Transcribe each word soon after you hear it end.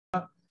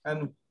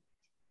and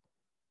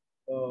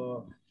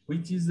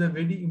which is a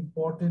very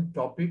important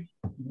topic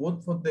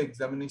both for the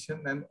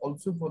examination and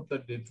also for the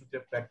day-to-day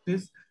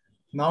practice.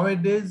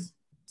 Nowadays,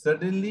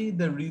 certainly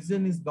the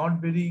reason is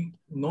not very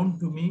known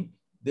to me.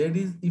 There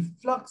is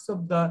efflux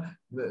of the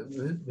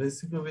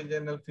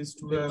vesicovaginal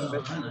fistula and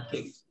the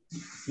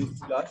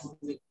fistula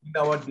in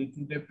our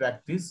day-to-day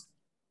practice.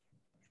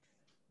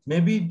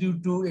 Maybe due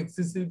to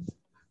excessive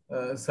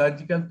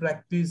surgical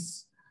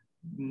practice,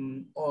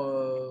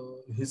 or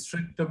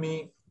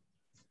hysterectomy,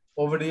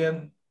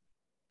 ovarian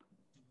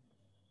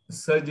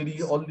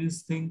surgery, all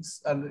these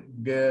things, and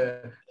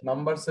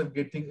numbers are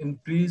getting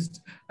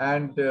increased,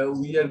 and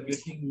we are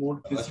getting more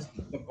cases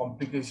of the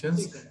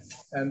complications.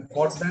 And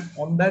for that,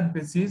 on that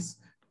basis,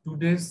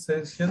 today's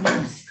session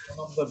is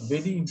one of the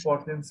very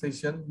important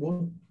session,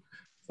 both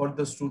for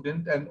the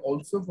student and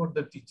also for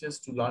the teachers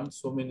to learn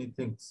so many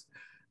things,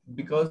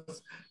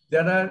 because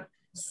there are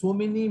so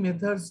many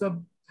methods of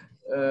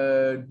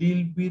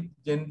deal with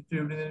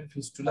genitourinary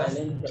fistula.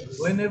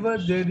 Whenever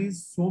there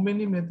is so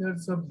many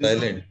methods of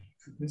method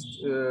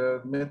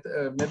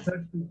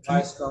to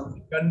treat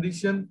the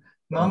condition,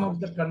 none of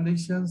the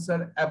conditions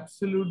are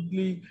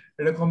absolutely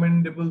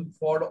recommendable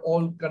for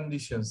all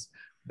conditions.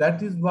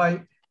 That is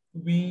why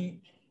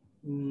we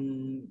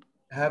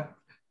have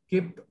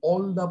kept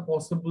all the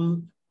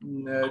possible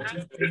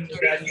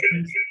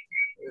modalities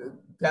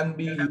can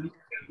be used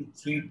to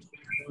treat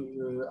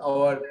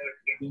our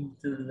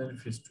genitourinary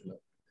fistula.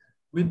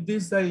 With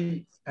this,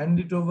 I hand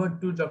it over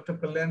to Dr.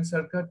 Kalyan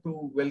Sarkar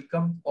to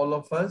welcome all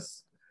of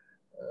us.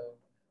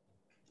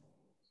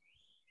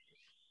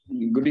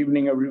 Good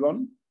evening,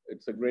 everyone.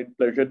 It's a great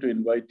pleasure to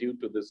invite you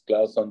to this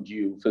class on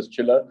GU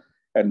fistula,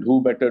 and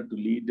who better to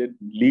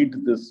lead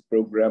this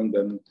program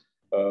than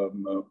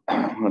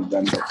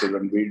Dr.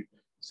 Ranveer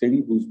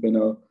Singh, who's been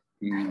a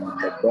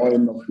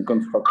doyen of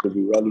reconstructive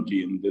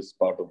urology in this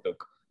part of the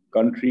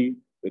country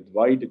with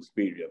wide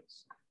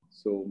experience.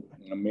 So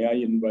may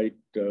I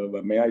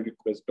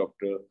request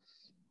Dr.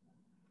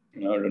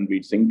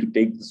 Ranveer Singh to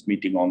take this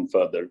meeting on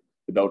further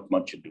without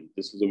much ado.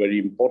 This is a very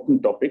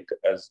important topic,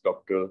 as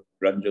Dr.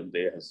 Ranjan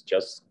there has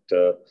just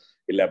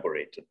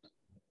elaborated.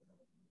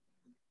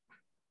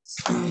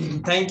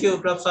 Thank you,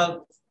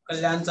 Professor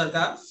Kalyan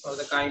Sarkar, for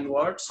the kind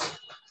words.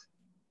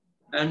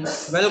 And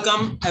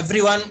welcome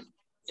everyone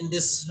in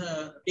this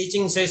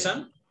teaching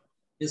session.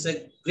 It's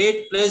a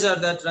great pleasure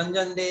that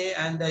Ranjan Dey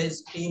and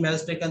his team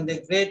has taken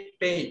the great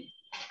pain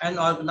and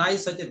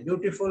organized such a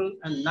beautiful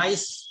and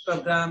nice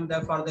program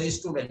there for the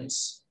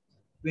students.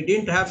 We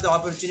didn't have the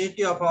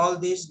opportunity of all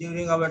this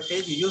during our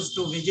days. We used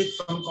to visit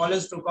from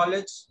college to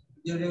college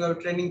during our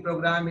training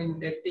program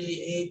in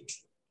 88,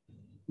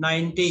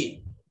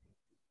 90,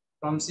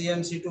 from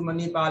CMC to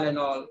Manipal and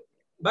all.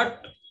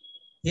 But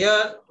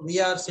here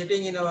we are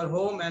sitting in our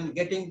home and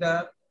getting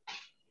the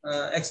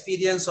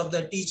experience of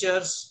the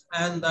teachers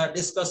and the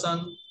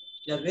discussion.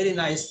 They are very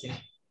nice thing.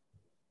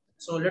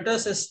 So let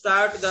us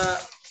start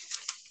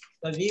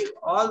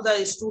all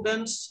the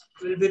students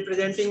will be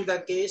presenting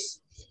the case.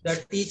 The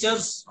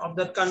teachers of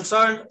the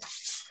concerned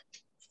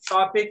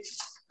topic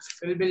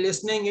will be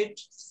listening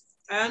it,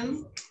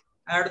 and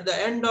at the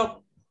end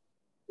of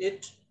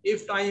it,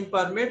 if time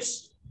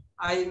permits,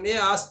 I may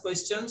ask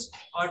questions,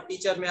 or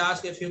teacher may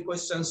ask a few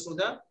questions to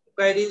the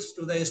queries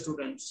to the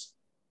students.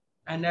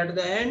 And at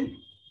the end,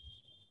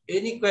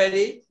 any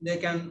query they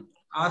can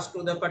ask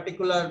to the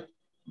particular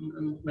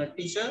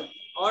teacher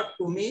or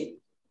to me,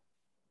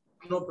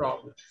 no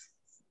problem.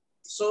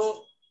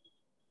 So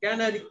can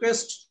I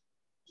request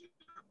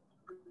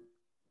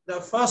the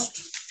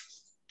first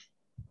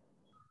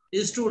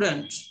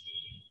student,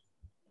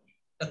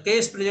 the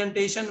case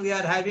presentation, we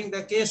are having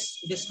the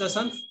case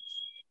discussion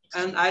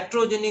and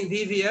iatrogenic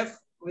VVF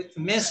with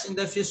mesh in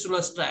the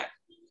fistula tract.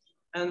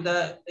 And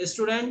the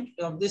student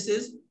of this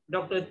is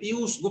Dr.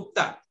 Piyush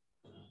Gupta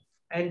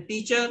and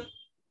teacher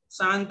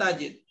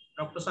Santajit,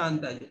 Dr.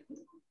 Santajit.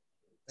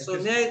 So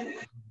may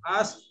I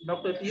ask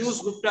Dr.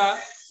 Piyush Gupta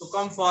to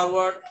come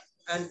forward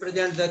and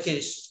present the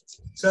case.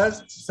 Sir,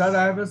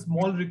 I have a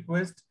small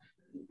request.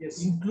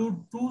 Yes.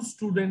 Include 2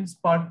 students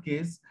per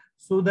case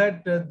so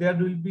that there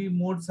will be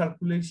more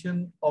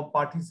circulation of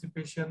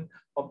participation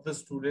of the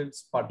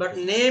students. But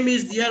name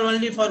is there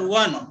only for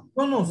one.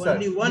 No, sir.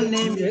 Only one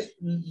name is.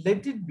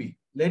 Let it be.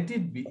 Let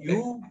it be. Okay.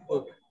 You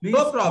please.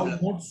 No problem.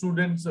 More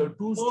students, 2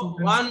 so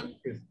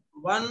students.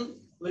 One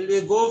will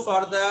be go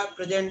for the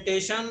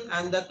presentation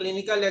and the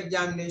clinical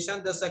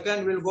examination. The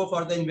second will go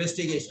for the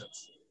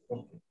investigations.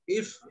 Okay.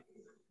 If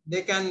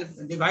they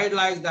can divide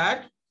like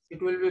that,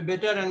 it will be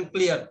better and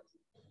clear.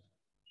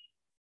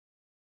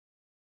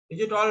 Is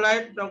it all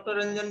right, Dr.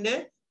 Ranjan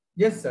Dey?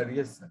 Yes, sir.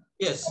 Yes, sir.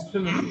 Yes.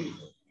 Absolutely.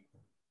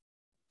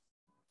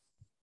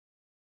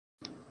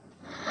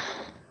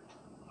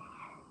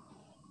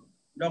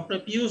 Dr.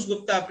 Piyush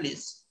Gupta,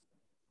 please.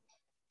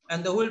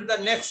 And who will be the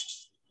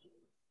next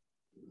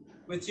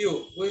with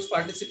you? Who is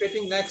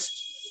participating next?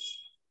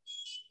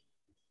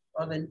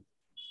 Or then?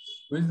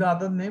 Who is the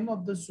other name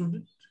of the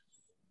student?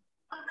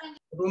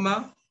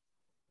 Ruma.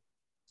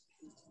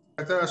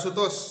 Dr.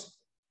 Asutosh.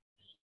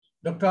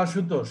 Dr.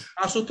 Ashutosh.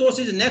 Ashutosh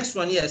is the next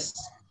one, yes.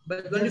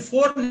 But only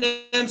 4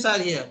 names are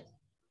here.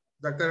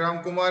 Dr.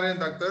 Ram Kumar and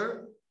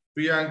Dr.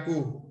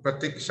 Priyanku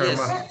Pratik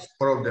Sharma, yes.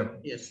 4 of them.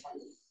 Yes,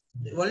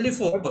 only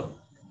 4.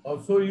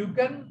 So you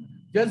can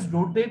just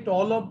rotate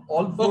all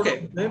 4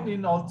 of them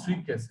in all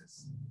 3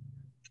 cases.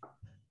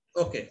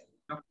 Okay.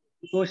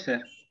 Oh,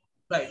 sir.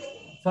 Right.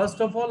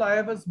 First of all, I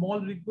have a small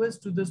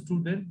request to the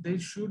student. They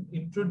should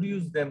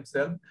introduce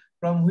themselves,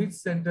 from which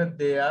center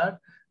they are,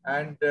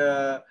 and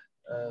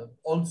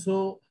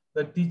also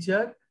the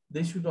teacher,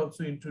 they should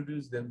also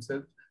introduce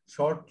themselves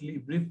shortly,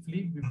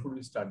 briefly, before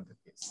we start the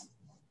case.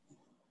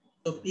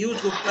 So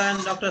Piyush Gupta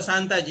and Dr.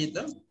 Santajit.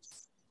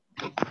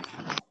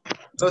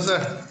 Hello,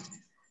 sir.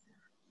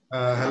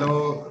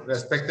 Hello,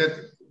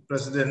 respected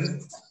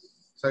President,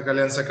 Sir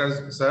Kalyan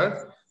Sakar,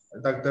 sir,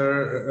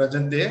 Dr.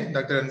 Rajan De,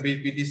 Dr.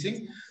 Anbir P.T.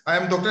 Singh. I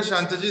am Dr.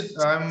 Shantajit.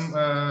 I am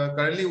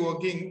currently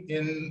working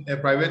in a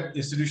private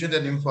institution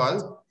at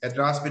Imphal, at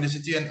RAS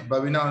Medicity and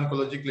Bhavina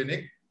Oncology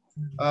Clinic.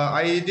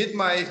 I did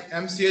my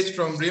MCH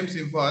from RIMS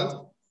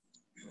Imphal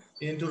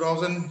in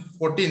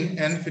 2014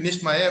 and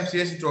finished my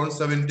MCH in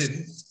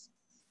 2017.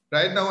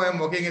 Right now, I am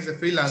working as a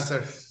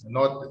freelancer,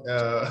 not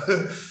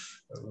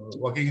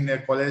working in a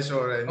college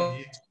or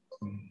any.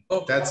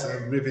 Okay. That's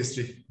a brief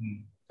history.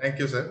 Thank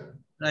you, sir.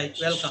 Right,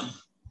 welcome.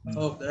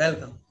 Okay,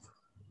 welcome.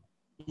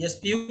 Yes,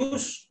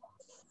 Piyush.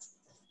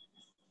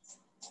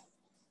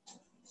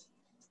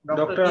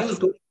 Dr.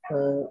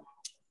 Ashutosh.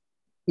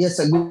 Yes,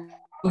 sir.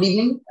 Good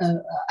evening.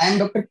 I am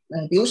Dr.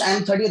 Piyush. I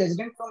am third year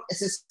resident from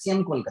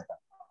SSCM Kolkata.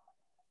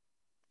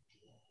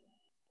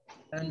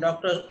 And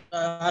Dr.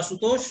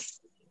 Ashutosh.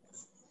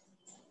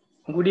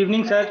 Good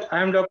evening, sir.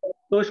 I am Dr.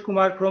 Ashutosh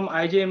Kumar from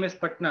IJMS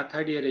Patna,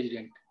 third year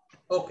resident.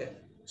 Okay.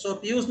 So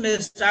Piyush may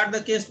start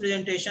the case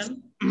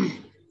presentation.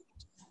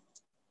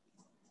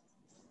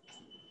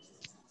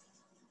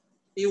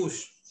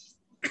 Piyush.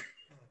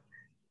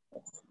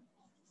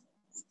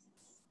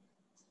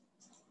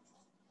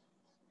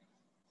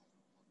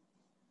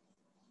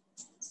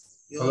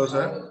 Hello,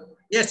 sir.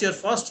 Yes, your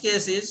first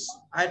case is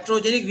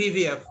iatrogenic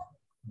VVF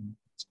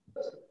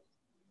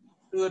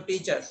to a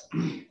teacher.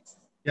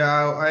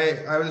 Yeah,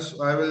 I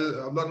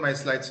will upload my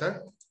slide,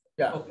 sir.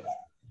 Yeah. Okay.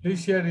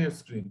 Please share your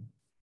screen.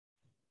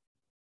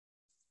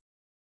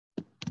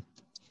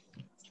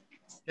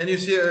 Can you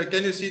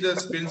see the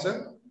screen,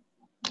 sir?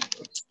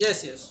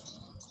 Yes, yes.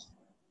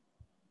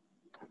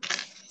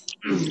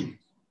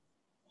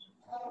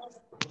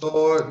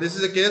 So this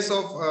is a case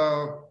of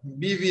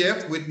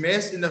BVF with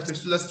mesh in the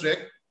fistula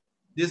tract.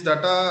 This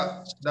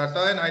data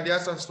and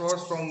ideas are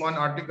sourced from one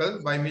article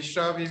by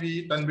Mishra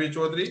V.V. Tanvir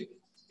Chaudhary,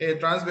 a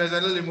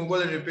transvaginal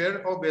removal and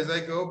repair of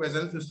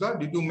vaginal fistula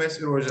due to mesh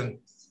erosion.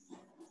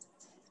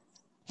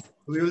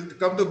 We will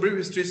come to brief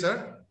history,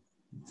 sir.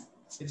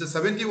 It's a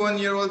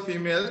 71-year-old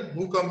female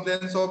who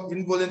complains of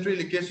involuntary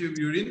leakage of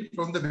urine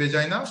from the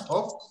vagina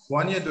of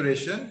 1 year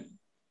duration.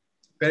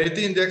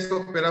 Parity index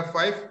of para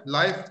 5,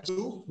 live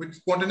 2 with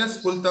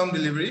spontaneous full-term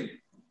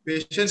delivery.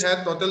 Patient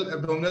had total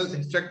abdominal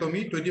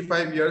hysterectomy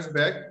 25 years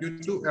back due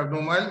to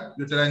abnormal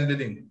uterine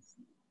bleeding.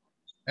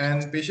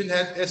 And patient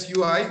had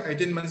SUI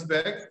 18 months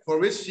back, for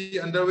which she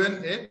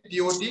underwent a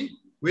TOT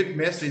with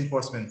mesh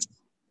reinforcement.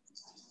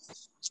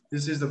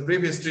 This is the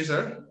brief history,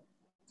 sir.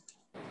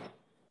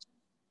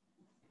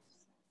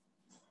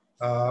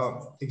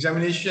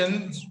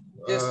 Examination.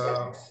 Yes.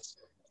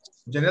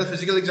 General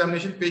physical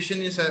examination,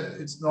 patient is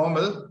it's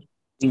normal.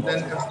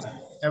 Then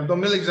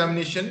abdominal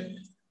examination,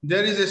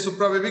 there is a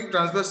suprapubic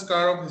transverse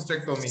scar of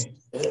hysterectomy.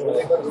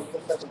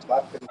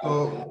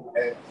 So,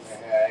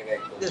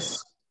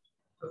 Yes.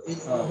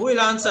 Who will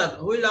answer?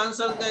 Who will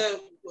answer the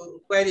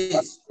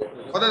queries?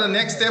 what are the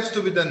next steps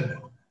to be done?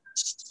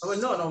 Oh,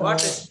 no.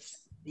 What is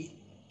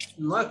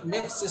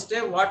next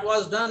step? What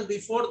was done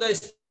before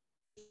the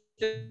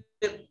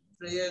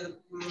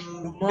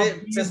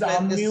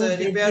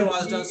repair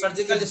was done?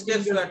 Surgical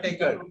steps were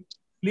taken.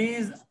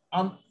 Please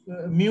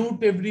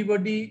mute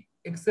everybody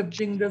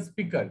excepting the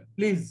speaker,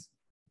 please.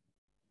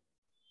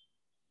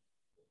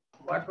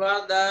 What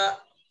was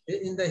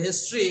in the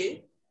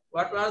history,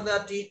 what was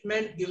the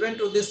treatment given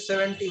to this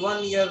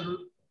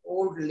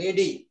 71-year-old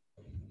lady?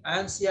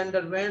 And she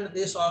underwent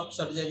this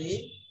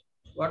surgery.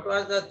 What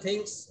was the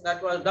things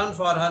that was done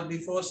for her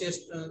before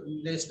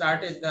they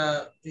started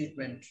the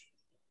treatment?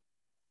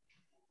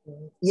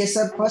 Yes,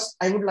 sir. First,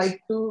 I would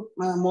like to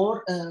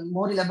more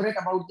elaborate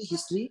about the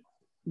history,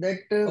 that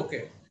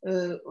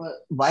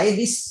why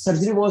this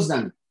surgery was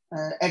done.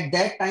 At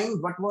that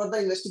time, what was the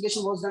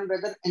investigation was done,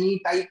 whether any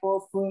type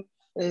of,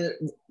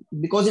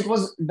 because it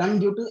was done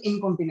due to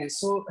incontinence.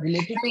 So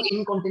related to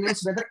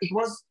incontinence, whether it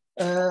was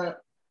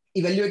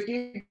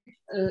evaluated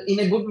in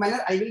a good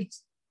manner, I will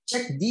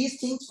check these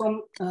things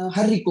from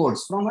her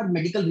records, from her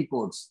medical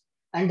records.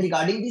 And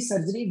regarding the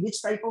surgery,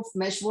 which type of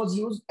mesh was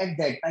used at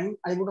that time,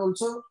 I would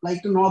also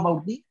like to know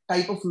about the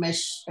type of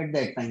mesh at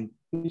that time,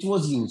 which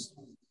was used.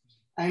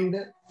 And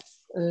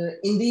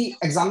in the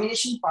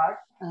examination part,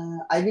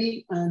 I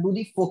will do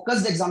the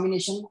focused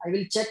examination. I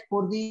will check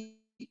for the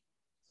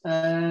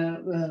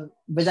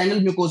vaginal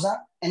mucosa,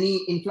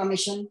 any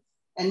inflammation,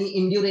 any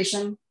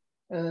induration,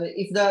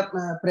 if the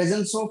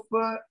presence of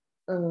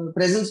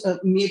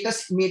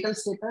meatal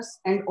status,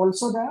 and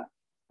also the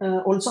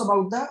also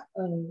about the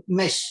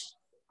mesh,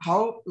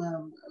 how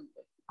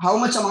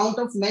much amount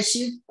of mesh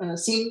is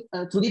seen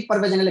through the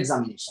pervaginal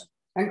examination.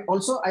 And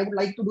also I would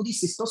like to do the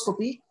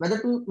cystoscopy, whether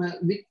to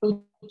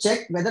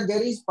check whether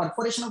there is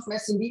perforation of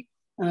mesh in the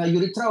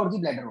urethra or the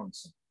bladder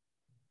also.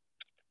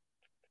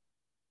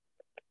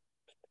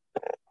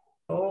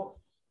 So,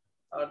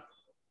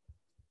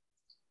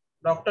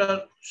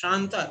 Dr.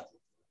 Shanta.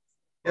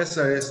 Yes,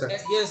 sir. Yes, sir.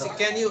 Yes.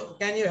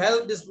 Can you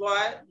help this boy?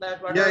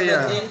 That what are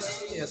the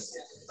things? Yes.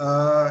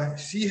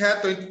 She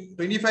had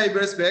 25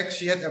 years back.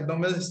 She had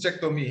abdominal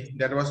hysterectomy.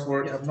 That was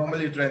for abnormal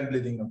uterine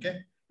bleeding.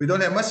 Okay. We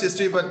don't have much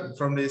history, but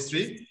from the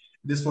history,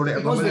 this for the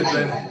abdominal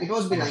uterine. It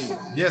was benign.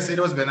 Yes, it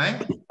was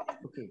benign.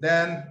 Okay.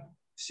 Then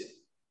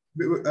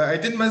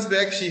 18 months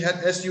back, she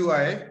had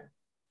SUI,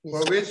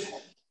 for which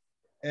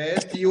a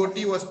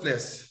TOT was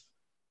placed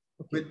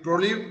with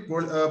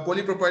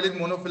polypropylene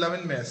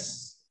monofilament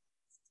mesh.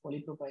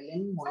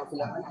 Polypropylene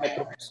monofilament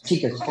micromesh.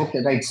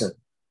 Okay, right, sir.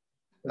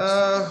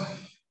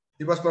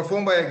 It was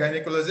performed by a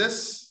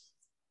gynecologist.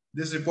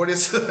 This report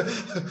is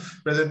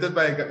presented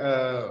by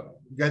a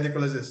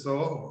gynecologist.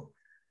 So,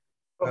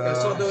 okay,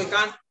 so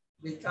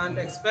we can't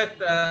expect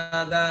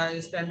the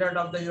standard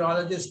of the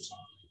urologist.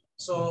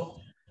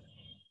 So,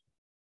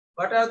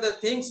 what are the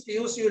things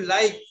you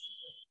like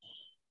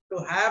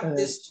to have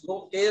this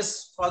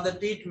case for the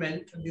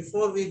treatment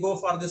before we go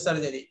for the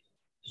surgery?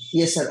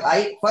 Yes, sir.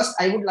 I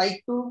would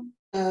like to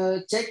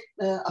check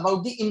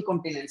about the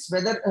incontinence,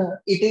 whether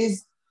it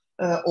is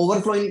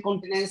overflow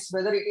incontinence,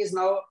 whether it is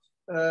now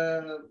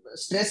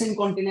stress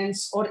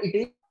incontinence, or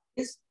it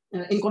is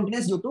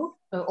incontinence due to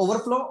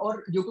overflow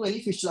or due to any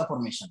fistula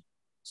formation.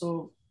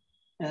 So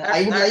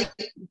I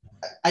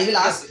will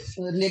ask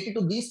related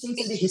to these things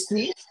in the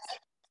history,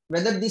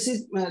 whether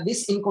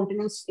this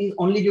incontinence is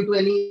only due to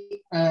any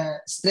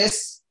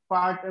stress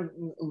part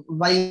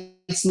while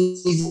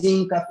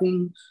sneezing,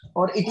 coughing,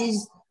 or it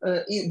is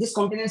this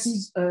continence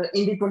is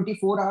in the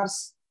 24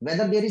 hours,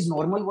 whether there is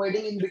normal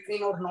voiding in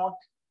between or not.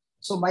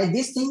 So by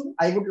this thing,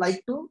 I would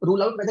like to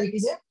rule out whether it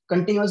is a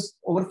continuous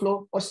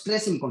overflow or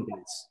stress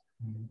incontinence.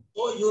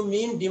 So you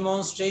mean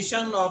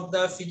demonstration of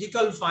the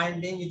physical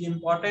finding is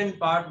important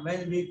part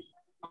when we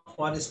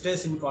for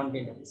stress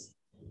incontinence.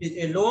 Is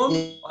it alone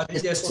or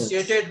is it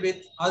associated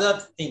with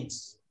other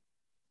things?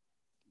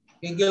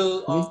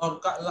 Giggle or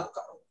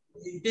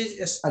it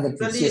is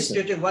really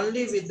stated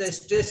only with the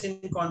stress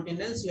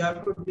incontinence. You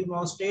have to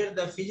demonstrate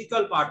the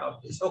physical part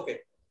of this. Okay.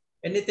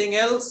 Anything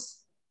else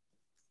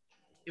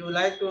you would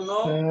like to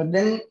know?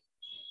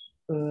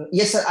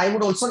 Yes, sir. I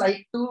would also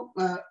like to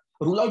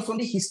rule out from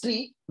the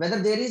history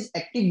whether there is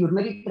active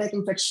urinary tract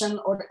infection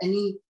or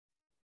any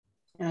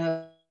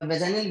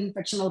vaginal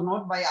infection or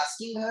not, by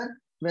asking her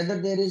whether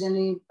there is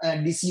any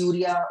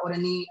dysuria or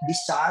any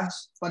discharge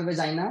per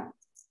vagina,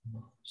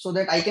 so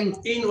that I can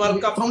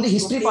from the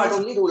history part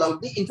only rule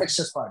out the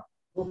infectious part.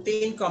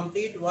 Routine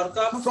complete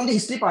workup. From the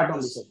history part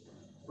only, sir.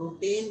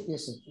 Routine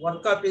yes,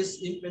 workup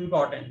is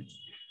important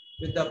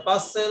with the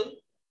pus cell,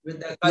 with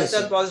the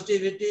culture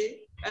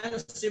positivity and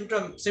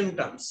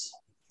symptoms.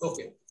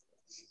 Okay.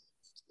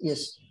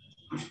 Yes.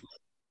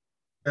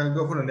 I'll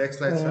go for the next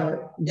slide,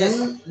 sir. Yes,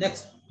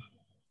 next.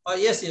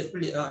 Yes,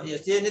 please.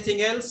 Yes.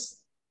 Anything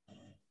else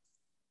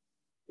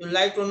you'd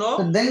like to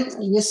know?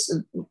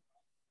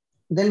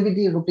 Then with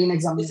the routine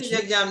examination. This is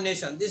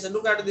examination.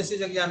 Look at this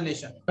is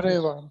examination.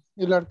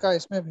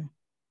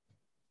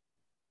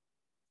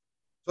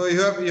 So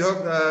you have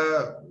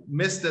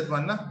missed that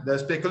one, the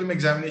speculum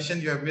examination.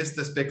 You have missed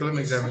the speculum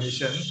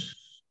examination.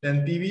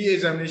 Then PVA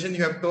examination.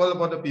 You have told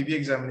about the PVA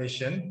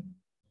examination,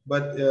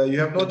 but you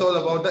have not told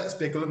about the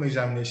speculum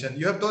examination.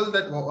 You have told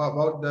that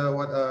about the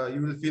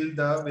you will feel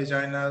the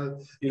vaginal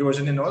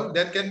erosion and all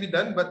that can be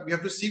done, but we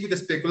have to see with the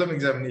speculum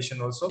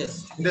examination also.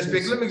 Yes. In the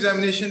speculum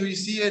examination, we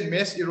see a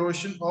mesh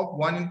erosion of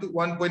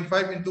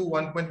 1.5 into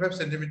 1.5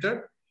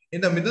 centimeter in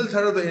the middle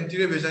third of the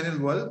anterior vaginal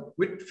wall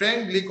with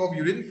frank leak of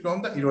urine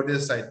from the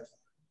eroded side.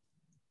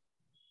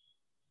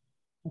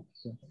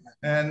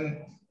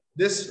 And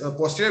this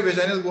posterior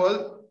vaginal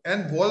wall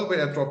and wall were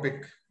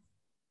atropic.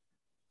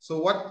 So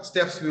what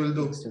steps we will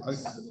do?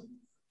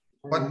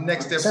 What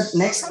next steps?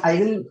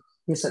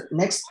 Sir,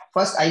 next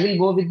first I will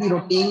go with the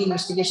routine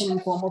investigation in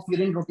form of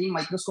urine routine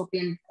microscopy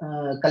and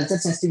culture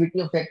sensitivity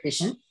of that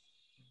patient.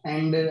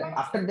 And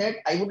after that,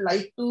 I would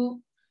like to,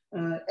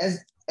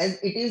 as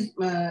it is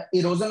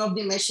erosion of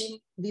the mesh in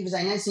the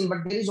vagina is seen,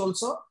 but there is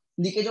also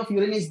leakage of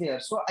urine is there.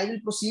 So I will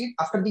proceed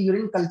after the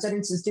urine culture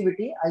and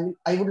sensitivity.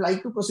 I would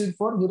like to proceed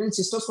for urine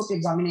cystoscopy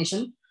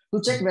examination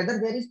to check whether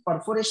there is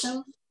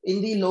perforation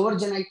in the lower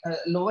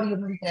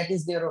urinary tract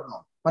is there or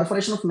not.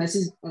 Perforation of mesh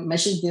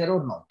is there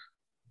or not.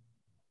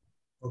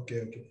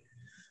 Okay.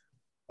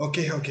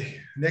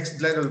 Next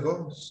slide will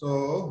go.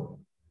 So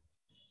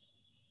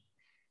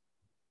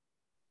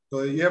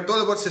you have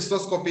told about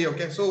cystoscopy.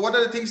 Okay. So what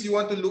are the things you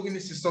want to look in the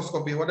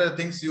cystoscopy? What are the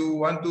things you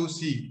want to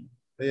see?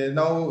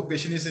 Now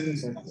patient is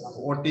in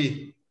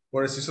OT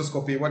for a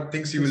cystoscopy. What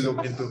things you will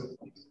look into?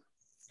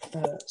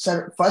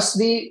 Sir,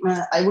 first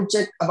I would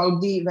check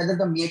about whether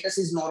the meatus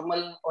is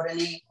normal or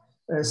any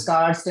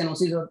scarred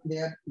stenosis or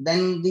there.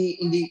 Then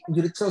in the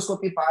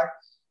urethroscopy part,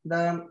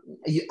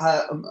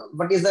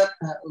 what is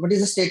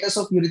the status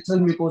of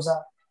urethral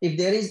mucosa? If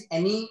there is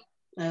any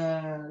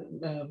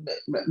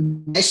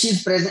mesh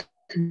is present,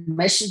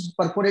 mesh is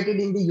perforated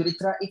in the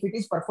urethra. If it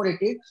is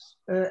perforated,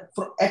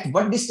 at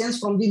what distance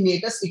from the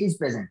meatus it is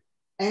present,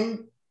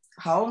 and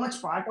how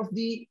much part of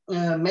the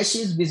mesh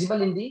is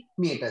visible in the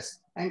meatus.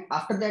 And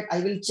after that, I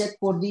will check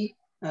for the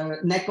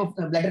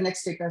bladder neck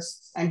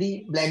status and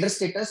the bladder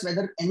status,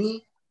 whether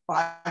any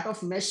part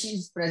of mesh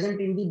is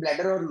present in the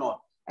bladder or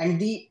not.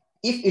 And if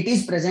it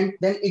is present,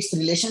 then its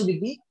relation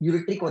with the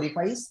ureteric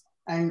orifice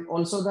and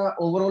also the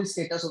overall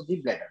status of the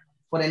bladder,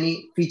 for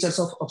any features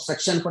of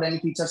obstruction, for any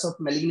features of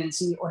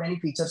malignancy, or any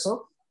features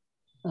of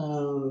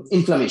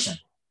inflammation.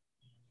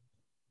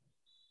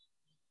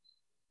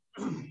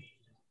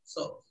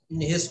 So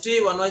in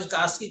history, one was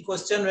asking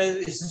question where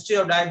is history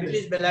of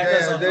diabetes,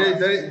 mellitus. Yeah,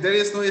 there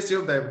is no history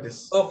of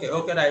diabetes. Okay,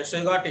 right. So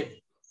you got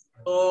it.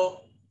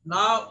 So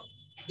now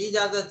these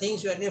are the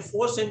things. When you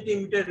 4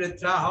 centimeter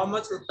urethra, how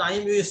much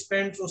time you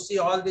spend to see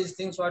all these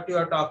things what you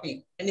are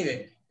talking.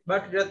 Anyway,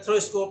 but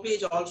urethroscopy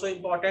is also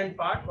important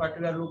part what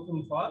we are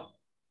looking for.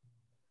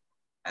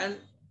 And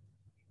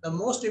the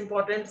most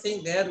important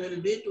thing there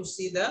will be to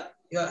see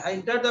you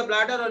enter the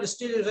bladder or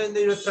still is in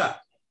the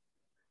urethra.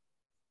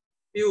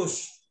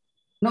 Piyush.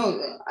 No,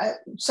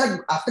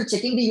 sir, after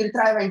checking the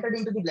urethra, I have entered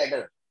into the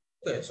bladder.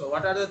 Okay, so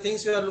what are the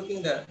things you are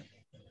looking there?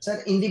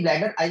 Sir, in the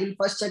bladder, I will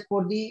first check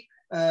for the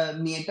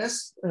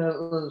meatus,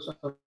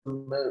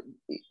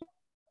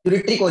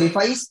 ureteric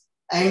orifice,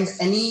 and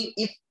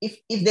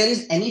if there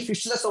is any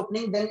fistulous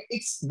opening, then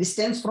its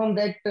distance from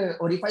that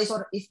orifice,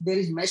 or if there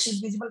is mesh is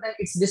visible, then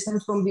its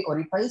distance from the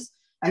orifice,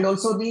 and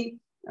also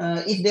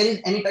if there is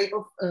any type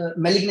of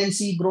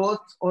malignancy,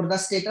 growth, or the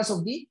status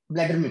of the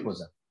bladder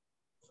mucosa.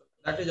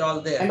 That is all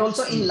there. And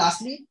also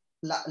lastly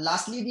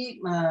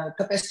the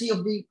capacity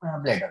of the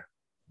bladder.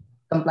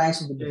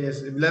 Compliance with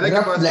the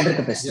bladder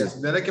capacity. Yes,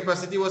 bladder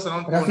capacity was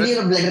around 200. Roughly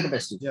bladder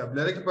capacity. Yeah,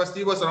 bladder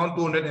capacity was around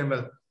 200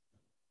 ml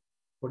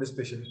for this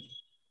patient.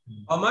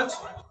 How much?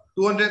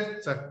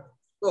 200, sir.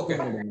 Okay.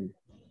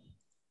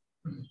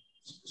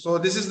 So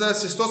this is the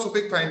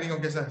cystoscopic finding.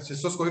 Okay, sir.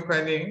 Cystoscopic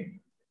finding.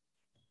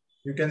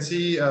 You can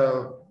see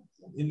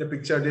in the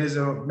picture there is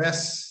a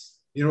mass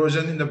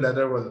erosion in the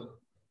bladder wall.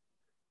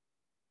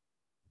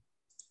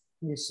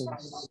 Yes, sir.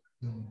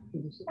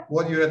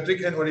 Both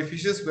ureteric and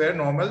orifices were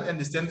normal and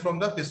distant from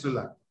the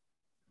fistula.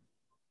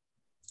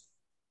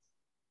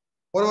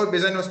 What about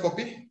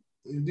vaginoscopy?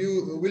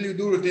 Will you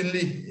do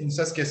routinely in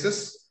such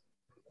cases?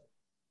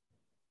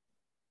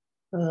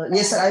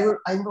 Yes, sir.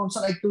 I would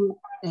also like to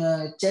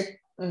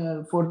check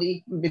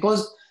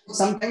because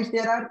sometimes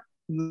there are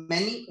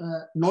many,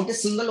 not a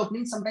single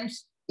opening.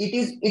 Sometimes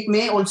it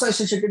may also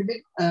associated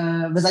with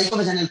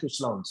vesico-vaginal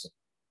fistula also.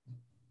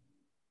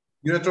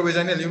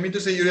 Uretrovaginal. You mean to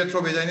say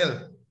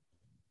uretrovaginal?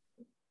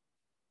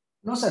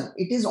 No, sir.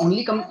 It is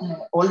only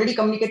already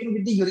communicating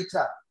with the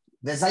urethra,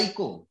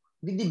 vesico,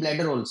 with the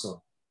bladder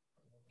also.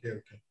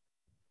 Okay.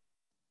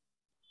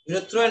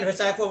 Uretro and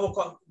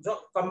vesico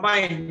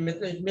combined.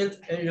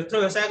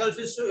 Uretrovesical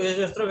fistula,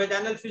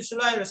 uretrovaginal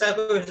fistula, and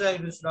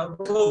vesico-vaginal fistula.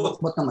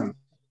 Both combined.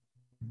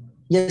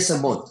 Yes, sir.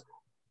 Both.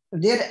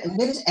 There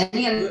is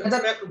any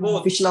other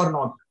fistula or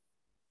not?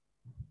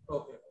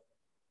 Okay.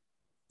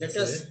 Let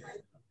us.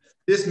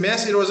 This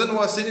mass erosion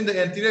was seen in the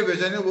anterior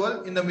vaginal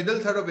wall in the middle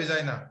third of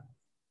vagina.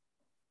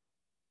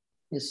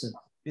 Yes, sir.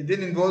 It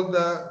didn't involve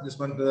the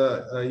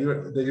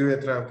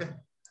urethra. Okay.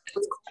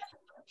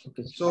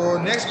 So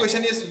next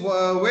question is,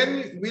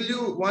 when will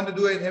you want to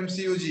do an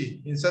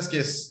MCUG in such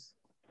case?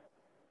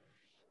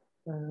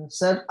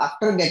 Sir,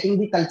 after getting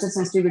the culture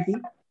sensitivity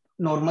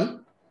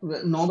normal,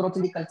 no growth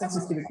in the culture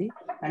sensitivity,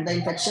 and the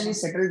infection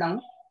is settled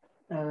down,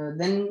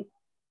 then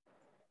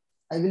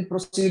I will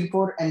proceed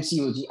for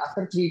MCUG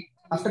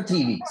after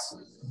 3 weeks.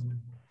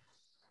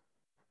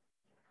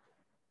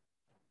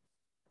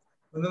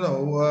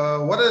 No.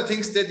 What are the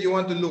things that you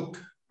want to look,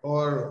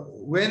 or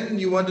when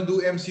you want to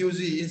do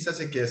MCUG in such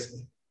a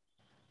case?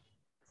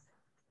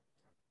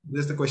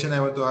 This is the question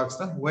I want to ask.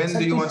 When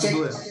do you want to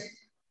do it?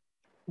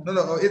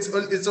 No.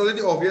 It's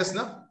already obvious,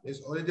 no?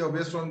 It's already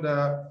obvious from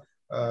the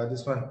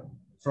this one,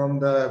 from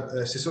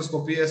the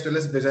cystoscopy as well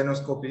as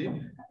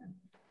vaginoscopy.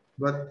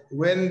 But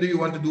when do you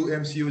want to do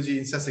MCUG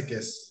in such a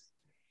case?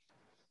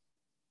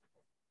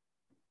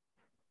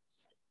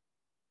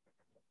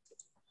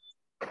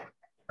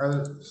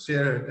 I'll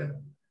share it.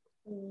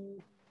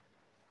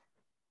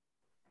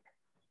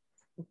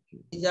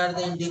 These are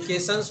the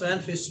indications when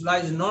fistula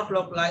is not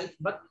localized,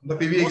 but the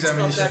PV most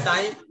examination. of the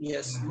time,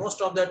 yes,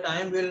 most of the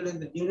time we'll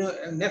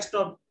next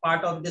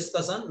part of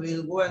discussion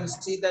we'll go and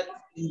see that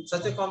in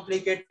such a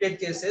complicated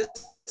cases,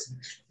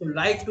 you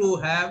like to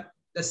have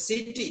the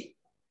CT.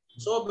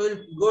 So we'll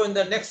go in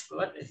the next.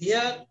 But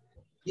here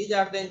These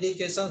are the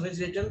indications which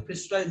written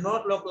fistula is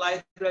not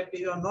localized to active.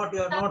 You are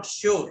not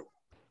sure.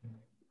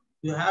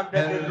 You have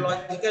that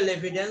radiological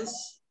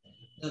evidence,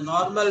 the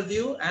normal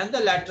view and the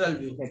lateral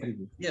view.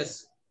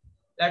 Yes.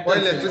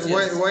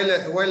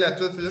 Why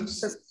lateral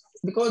films?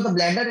 Because the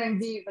bladder and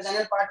the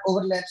vaginal part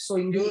overlap. So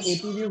in the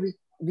AP view,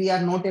 we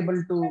are not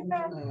able to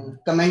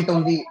comment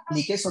on the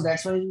leakage. So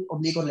that's why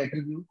oblique or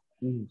lateral view.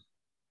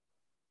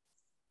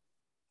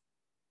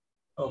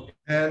 Okay.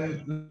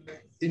 And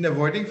in the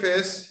voiding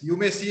phase, you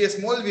may see a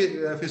small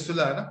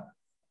fistula. No?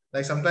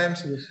 Like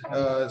sometimes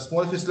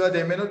small fistula,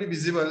 they may not be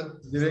visible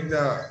during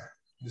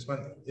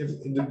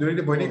during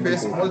the voiding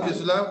phase. Small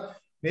fistula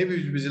may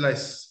be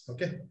visualized.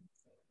 Okay.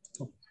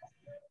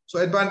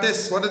 So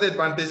what are the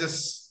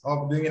advantages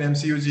of doing an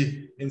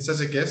MCUG in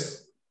such a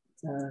case?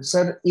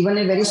 Sir, even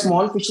a very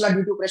small fistula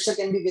due to pressure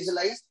can be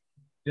visualized.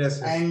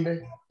 Yes.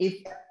 And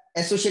if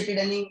associated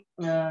any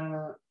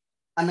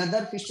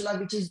another fistula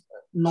which is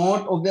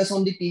not obvious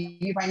on the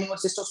TV finding or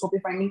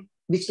cystoscopy finding,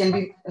 which can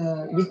be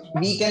which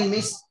we can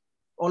miss,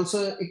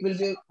 also it will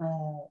be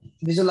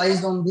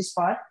visualized on this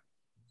part.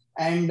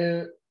 And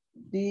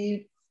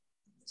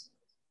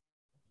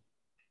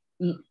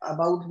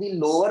about the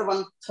lower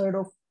 1/3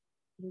 of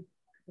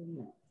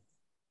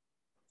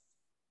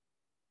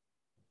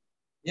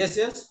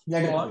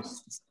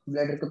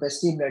bladder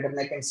capacity, bladder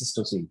neck, and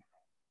cystoscopy.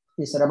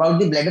 Yes, sir. About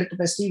the bladder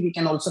capacity, we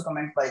can also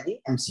comment by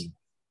the MC.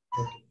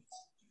 Okay.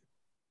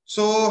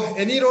 So,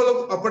 any role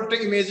of upper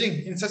tract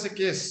imaging in such a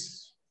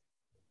case?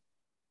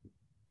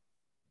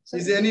 Sir,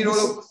 is there any role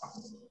of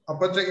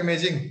upper tract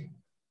imaging?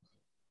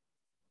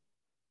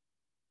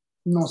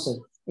 No, sir.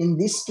 In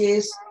this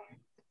case,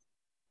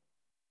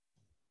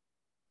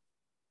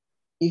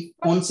 if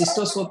on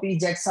cystoscopy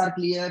jets are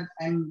clear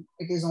and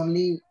it is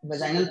only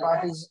vaginal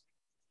part is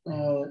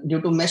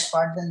due to mesh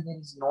part, then there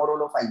is no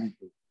role of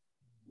IVP.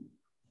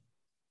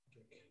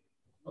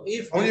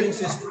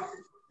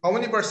 How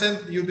many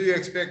percent do you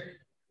expect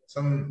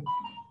some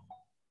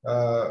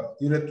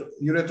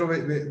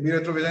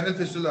uretrovaginal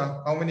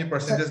fistula? How many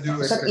percentage do you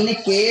expect? Sir, in a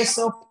case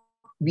of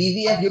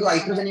BVF due to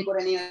iatrogenic or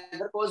any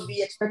other cause,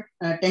 we expect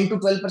 10 to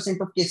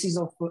 12% of cases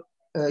of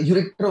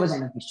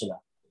uretrovaginal fistula.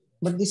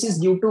 But this is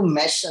due to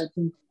mesh. I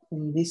think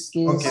in this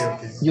case,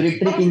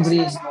 ureteric injury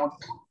is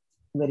not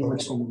very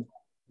much common.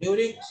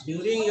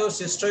 During your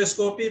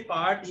cystoscopy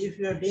part, if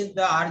you did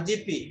the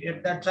RGP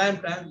at that time,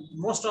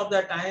 most of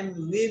the time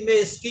we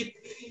may skip,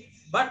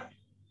 but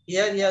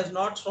here he has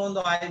not shown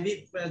the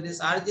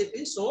this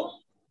RGP, so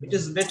it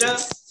is better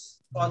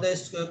for the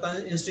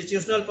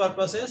institutional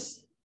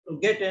purposes to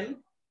get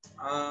an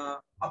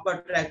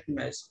upper tract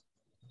image.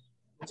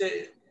 It's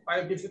a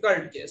quite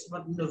difficult case,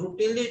 but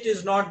routinely it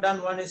is not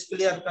done. One is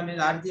clear in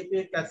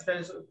RGP,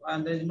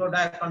 and there is no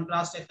direct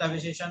contrast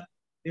stabilization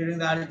during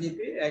the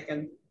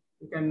RGP.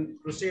 You can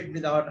proceed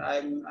without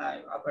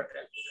upper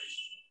tract,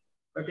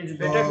 but it's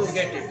better to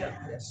get it done.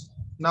 Yes.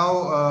 Now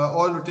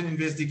all routine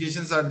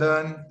investigations are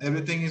done.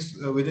 Everything is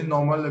within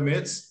normal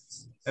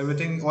limits.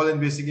 All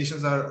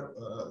investigations are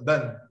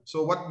done.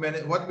 So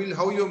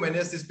how you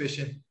manage this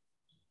patient?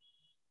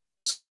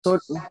 Sorry,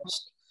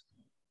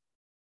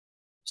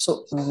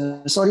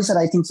 sir.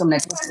 I think some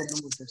network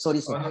problem was there.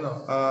 Sorry, sir.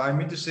 No. I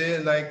mean to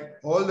say, like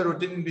all the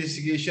routine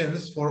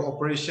investigations for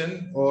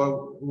operation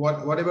or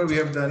whatever we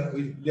have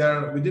done, they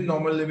are within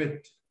normal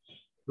limit.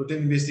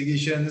 Routine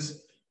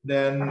investigations,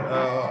 then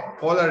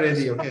all are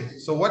ready. Okay.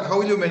 So how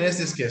will you manage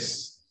this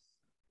case?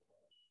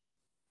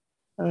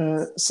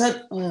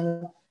 Sir,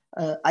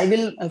 I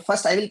will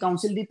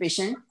counsel the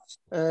patient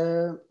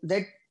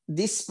that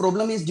this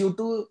problem is due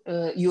to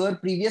your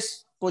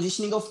previous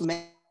positioning of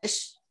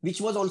mesh, which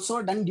was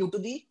also done due to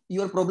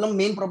your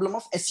main problem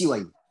of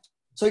SUI.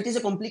 So it is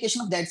a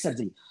complication of that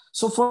surgery.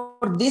 So for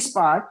this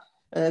part,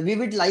 I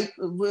would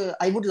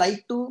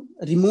like to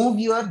remove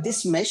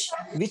this mesh,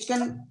 which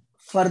can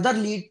further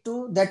lead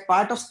to that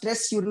part of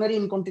stress urinary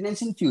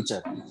incontinence in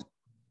future.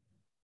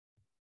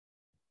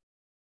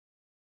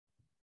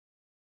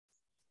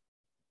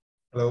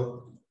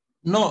 Hello?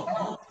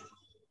 No.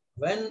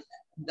 When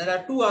there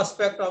are two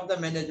aspects of the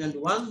management.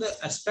 One, the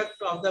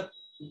aspect of the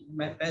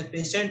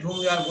patient whom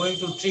you are going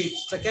to treat.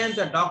 Second,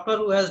 the doctor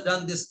who has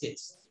done this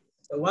case.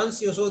 So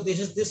once you show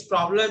this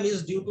problem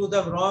is due to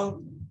the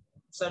wrong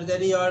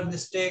surgery or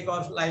mistake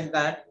or like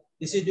that,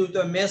 this is due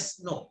to a mess.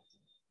 No.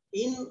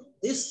 In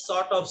this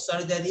sort of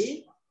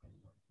surgery,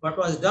 what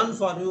was done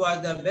for you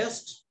are the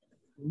best.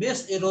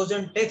 Mesh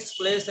erosion takes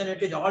place and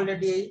it is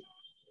already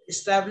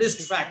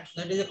established fact.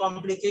 That is a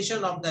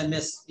complication of the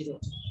mesh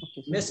erosion.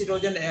 Mesh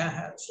erosion.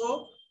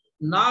 So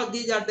now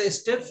these are the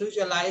steps which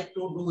I like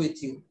to do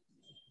with you.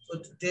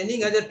 So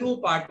training has a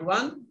two-part.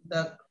 One,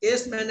 the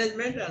case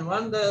management, and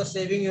one, the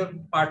saving your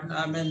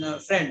partner,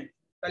 friend,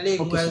 colleague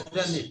who has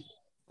done it.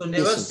 So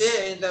never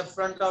say in the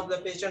front of the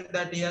patient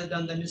that he has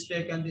done the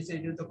mistake and this is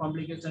due to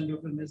complication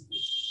due to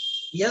mistake.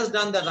 He has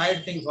done the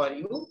right thing for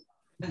you,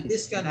 and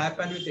this can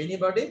happen with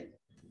anybody.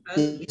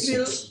 And we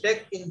will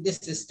take in this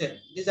step.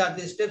 These are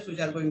the steps which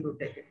are going to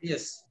take it.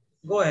 Yes,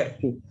 go ahead.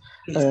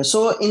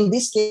 So in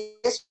this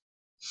case,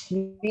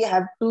 we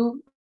have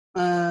to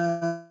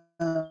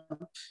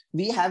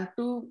we have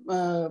to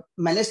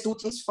manage two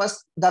things.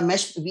 First, the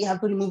mesh, we have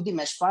to remove the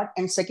mesh part,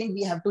 and second,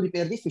 we have to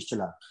repair the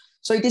fistula.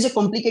 So it is a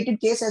complicated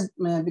case as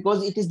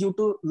because it is due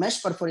to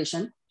mesh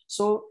perforation.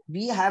 So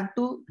we have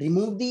to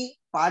remove the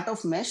part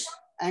of mesh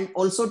and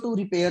also to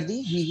repair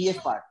the VVF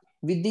part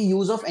with the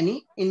use of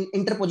any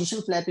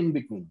interposition flap in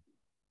between.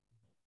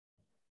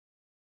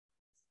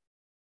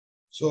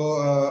 So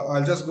I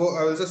will just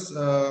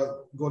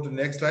go to the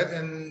next slide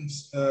and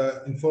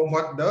inform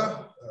what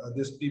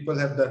these people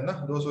have done,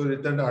 those who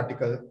written the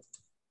article.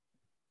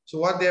 So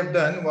what they have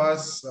done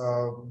was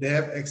they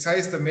have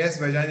excised the mesh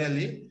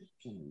vaginally,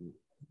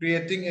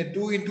 creating a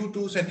 2 into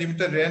 2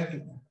 centimeter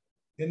rent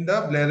in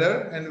the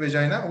bladder and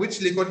vagina, which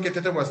silicone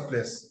catheter was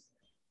placed.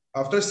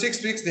 After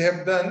 6 weeks, they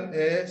have done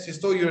a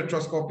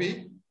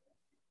cystourethropy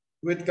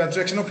with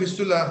contraction of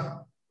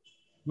fistula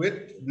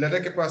with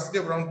bladder capacity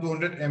of around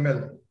 200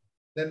 ml.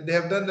 Then they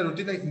have done the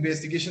routine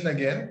investigation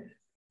again,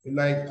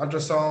 like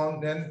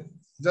ultrasound. Then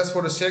just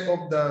for the sake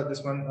of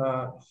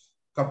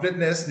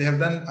completeness, they have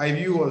done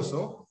IVU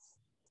also,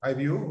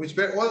 IVU, which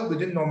were all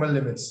within normal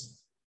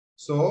limits.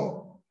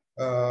 So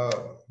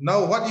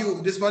now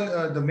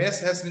the mesh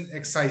has been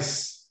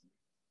excised.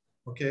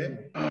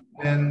 Okay,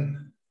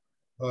 then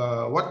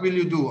what will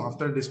you do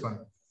after this one?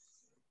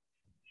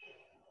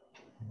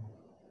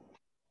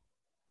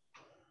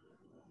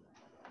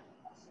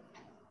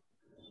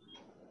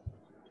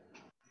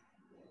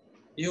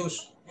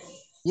 Use.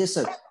 Yes,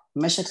 sir.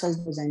 Mesh exercise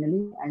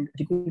vaginally and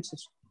repeat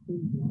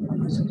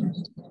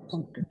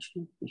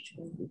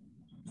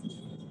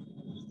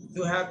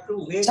You have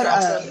to wait. Sir,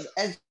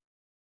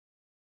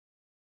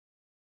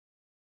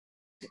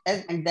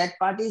 and that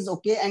part is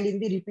okay. And in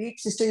the repeat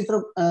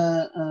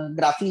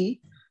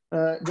cystourethropy,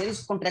 there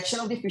is contraction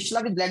of the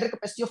fistula with bladder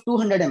capacity of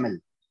 200 ml.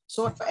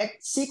 So at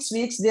 6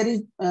 weeks, there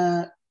is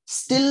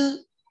still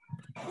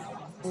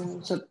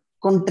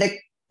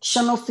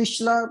contraction of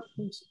fistula.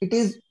 It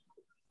is.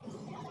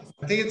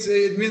 I think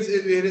it means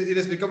it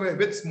has become a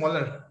bit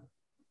smaller.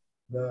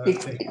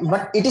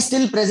 But it is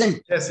still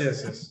present. Yes,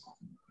 yes, yes.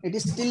 It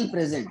is still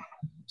present.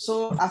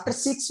 So after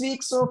 6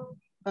 weeks of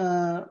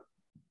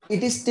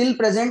it is still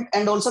present,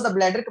 and also the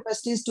bladder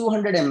capacity is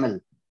 200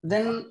 ml.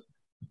 Then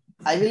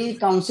I will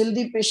counsel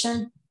the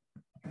patient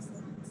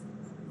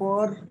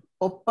for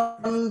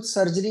open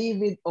surgery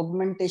with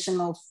augmentation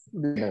of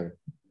bladder.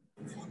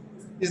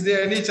 Is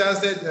there any chance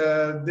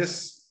that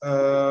this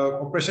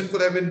operation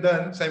could have been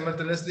done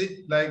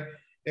simultaneously, like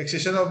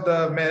excision of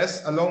the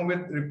mesh along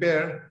with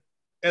repair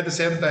at the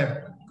same time?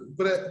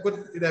 Could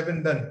it have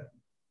been done?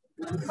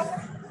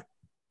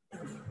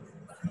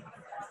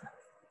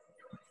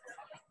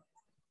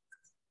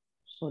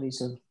 Sorry,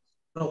 sir.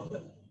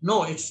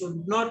 No, it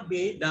should not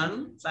be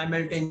done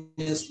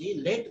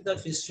simultaneously. Let the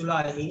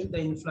fistula heal, the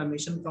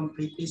inflammation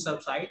completely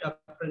subside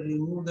after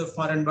remove the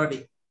foreign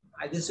body.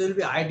 This will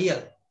be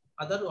ideal.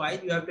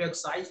 Otherwise, you have to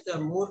excise the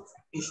more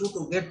tissue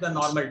to get the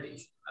normal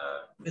tissue.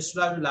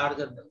 Fistula will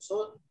larger than.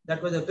 So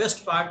that was the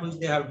best part which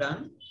they have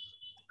done.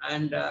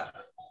 And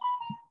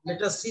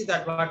let us see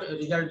that what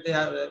result they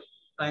are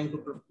trying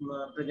to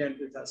present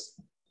with us.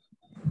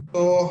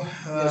 So,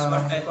 yes,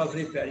 what type of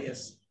repair?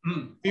 Yes.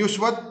 Piyush,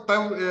 what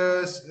time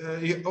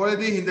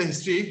already in the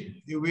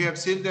history we have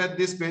seen that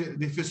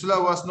the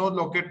fistula was not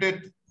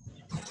located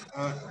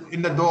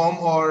in the dome,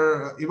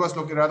 or it was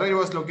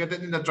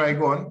located in the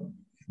trigone,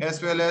 as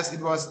well as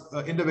it was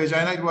in the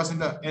vagina. It was in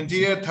the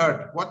anterior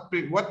third. What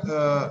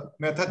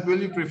method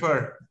will you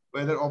prefer?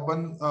 Whether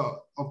open,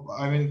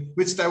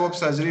 which type of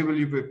surgery will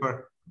you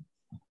prefer?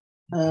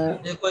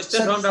 A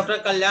question from Dr.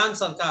 Kalyan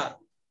Sarkar.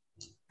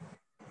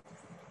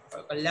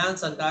 Kalyan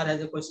Sarkar has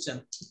a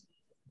question.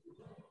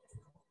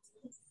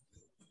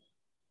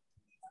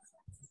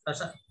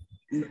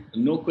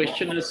 No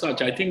question as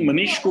such. I think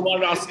Manish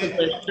Kumar asked a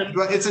question.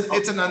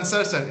 It's an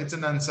answer, sir. It's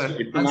an answer.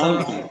 It's an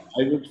answer.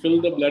 I would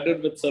fill the bladder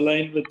with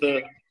saline with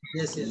a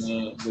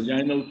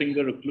vaginal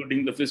finger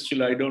occluding the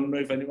fistula. I don't know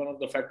if anyone of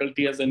the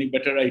faculty has any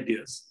better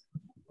ideas.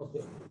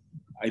 Okay.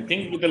 I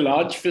think with a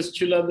large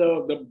fistula,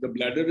 the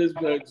bladder is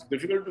it's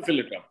difficult to fill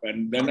it up.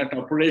 And then at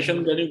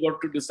operation, then you got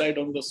to decide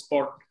on the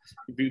spot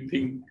if you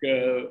think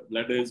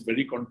bladder is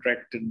very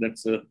contracted.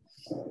 That's a...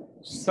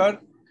 Sir,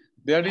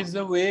 there is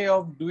a way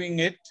of doing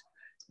it.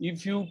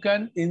 If you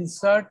can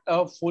insert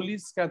a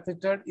Foley's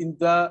catheter in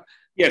the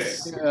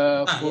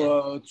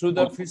through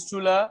the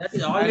fistula, that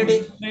is already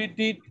inflate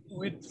it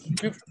with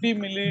 50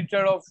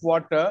 milliliter of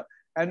water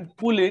and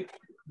pull it,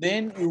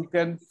 then you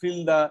can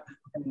fill the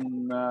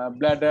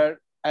bladder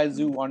as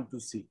you want to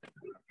see.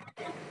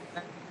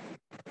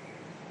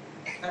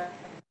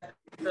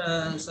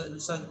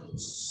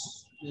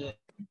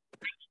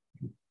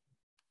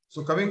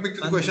 So coming back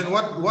to the question,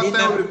 what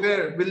type of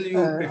repair will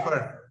you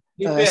prefer?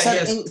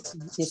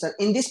 Sir,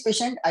 in this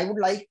patient, I would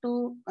like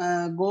to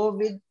go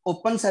with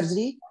open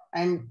surgery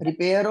and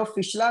repair of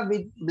fistula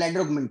with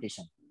bladder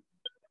augmentation.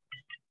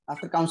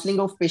 After counseling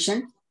of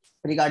patient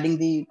regarding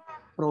the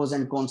pros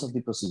and cons of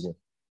the procedure.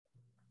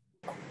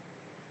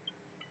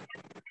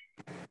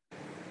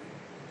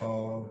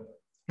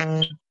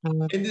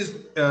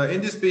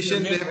 In this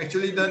patient, they have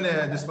actually done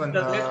this one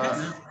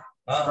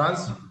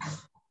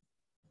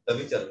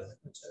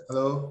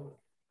Hello.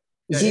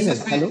 Yeah,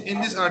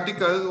 in this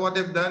article, what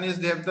they've done is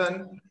they have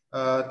done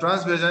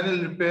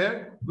transvaginal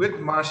repair with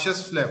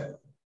Marsh's flap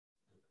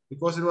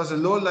because it was a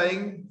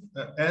low-lying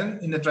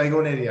end in the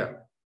trigone area.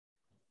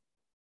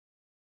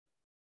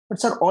 But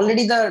sir,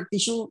 already the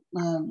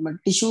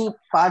tissue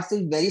parts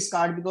is very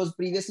scarred because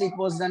previously it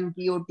was done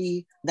POT.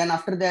 Then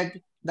after that,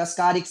 the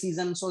scar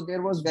excision. So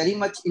there was very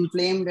much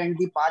inflamed and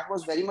the part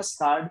was very much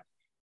scarred.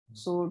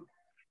 So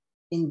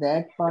in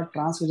that part,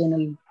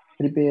 transvaginal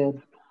repair.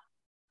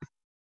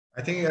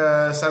 I think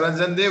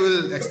Saranjan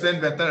will explain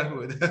better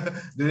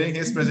during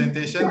his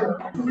presentation,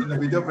 in the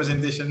video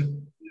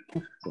presentation.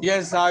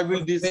 Yes, I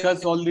will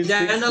discuss all these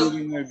things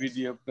during my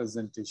video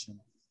presentation.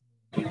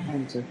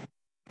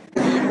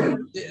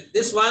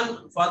 This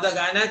one for the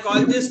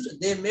gynecologist,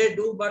 they may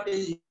do, but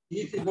if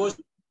it goes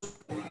to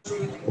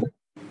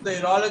the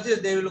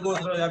urologist, they will go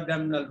through the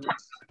abdominal route.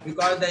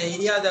 Because the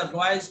area, the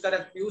boy is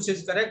correct, Pius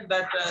is correct,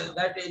 that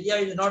that area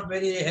is not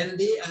very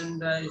healthy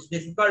and it's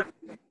difficult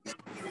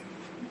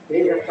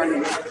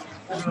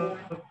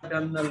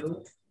abdominal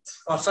route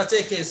for such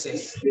a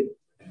cases.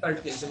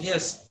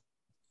 Yes.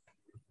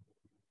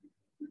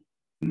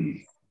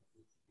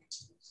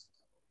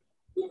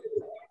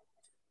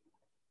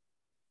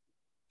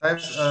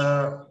 Types.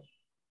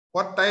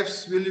 What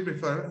types will you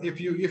prefer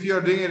if you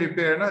are doing a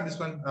repair? No, this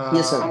one.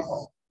 Yes, sir.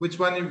 Which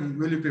one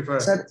will you prefer?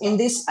 Sir, in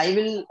this I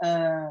will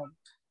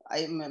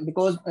I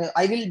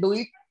will do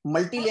it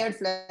multi-layered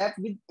flap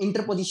with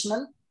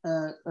interpositional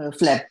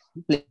flap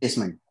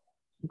placement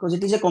because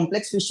it is a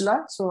complex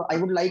fistula. So I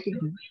would like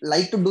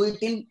to do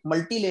it in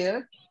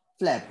multi-layered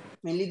flap,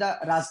 mainly the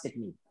RAS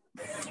technique.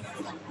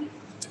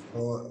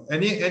 Oh,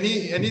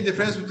 any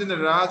difference between the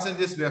RAS and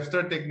this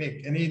Webster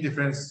technique? Any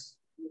difference?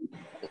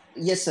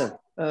 Yes, sir.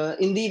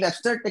 In the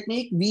Webster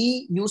technique,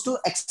 we used to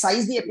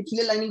excise the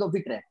epithelial lining of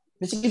the tract.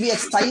 Basically, we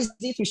excise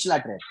the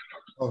fistula tract.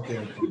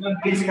 Okay.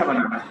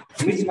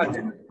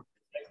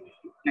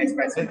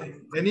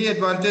 Any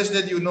advantage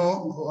that you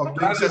know of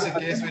doing such a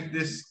case with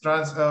this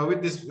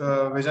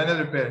vaginal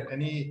repair?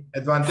 Any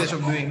advantage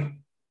of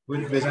doing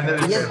with vaginal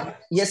repair?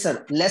 Yes,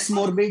 sir. Less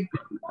morbid,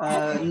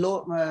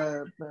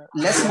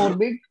 less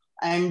morbid,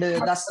 and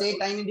the stay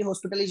time in the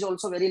hospital is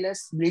also very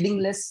less, bleeding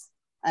less,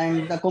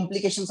 and the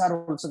complications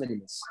are also very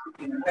less.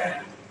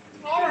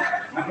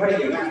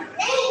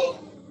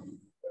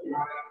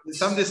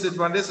 Some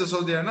disadvantages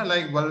also there, no?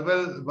 Like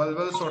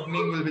vulval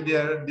shortening will be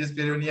there,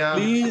 dyspareunia.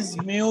 Please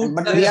mute.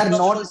 But we are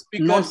not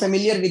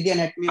familiar with the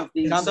anatomy of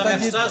the.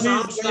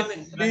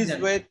 Please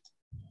wait.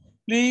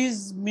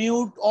 Please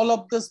mute all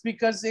of the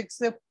speakers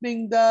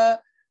excepting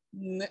the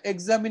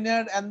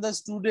examiner and the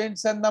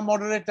students and the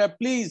moderator.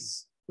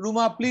 Please,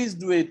 Ruma, please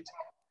do it.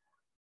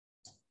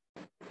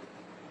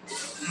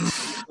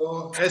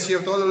 So, as you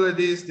have told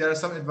already, there are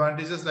some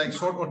advantages like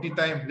short OT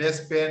time,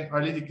 less pain,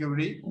 early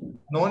recovery,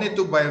 no need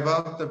to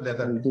bivalve the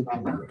bladder.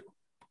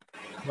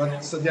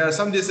 But so there are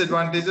some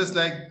disadvantages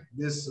like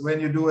this: when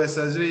you do a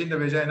surgery in the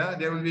vagina,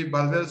 there will be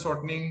vulval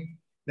shortening,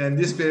 then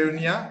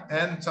dyspareunia,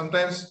 and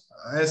sometimes,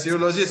 as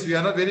urologists, we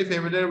are not very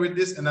familiar with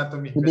this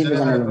anatomy.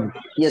 Anatomy.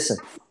 Yes, sir.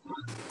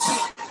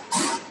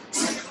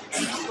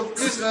 So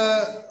please,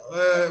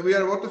 we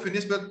are about to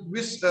finish, but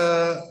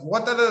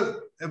what are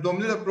the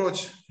abdominal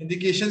approach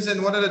indications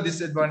and what are the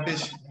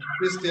disadvantages?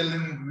 Please tell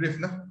in brief,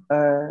 no?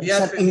 We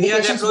are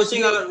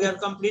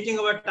completing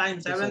our time.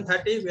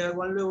 7:30. We have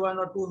only 1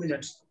 or 2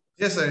 minutes.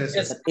 Yes, sir.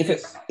 Yes, sir.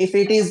 If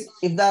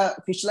the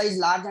fistula is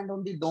large and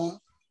on the dome,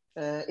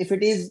 if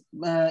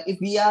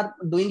we are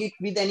doing it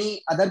with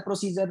any other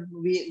procedure,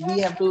 we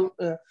have to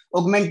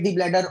augment the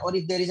bladder, or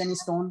if there is any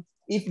stone.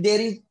 If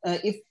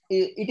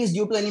it is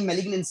due to any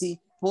malignancy,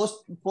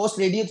 post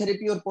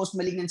radiotherapy or post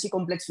malignancy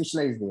complex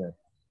fistula is there.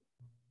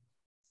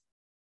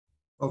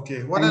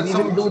 Okay.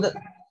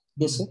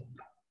 Yes, sir.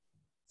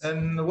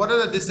 And what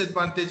are the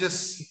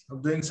disadvantages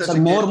of doing such? So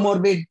more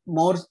morbid,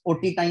 more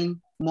OT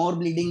time, more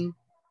bleeding,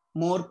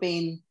 more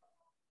pain.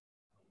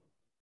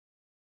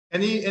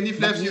 Any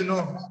flaps you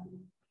know?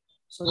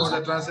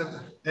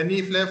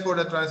 Any flap for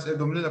the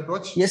transabdominal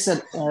approach? Yes,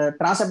 sir.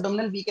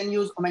 Transabdominal, we can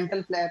use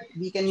omental flap,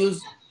 we can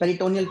use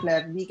peritoneal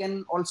flap, we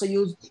can also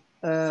use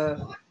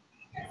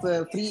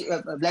free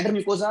bladder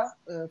mucosa,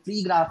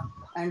 free graft,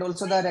 and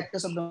also the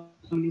rectus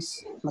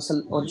abdominis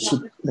muscle or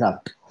sheath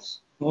graft.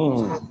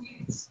 Okay.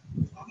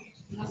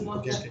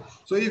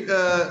 So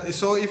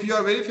if you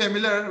are very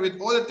familiar with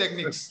all the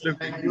techniques,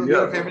 like you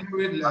are familiar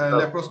with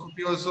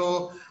laparoscopy,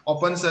 also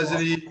open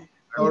surgery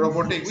or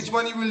robotic, which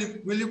one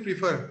will you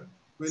prefer?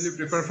 Will you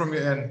prefer from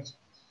your end?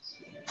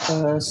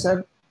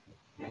 Sir,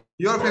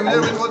 you are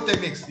familiar with all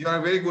techniques. You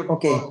are very good.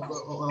 Okay.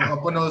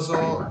 Open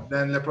also,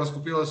 then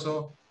laparoscopy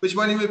also. Which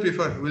one you will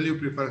prefer? Will you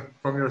prefer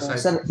from your side?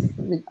 Sir,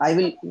 I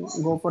will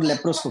go for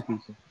laparoscopy.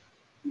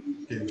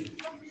 Okay.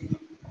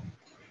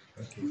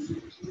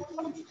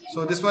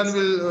 So this one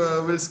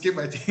will skip.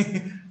 I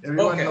think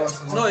everyone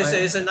knows. No,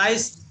 it's a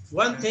nice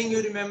one thing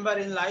you remember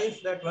in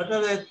life, that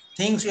whatever the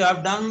things you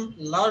have done,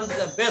 learn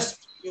the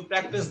best, you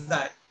practice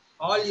that.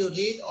 All you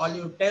read, all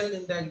you tell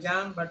in the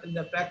exam, but in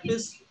the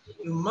practice,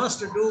 you must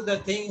do the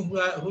thing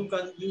who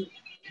can you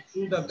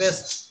do the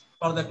best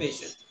for the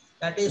patient.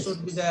 That is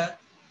should be the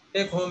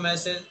take-home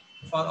message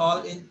for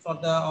all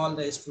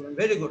the students.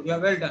 Very good. You are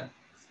well done.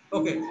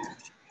 Okay,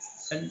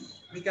 and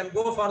we can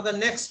go for the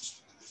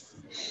next.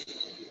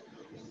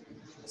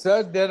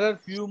 Sir, there are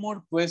few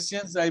more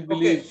questions, I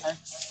believe. Okay.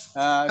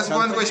 Just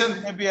one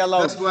question. May be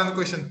allowed. Just one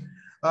question.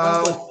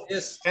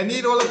 Yes.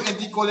 Any role of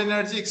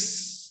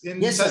anticholinergics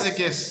in such a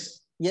case?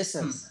 Yes,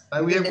 sir.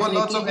 We have got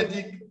lots of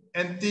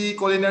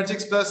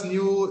anticholinergics plus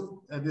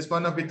new this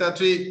one of beta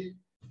 3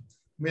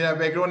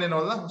 background and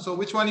all that. So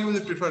which one you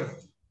will prefer?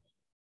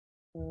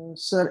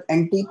 Sir,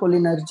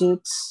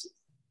 anticholinergics.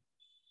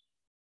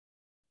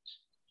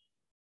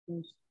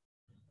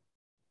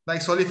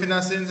 Like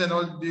solifenacins and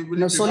all.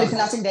 No,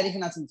 solifenacin,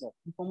 derifenacin, sir.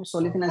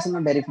 Solifenacin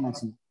or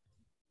derifenacin.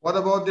 What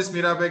about this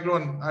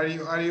mirabegron?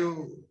 Are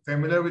you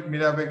familiar with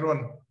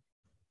mirabegron?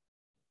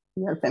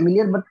 We are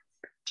familiar, but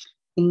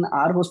in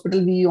our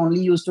hospital we only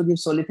used to give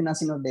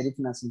solifenacin or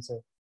derifenacin, sir.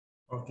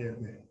 Okay.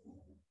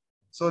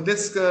 So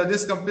this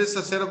completes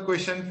a set of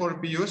questions for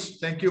Piyush.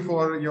 Thank you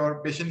for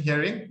your patient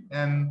hearing.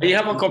 And I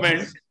have a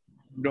comment.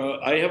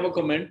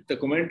 The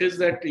comment is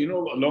that,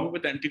 along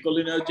with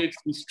anticholinergics,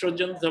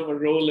 estrogens have a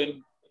role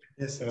in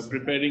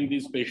preparing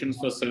these patients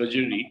for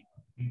surgery,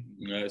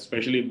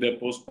 especially if they're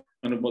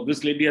post-menopause.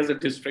 This lady has a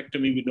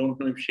hysterectomy. We don't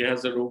know if she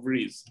has her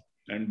ovaries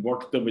and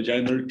what the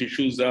vaginal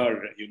tissues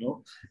are,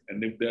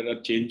 and if there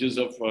are changes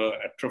of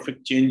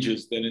atrophic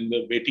changes, then in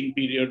the waiting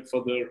period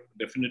for the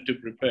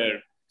definitive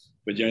repair,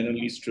 vaginal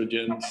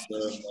estrogens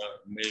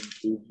may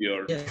improve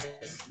your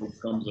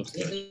outcomes of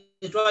surgery.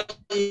 It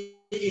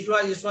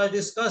was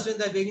discussed in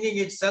the beginning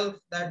itself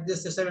that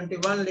this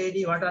 71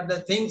 lady, what are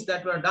the things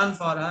that were done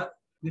for her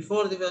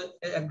before the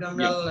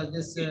abdominal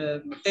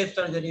tape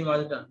surgery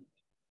was done.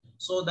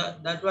 So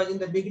that was in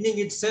the beginning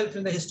itself.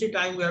 In the history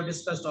time, we have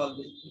discussed all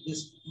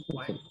this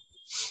point.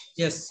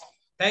 Yes,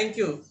 thank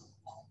you,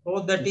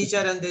 both the teacher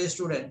and the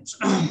students.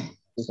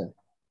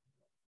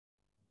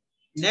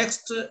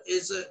 Next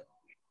is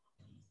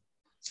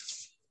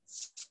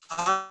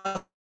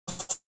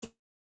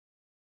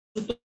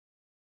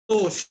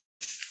Ashutosh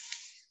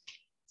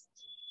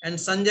and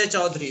Sanjay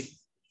Chaudhary.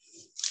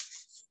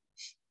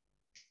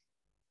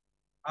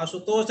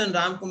 Ashutosh and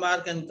Ram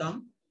Kumar can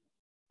come.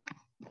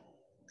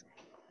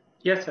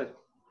 Yes, sir.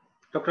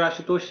 Dr.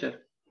 Ashutosh, sir,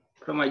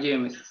 from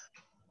IJMS.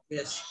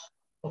 Yes.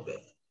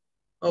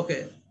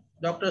 Okay.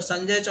 Dr.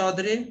 Sanjay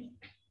Chaudhary,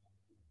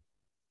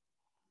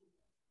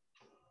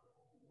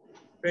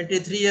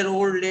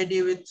 23-year-old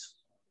lady with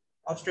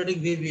obstetric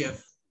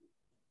VVF.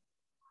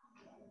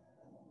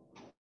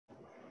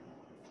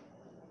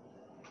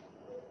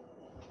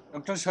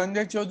 Dr.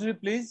 Sanjay Chaudhary,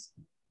 please.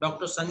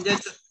 Dr. Sanjay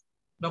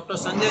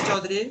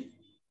Chaudhary.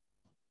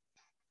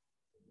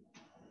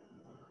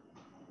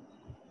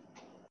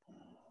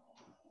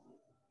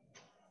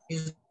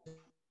 Is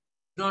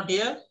not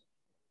here.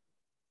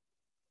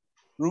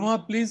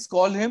 Ruma, please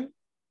call him.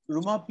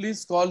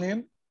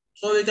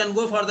 So we can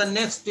go for the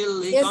next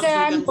till he comes. Sir, We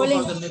I'm can go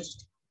calling. for the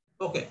next.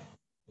 Okay.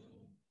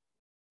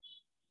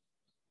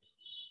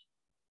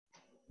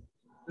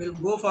 We'll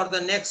go for the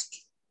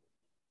next.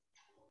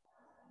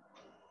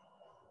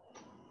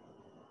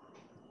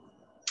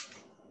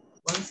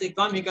 Once he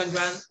comes, he can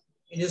join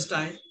in his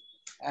time.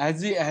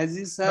 Has he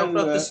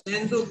sir,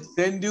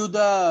 send you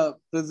the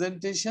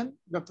presentation?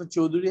 Dr.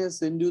 Chaudhary has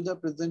sent you the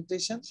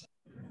presentation?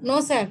 No,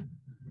 sir.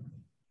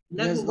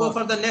 Then we'll go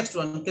for the next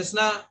one.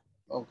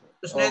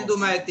 Krishnendu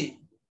Maiti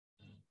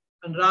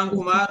and Ram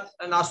Kumar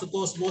and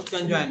Ashutosh both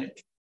can join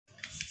it.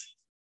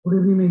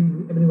 Good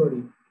evening,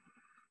 everybody.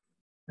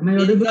 Am I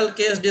audible? Clinical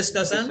case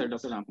discussion,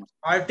 Yes, sir,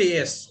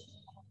 RTS.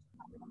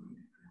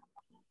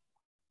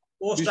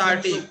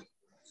 Post-RT.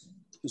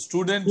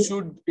 Students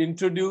should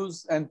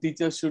introduce and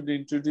teachers should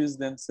introduce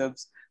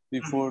themselves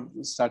before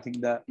starting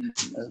the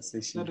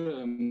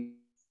session.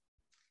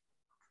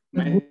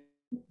 I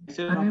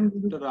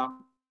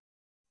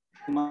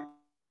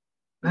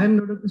am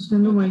Dr.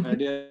 Krishnendu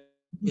Maiti,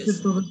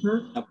 Associate Professor,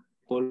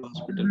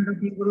 Department of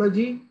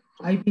Urology,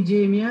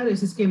 IPJMER,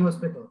 SSKM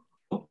Hospital.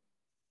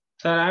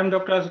 Sir, I am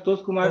Dr.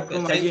 Ashutosh Kumar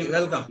from Thank you. IJMS.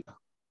 Welcome.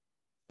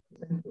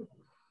 Thank you.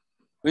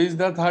 Who is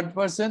the third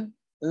person?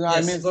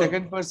 I mean,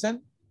 second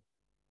person?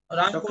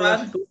 Ram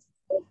Kumar.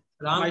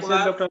 Ram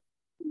Kumar.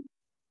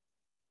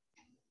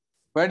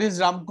 Where is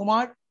Ram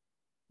Kumar?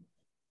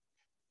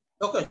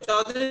 Okay,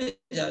 Chaudhary.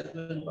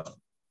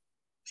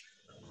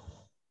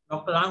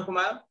 Dr. Ram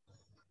Kumar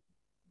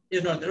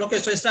is not there. Okay,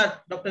 so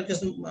start. Dr.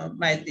 Krishna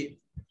Maiti.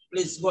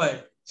 Please go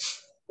ahead.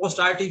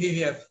 Post-RT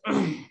VVF.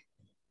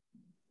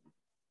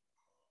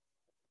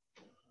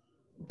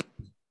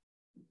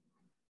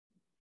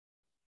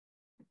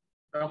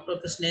 Dr.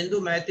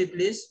 Krishnendu Maiti,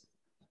 please.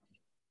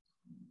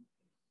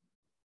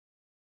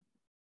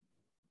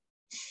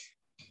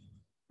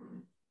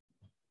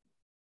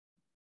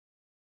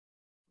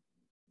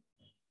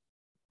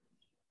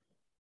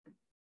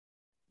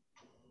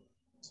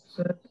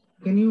 Sir,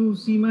 can you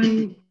see my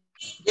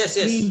Yes,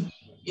 screen?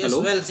 Yes,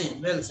 Hello? well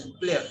seen,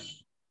 clear.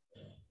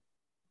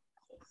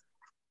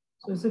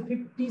 So it's a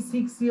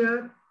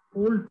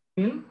 56-year-old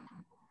male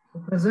who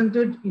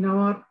presented in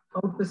our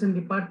outpatient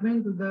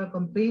department with the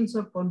complaints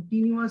of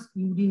continuous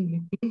urine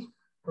leakage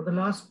for the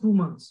last 2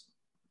 months.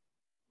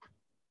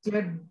 She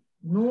had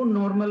no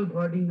normal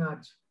voiding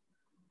urge.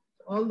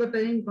 All the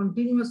time,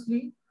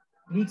 continuously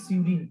leaks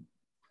urine.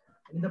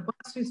 In the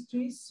past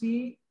history,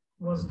 she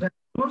was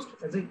diagnosed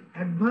as an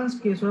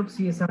advanced case of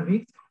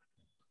CSRV,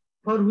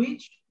 for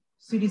which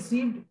she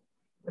received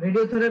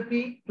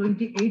radiotherapy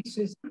 28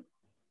 sessions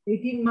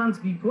 18 months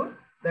before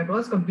that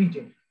was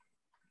completed.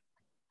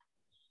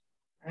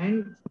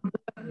 And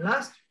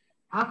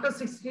after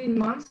 16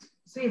 months,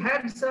 she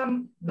had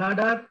some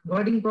bladder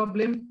voiding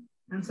problem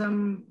and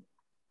some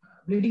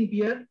bleeding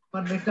peer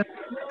for later.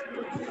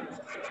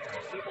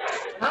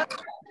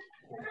 Last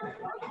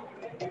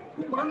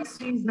 2 months,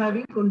 she is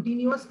having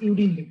continuous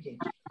urine leakage.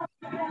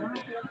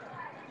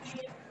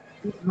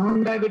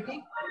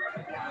 Non-diabetic.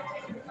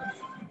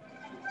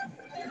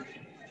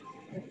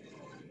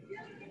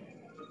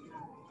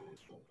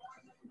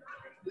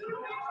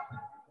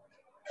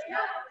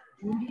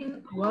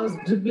 Urine was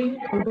dribbling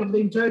out of the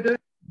introitus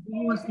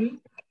continuously.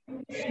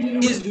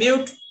 Please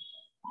mute.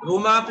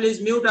 Ruma,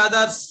 please mute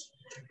others.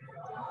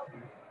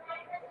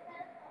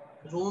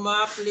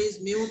 Ruma, please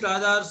mute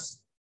others.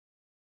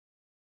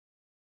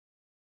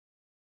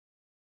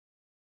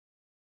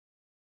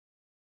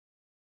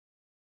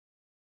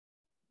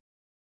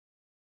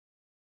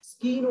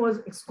 Skin was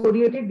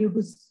excoriated due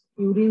to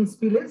urine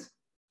spillage,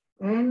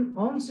 and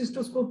on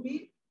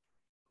cystoscopy,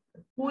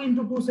 2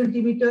 into 2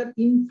 centimeter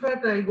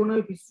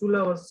infratrigonal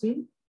fistula was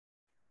seen,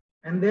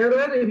 and there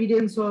were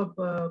evidence of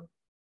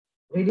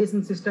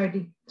radiation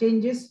cystitic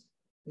changes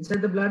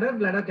inside the bladder.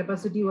 Bladder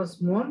capacity was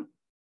small,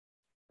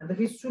 and the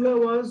fistula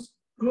was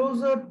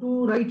closer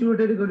to right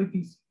uretary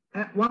orifice,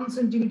 at 1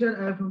 centimeter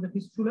air from the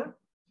fistula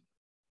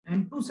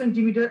and 2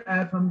 centimeter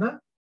air from the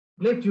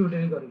left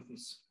uretary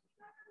orifice.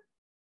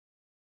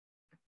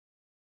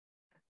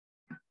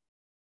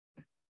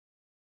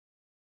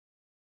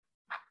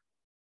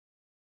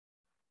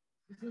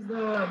 This is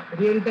the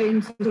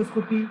real-time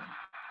cystoscopy.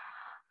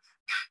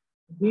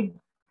 You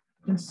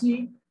can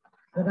see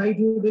the right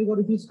uretary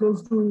orifice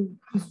close to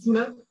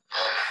fistula.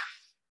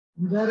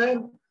 There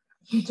are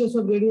features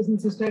of radiation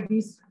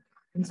cystitis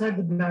inside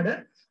the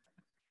bladder.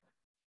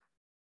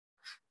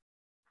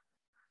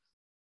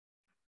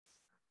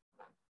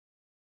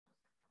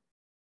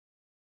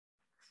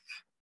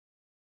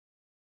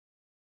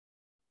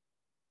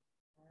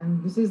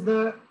 And this is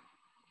the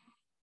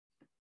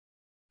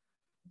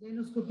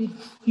gynoscopic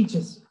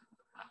features.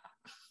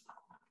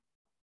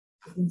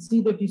 You can see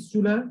the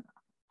fistula.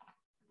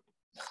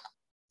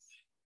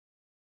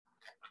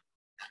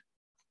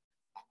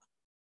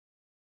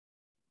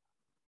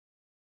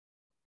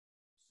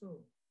 So,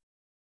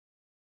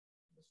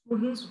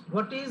 students,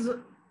 what is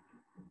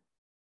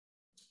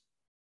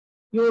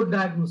your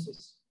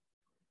diagnosis?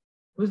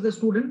 Who is the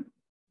student?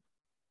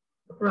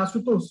 Dr.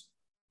 Asutosh.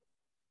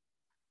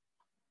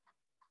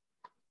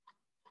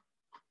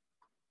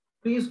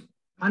 Please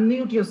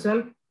unmute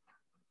yourself.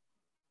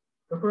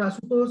 Dr.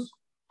 Asutosh.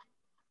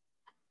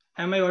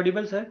 Am I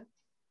audible, sir?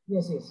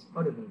 Yes,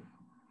 audible.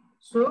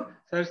 So,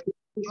 sir,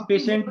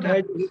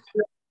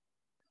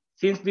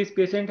 since this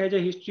patient has a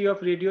history of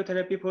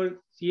radiotherapy for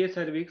CA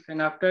cervix,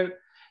 and after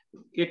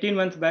 18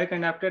 months back,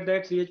 and after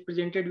that she is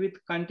presented with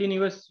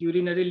continuous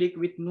urinary leak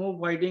with no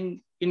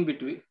voiding in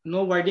between,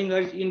 no voiding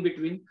urge in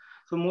between.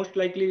 So most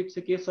likely it's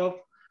a case of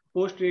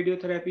post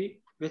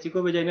radiotherapy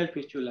vesicovaginal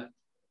fistula.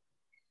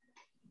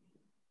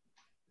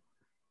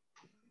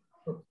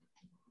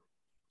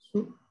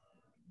 So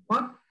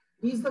what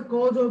is the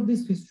cause of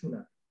this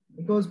fistula?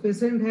 Because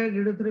patient had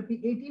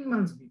radiotherapy 18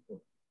 months before,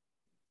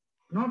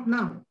 not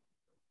now.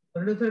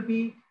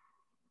 Radiotherapy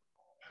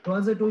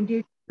was a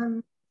 28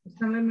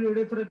 external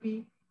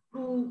radiotherapy,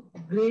 2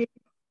 grade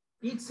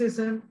each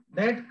session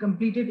that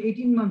completed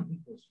 18 months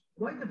before.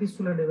 Why the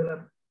fistula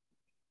developed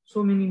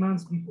so many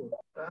months before,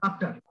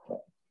 after?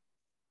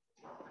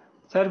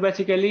 Sir,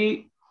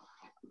 basically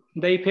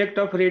the effect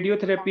of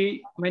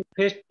radiotherapy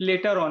manifests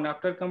later on.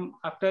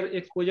 After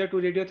exposure to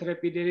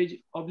radiotherapy, there is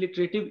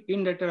obliterative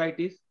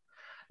endarteritis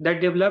that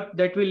develop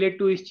that will lead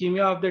to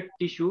ischemia of the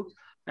tissue,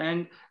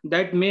 and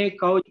that may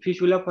cause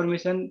fistula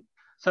formation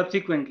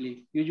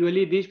subsequently.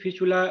 Usually this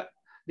fistula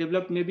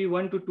develop maybe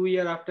 1 to 2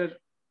 years after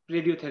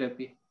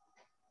radiotherapy.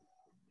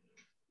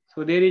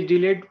 So there is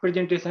delayed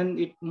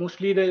presentation.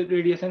 Mostly the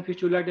radiation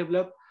fistula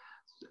develop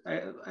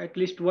at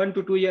least 1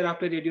 to 2 years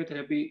after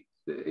radiotherapy.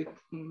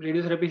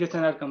 Radiotherapy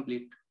sessions are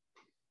complete.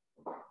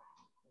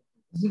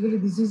 Basically,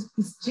 this is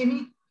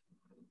ischemic.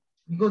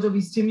 Because of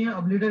ischemia,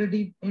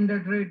 obliterative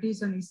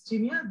endarteritis and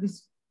ischemia,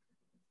 this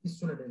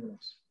fistula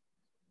develops.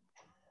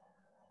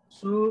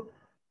 So,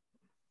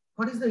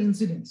 what is the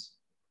incidence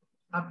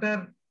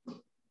after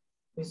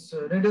this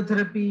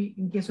radiotherapy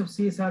in case of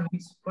CSR?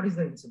 What is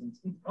the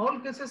incidence? In all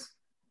cases,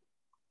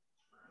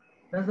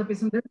 does the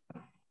patient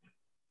develop?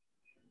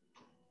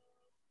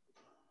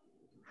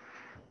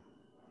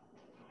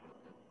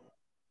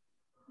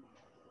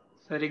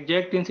 Sir,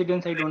 exact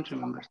incidence I don't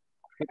remember,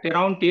 but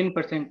around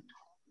 10%,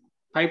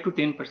 5 to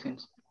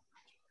 10%.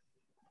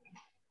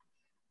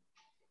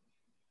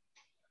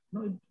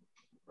 No,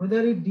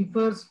 whether it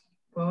differs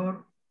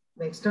for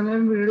the external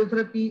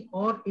radiotherapy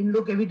or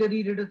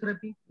endocavitary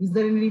radiotherapy, is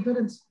there any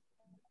difference?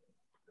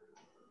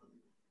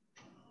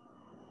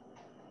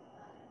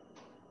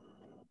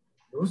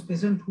 Those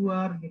patients who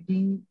are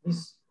getting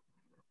this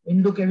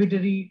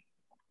endocavitary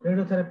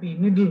radiotherapy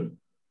needle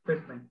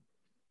treatment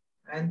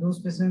and those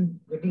patients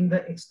getting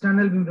the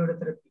external beam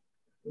radiotherapy,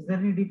 is there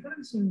any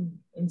difference in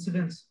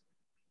incidence?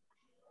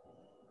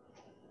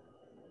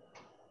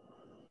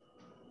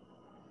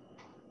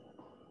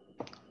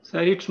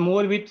 Sir, it's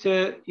more with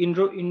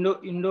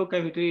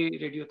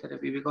endocavitary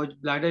radiotherapy because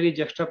bladder is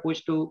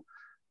juxtaposed to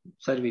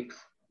cervix.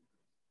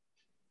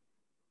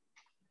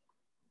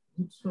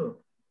 So,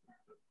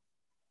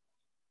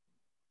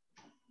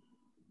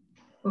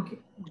 okay.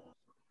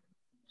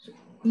 So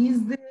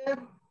is there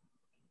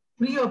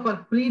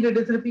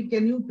pre-radiotherapy,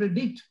 can you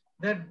predict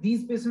that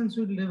these patients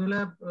will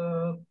develop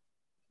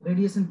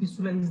radiation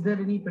fistula? Is there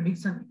any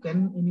prediction?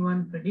 Can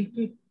anyone predict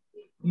it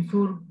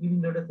before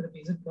giving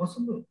radiotherapy? Is it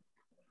possible?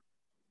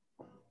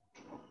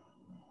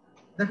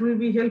 That will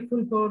be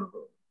helpful for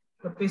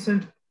the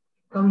patient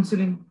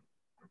counseling.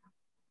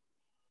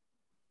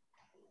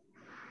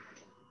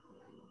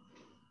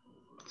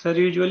 Sir,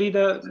 usually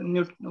the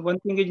one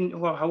thing is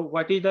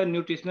what is the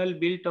nutritional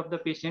build of the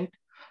patient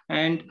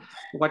and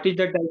what is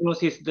the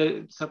diagnosis.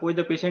 Suppose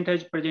the patient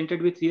has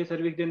presented with CA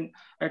cervix, then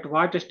at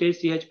what stage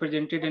he has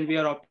presented and we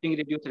are opting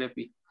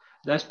radiotherapy.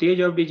 The stage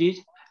of disease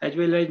as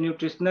well as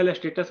nutritional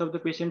status of the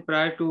patient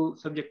prior to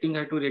subjecting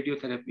her to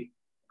radiotherapy.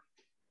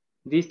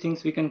 These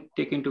things we can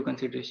take into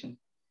consideration.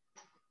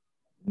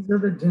 These are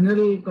the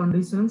general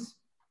conditions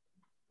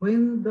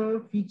when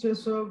the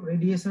features of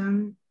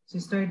radiation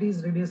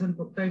cystitis, radiation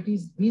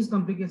proctitis, these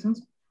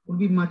complications will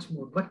be much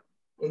more. But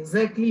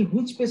exactly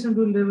which patient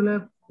will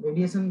develop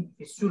radiation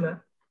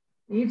fistula,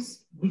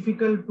 it's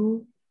difficult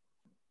to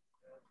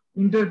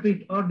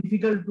interpret or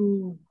difficult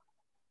to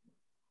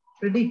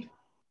predict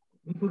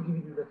before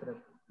giving the therapy.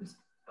 It's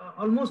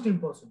almost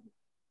impossible.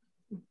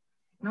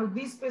 Now,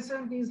 this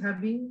patient is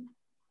having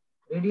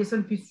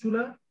radiation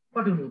fistula.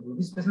 What will you do?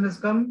 This patient has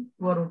come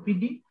to our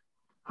OPD.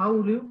 How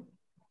will you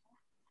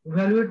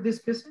evaluate this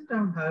patient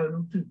and how will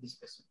you treat this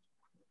patient?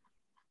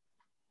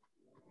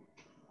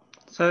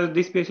 So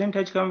this patient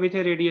has come with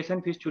a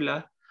radiation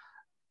fistula.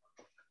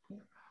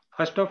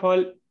 First of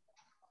all,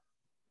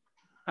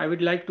 I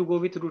would like to go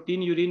with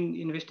routine urine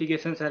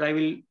investigation, sir. I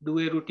will do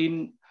a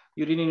routine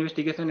urine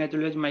investigation as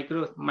well as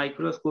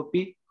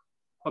microscopy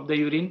of the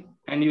urine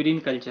and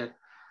urine culture.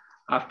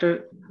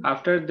 After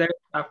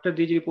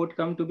this report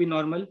come to be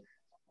normal,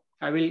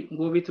 I will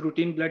go with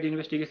routine blood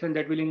investigation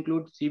that will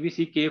include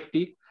CBC,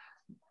 KFT,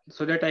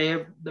 so that I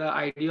have the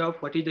idea of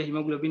what is the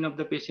hemoglobin of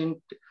the patient,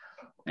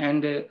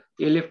 and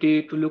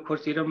LFT to look for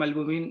serum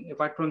albumin.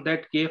 Apart from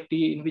that,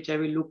 KFT, in which I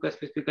will look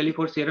specifically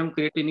for serum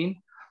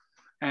creatinine.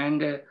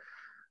 And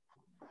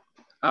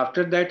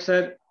after that,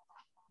 sir,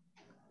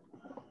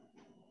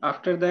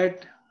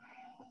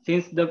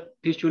 since the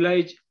fistula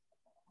is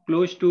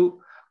close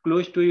to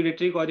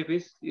ureteric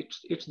orifice,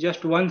 it's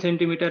just 1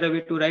 centimeter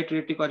away to right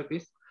ureteric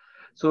orifice.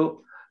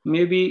 So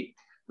maybe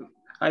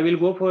I will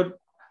go for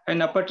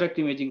an upper tract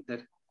imaging,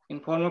 sir,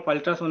 in form of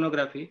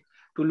ultrasonography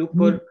to look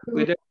for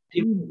whether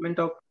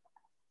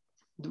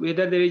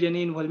there is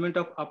any involvement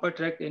of upper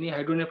tract, any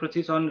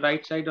hydronephrosis on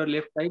right side or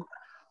left side.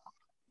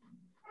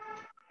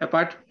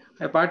 Apart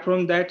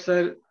from that,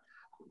 sir,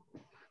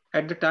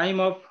 at the time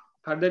of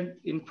further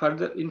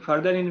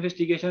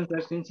investigation,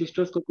 sir, since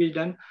cystoscopy is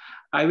done,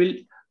 I will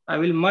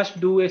must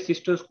do a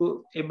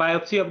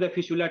biopsy of the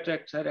fistula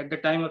tract, sir, at the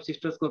time of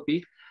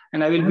cystoscopy,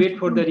 and I will wait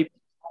for the.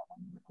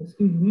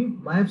 Excuse me,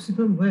 biopsy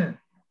from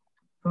where?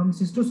 From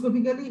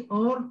cystoscopically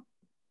or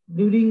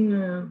during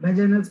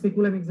vaginal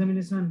speculum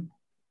examination?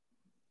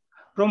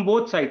 From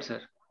both sides,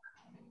 sir.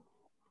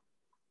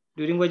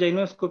 During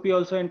vaginoscopy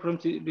also and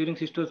during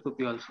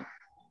cystoscopy also.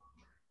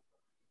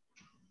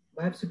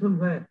 Biopsy from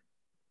where?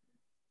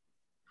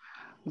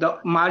 The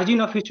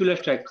margin of fistula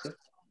tract, sir.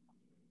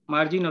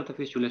 Margin of the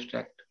fistula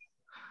tract.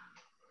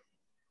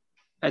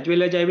 As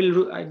well as I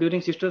will,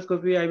 during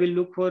cystoscopy, I will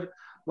look for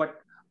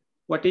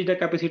what is the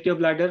capacity of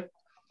bladder,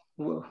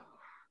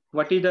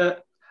 what is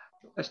the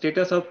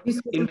status of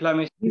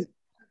inflammation.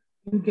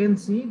 You can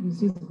see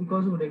this is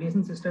because of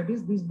radiation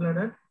cystitis. This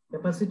bladder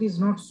capacity is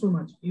not so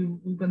much. You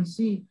can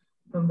see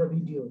from the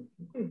video.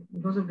 Okay,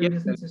 because of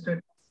radiation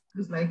cystitis, it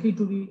is likely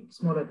to be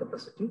smaller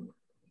capacity.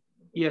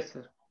 Yes,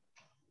 sir.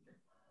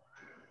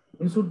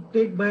 You should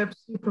take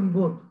biopsy from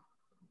both.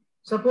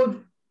 Suppose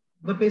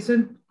the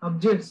patient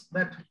objects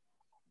that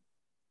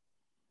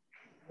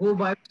go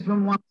biopsy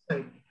from one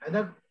side,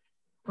 either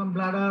from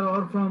bladder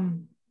or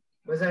from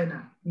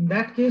vagina. In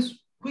that case,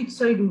 which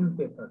side you will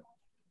prefer?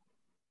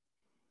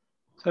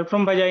 Sir,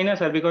 from vagina,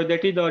 sir, because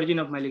that is the origin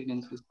of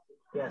malignancy.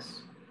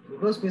 Yes,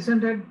 because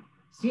patient had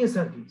CA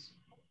cervix.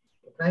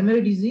 The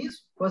primary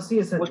disease was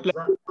CA cervix.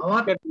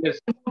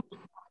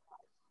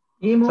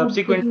 Aim of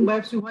taking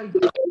biopsy, why?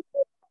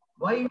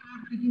 Why you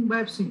are taking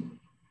biopsy?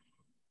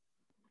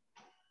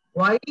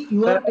 Why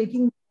you are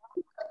taking?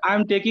 I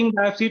am taking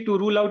biopsy to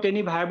rule out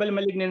any viable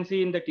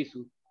malignancy in the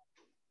tissue.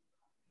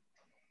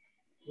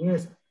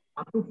 Yes,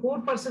 up to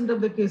 4%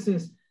 of the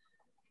cases,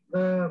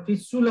 the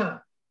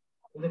fistula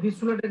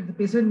that the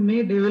patient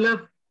may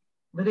develop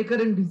the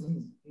recurrent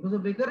disease. Because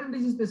of recurrent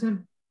disease,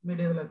 patient may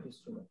develop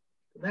fistula.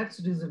 That's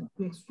the reason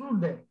to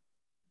exclude that.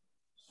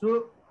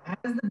 So as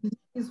the disease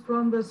is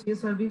from the CA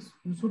cervix,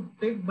 you should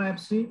take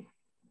biopsy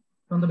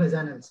from the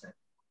vaginal side.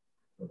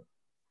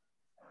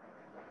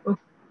 Okay.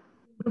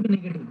 To be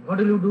negative, what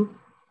will you do?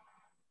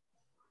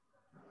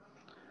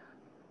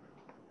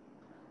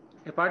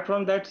 Apart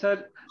from that,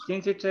 sir,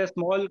 since it's a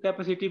small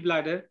capacity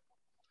bladder,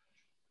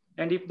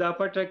 and if the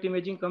upper tract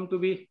imaging come to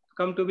be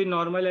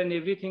normal and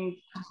everything,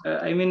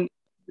 I mean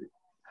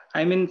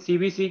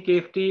CBC,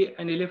 KFT,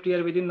 and LFT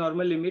are within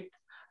normal limit,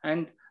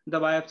 and the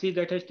biopsy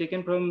that has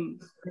taken from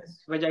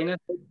vagina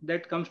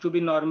that comes to be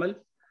normal,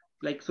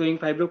 like showing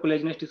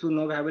fibrocollagenous tissue,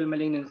 no viable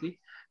malignancy.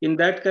 In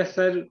that case,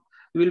 sir,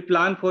 we will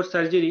plan for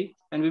surgery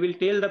and we will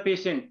tell the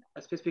patient,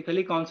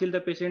 specifically counsel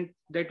the patient,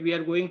 that we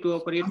are going to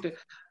operate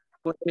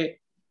for a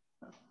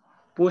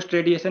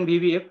post-radiation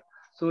VVF.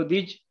 So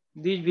these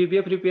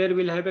VVF repair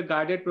will have a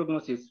guarded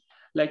prognosis.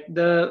 Like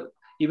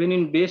even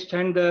in base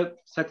stand, the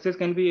success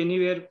can be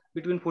anywhere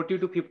between 40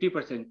 to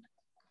 50%.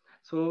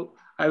 So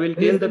I will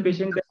tell the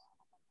patient that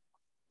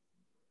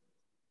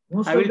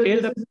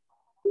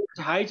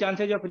high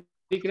chances of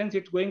recurrence,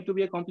 it's going to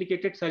be a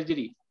complicated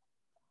surgery.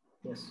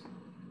 Yes.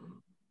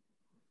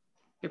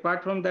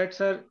 Apart from that,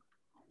 sir,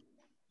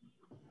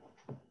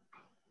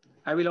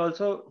 I will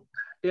also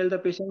tell the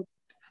patient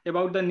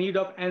about the need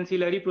of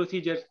ancillary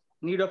procedures.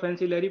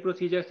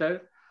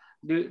 Sir,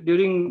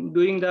 during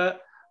doing the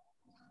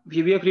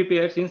VVF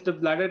repair, since the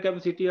bladder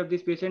capacity of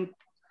this patient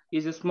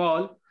is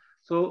small,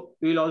 so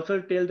we will also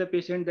tell the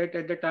patient that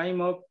at the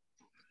time of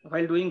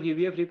while doing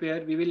VVF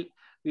repair, we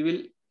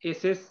will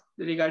assess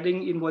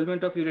regarding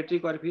involvement of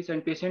ureteric orifice,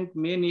 and patient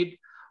may need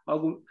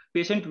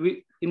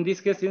in this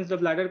case, since the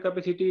bladder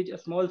capacity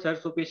is small, sir,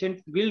 so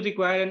patient will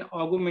require an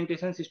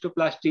augmentation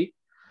cystoplasty.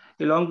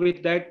 Along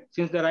with that,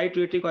 since the right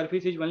ureteric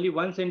orifice is only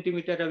 1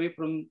 centimeter away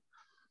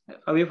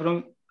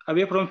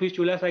from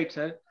fistula site,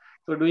 sir.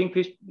 So during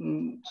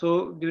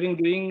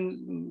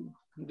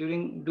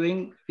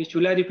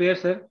fistula repair,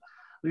 sir,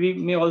 we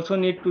may also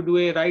need to do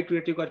a right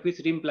ureteric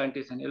orifice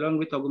reimplantation along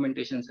with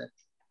augmentation, sir.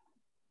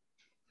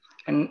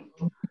 And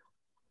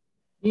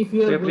if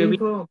you are going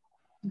for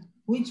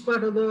which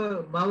part of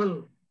the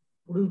bowel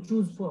would you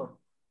choose for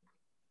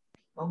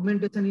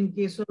augmentation in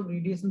case of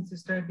radiation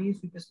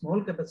cystitis with a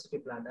small capacity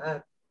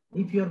bladder?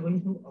 If you are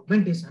going to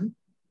augmentation,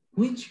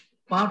 which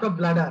part of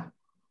bladder,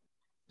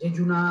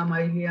 jejunum,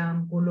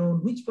 ileum,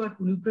 colon, which part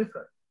will you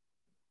prefer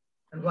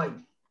and why?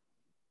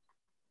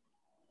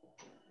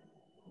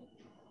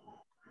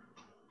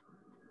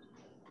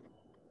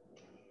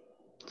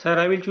 Sir,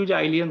 I will choose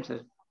ileum,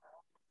 sir.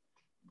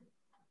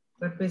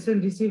 That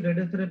patient received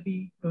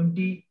radiotherapy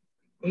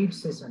 28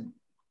 sessions.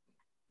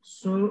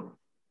 So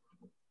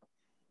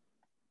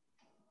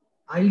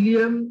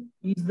ileum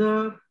is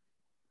the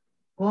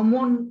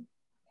common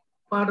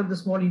part of the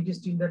small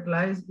intestine that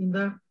lies in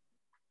the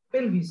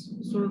pelvis.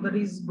 So that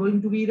is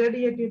going to be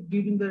irradiated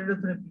during the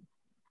radiotherapy.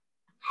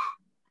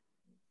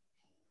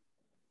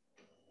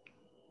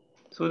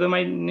 So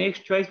my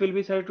next choice will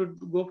be, sir, to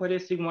go for a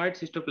sigmoid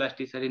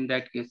cystoplasty, sir. In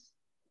that case,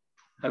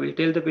 I will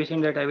tell the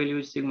patient that I will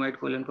use sigmoid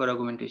colon for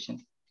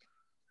augmentation.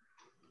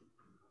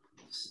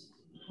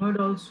 Sigmoid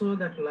also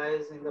that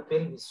lies in the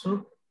pelvis.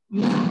 So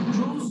you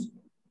choose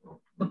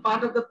the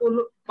part of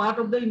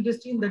the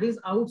intestine that is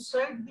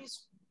outside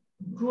this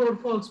true or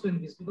false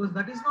pelvis, because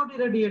that is not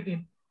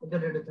irradiated with the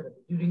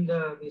radiotherapy during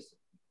this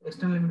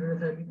external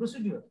radiotherapy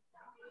procedure.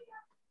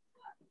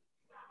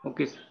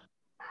 Okay, sir.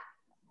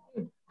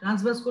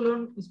 Transverse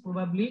colon is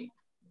probably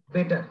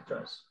better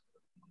choice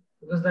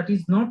because that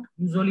is not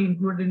usually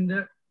included in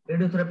the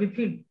radiotherapy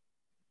field.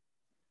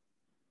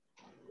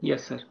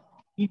 Yes, sir.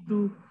 Need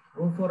to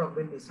go for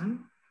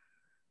augmentation.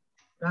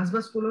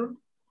 Transverse colon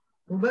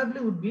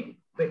probably would be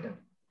better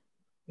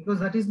because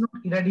that is not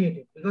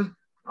irradiated, because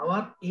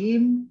our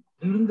aim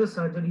during the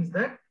surgery is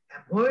that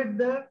avoid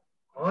the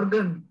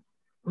organ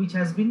which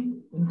has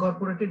been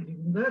incorporated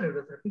during the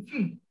radiotherapy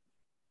field.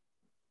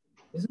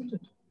 Isn't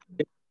it?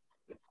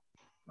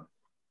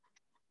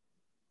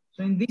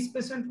 So in this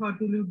patient, what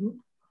will you do?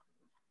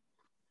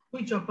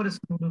 Which operation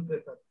would you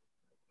prefer?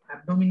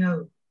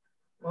 Abdominal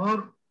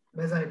or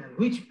vaginal?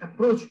 Which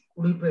approach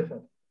would you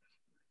prefer?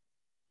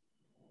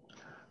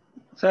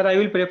 Sir, I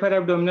will prefer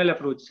abdominal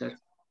approach, sir,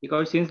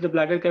 because since the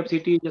bladder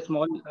capacity is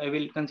small, I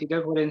will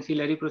consider for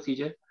ancillary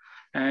procedure.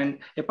 And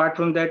apart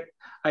from that,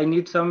 I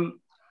need some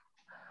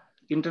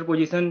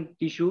interposition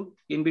tissue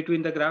in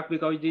between the graft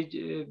because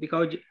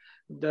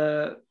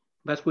the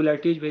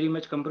vascularity is very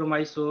much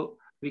compromised. So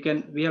we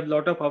have a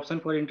lot of option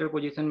for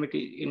interposition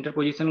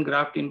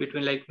graft in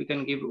between, like we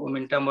can give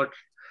omentum or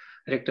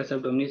rectus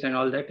abdominis and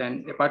all that.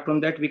 And apart from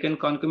that, we can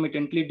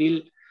concomitantly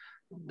deal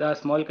the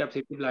small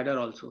capacity bladder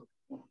also.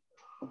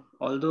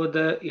 Although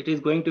it is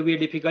going to be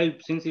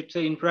difficult since it's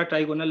an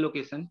infratrigonal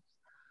location,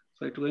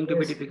 so it's going to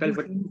be difficult.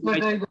 But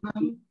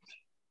infratrigonal,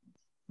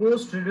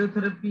 post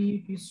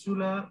radiotherapy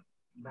fistula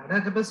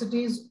bladder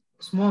capacity is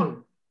small,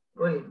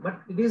 right?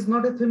 But it is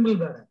not a thimble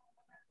bladder.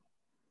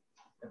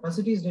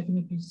 Capacity is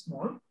definitely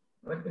small,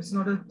 but it's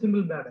not a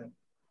thimble bladder.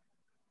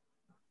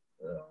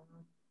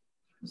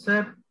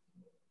 Sir,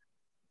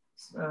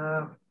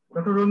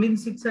 Dr. Rolling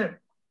Six said,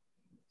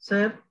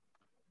 sir,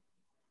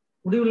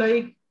 would you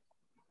like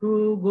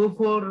to go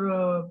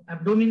for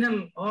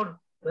abdominal or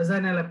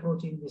vaginal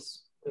approach in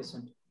this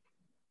patient?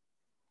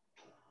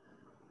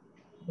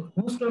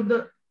 Most of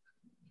the...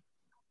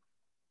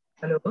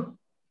 Hello?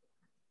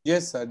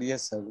 Yes, sir.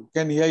 Yes, sir.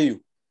 Can hear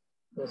you.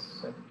 Yes,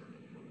 sir.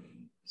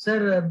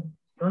 Sir,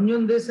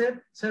 Ranjan, they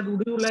said, sir,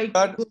 would you like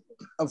to...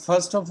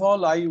 First of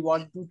all, I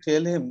want to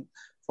tell him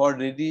for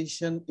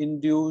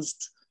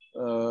radiation-induced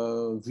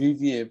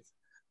VVF,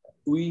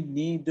 we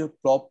need a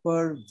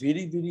proper,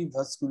 very, very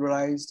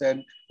vascularized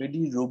and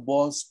very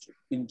robust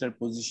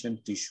interposition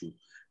tissue.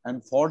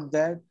 And for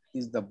that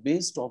is the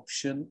best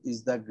option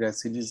is the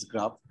gracilis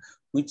graft,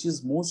 which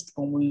is most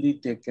commonly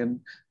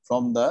taken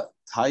from the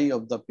thigh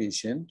of the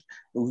patient,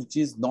 which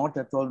is not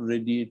at all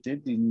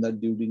radiated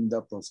during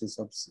the process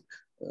of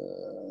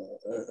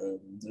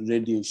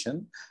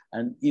radiation.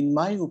 And in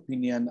my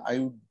opinion, I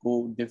would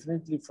go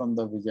definitely from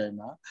the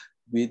vagina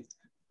with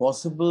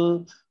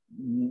possible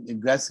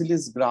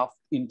gracilis graft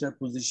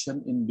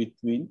interposition in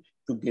between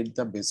to get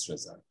the best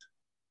result.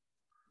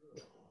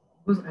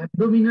 Because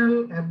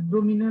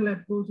abdominal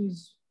approach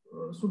is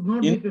should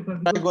not be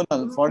preferred.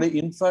 Trigonal, for the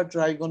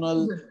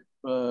infratrigonal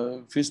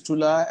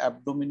fistula,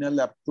 abdominal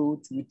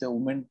approach with a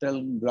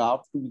omental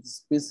graft with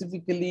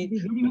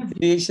specifically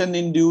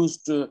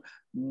radiation-induced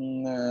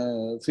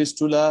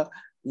fistula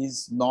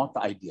is not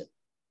ideal.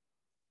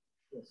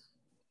 Yes.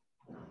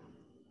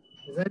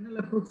 Vaginal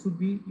approach should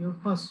be your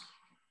first.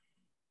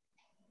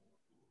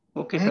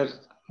 Okay, and sir.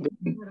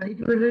 The right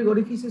urinary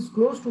orifice is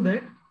close to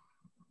that.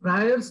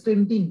 Prior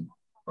stenting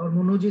or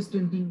monoge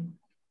stenting,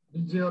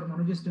 DJ or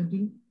monoge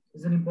stenting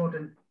is an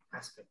important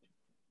aspect.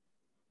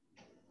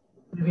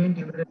 To prevent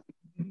urinary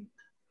injury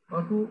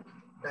or to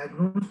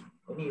diagnose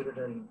any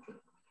urinary injury.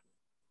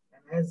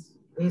 And as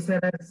they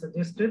said, as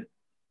suggested,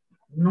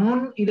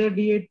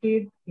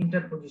 non-irradiated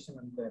interposition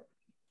on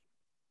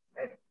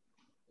at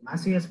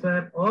Massey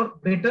sphere or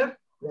better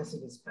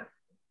gracilis sphere.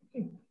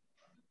 Okay.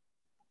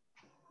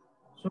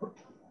 So,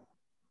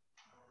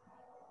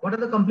 what are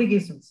the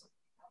complications?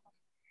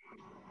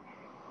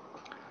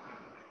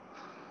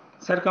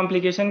 Sir,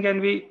 complication can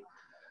be,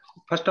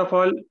 first of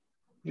all,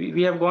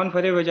 we have gone for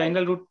a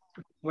vaginal route.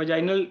 We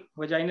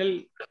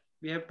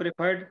have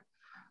preferred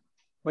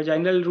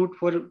vaginal route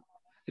for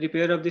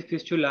repair of this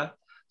fistula.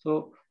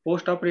 So in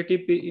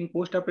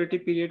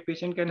post-operative period,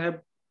 patient can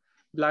have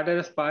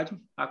bladder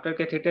spasm after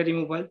catheter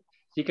removal.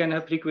 She can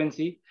have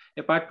frequency.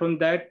 Apart from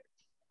that,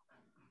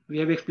 we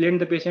have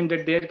explained the patient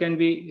that there can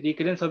be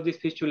recurrence of this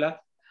fistula.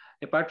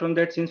 Apart from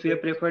that, since we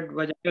have preferred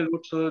vaginal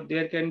route, so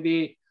there can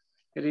be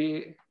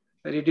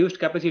reduced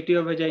capacity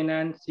of vagina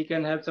and she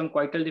can have some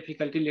coital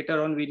difficulty.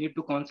 Later on, we need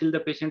to counsel the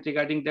patient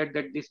regarding that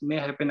this may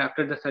happen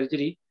after the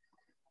surgery.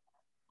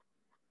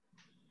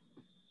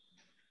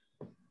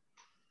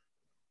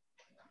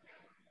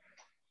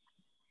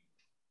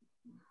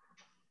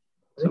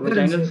 So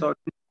vaginal sort.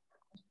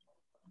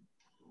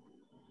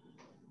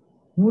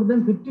 More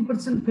than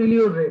 50%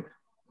 failure rate.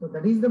 So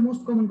that is the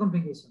most common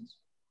complications.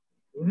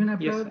 Even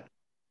after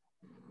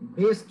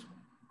best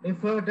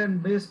effort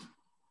and best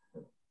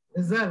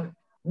result,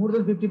 more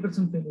than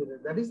 50% failure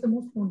rate. That is the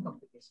most common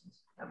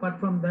complications. Apart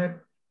from that,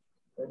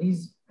 that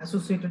is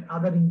associated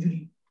other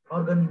injury,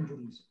 organ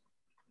injuries.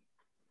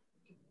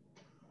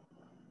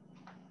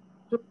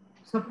 So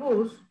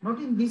suppose not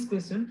in this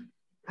patient,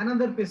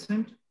 another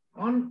patient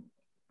on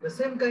the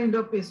same kind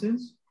of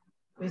patients,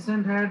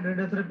 patient had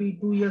radiotherapy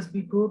 2 years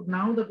before.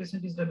 Now the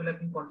patient is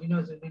developing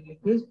continuous urine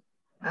leakage.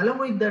 Along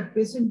with that,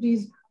 patient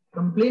is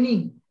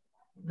complaining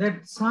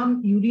that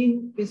some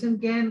urine,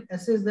 patient can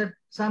assess that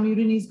some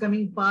urine is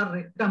coming per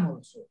rectum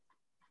also.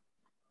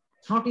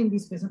 Not in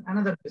this patient,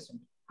 another patient.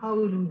 How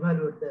will you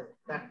evaluate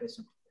that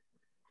patient?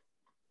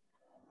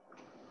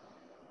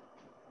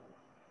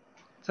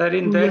 Sir,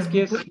 in that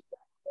case,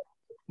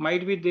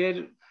 might be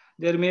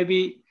there may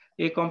be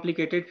a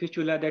complicated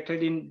fistula that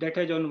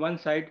has on one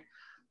side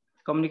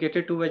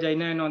communicated to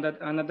vagina and on the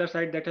another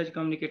side that has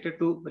communicated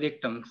to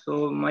rectum.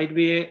 So might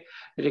be a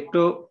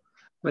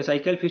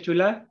rectovesical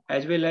fistula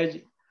as well as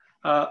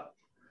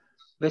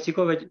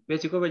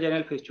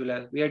vesicovaginal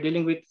fistula. We are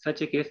dealing with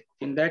such a case.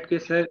 In that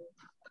case, sir,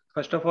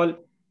 first of all,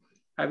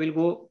 I will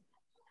go,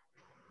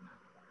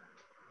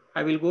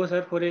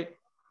 sir, for a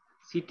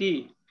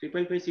CT,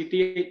 triple phase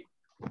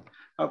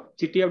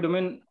CT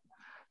abdomen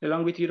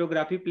along with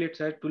urography plate,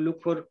 sir, to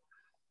look for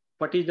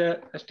what is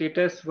the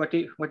status,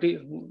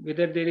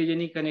 whether there is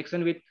any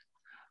connection with.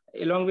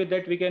 Along with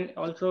that, we can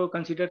also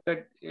consider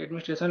that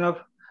administration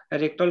of a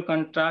rectal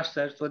contrast,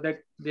 sir, so that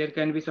there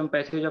can be some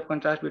passage of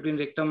contrast between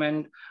rectum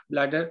and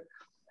bladder,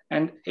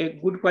 and a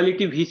good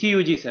quality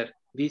VCUG, sir.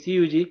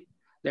 VCUG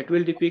that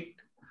will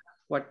depict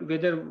what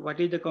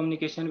is the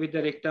communication with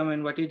the rectum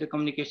and what is the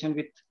communication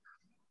with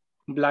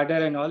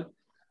bladder and all.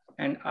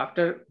 And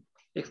after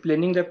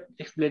explaining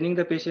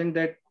the patient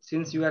that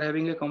since you are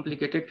having a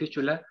complicated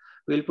fistula,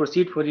 we will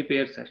proceed for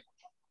repair, sir.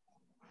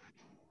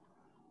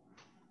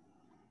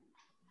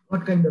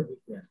 What kind of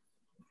repair?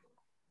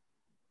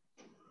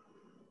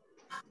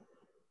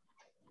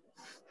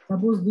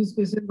 Suppose this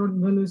patient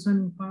on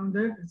evaluation found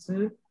that it's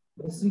a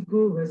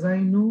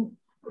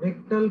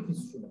vesico-vagino-rectal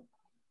fistula.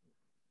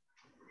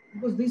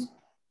 Because this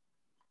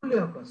only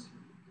occurs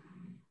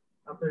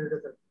after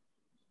radiotherapy.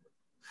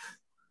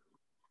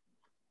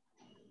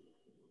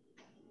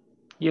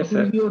 Yes, sir.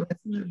 What will be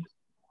your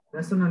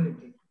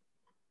rationality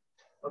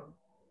of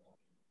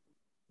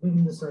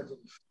doing the surgery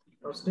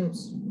or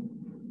steps?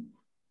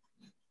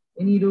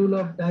 Any rule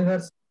of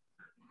diverse?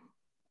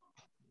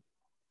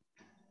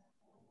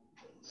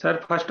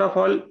 Sir, first of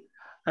all,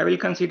 I will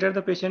consider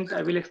the patient.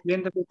 I will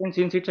explain the patient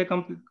since it's a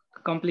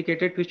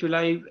complicated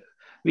fistula.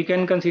 We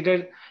can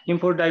consider him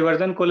for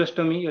diversion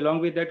colostomy. Along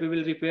with that, we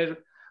will repair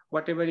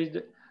whatever is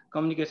the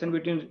communication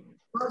between.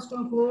 First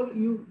of all,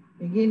 you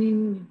again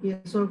in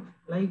case of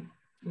like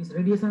this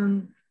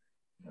radiation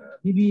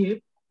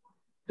BBA,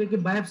 take a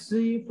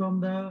biopsy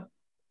from the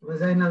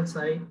vaginal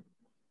side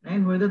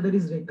and whether there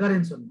is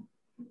recurrence or not.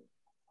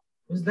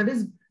 Because that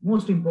is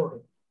most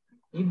important.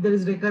 If there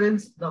is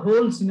recurrence, the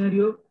whole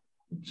scenario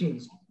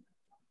changed.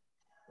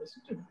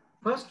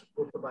 First,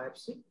 put the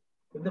biopsy.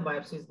 If the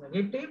biopsy is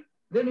negative,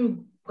 then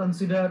you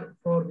consider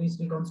for this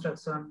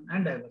reconstruction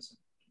and diversion.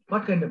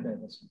 What kind of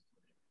diversion?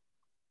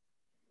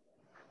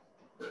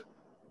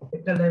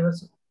 Rectal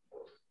diversion.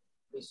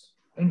 This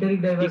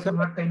enteric diversion.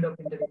 What kind of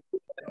enteric?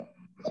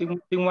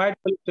 Sigmoid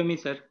colostomy,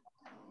 sir.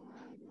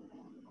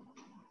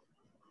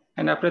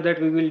 And after that,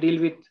 we will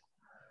deal with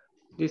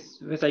this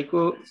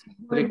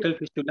vesico-rectal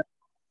fistula.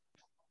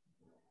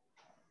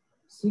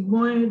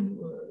 Sigmoid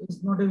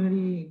is not a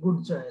very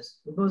good choice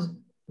because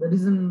the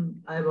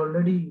reason I have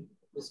already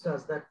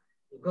discussed that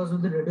because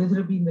of the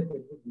radiotherapy in the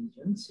pelvic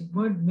region,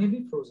 sigmoid may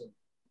be frozen.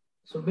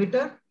 So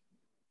better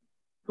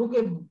took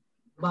a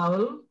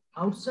bowel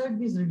outside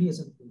this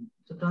radiation field.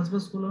 So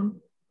transverse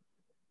colon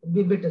would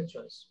be a better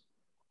choice.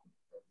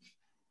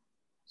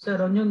 Sir,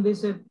 Ranjan, they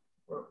said,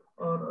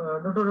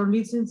 or Dr.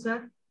 Ranveer Singh,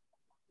 sir.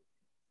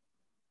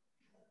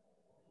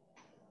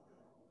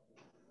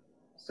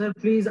 Sir,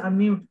 please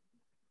unmute.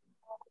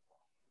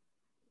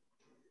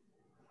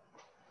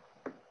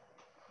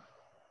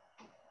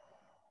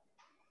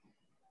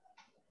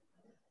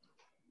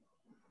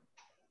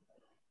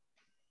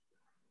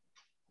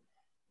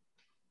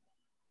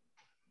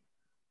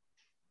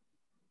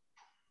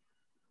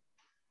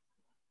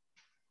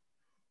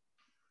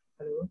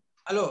 Hello.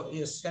 Hello.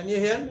 Yes. Can you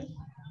hear me?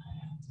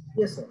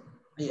 Yes, sir.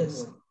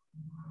 Yes.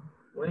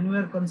 When we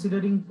are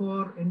considering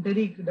for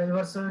enteric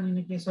diversion in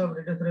the case of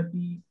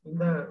radiotherapy in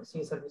the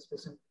service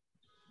patient,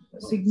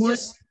 sigmoid.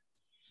 Yes.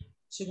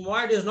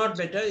 Sigmoid is not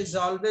better. It's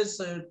always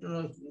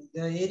the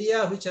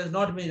area which has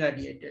not been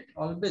radiated.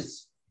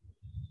 Always.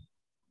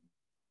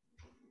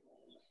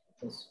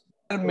 Yes.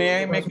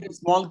 May I make a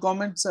small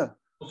comment, sir?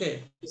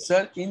 Okay.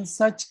 Sir, in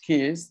such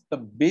case, the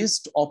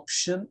best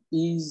option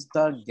is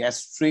the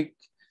gastric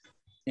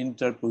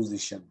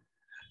interposition.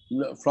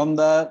 From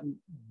the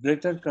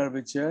greater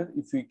curvature,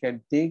 if we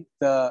can take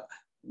the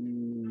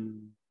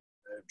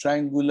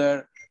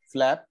triangular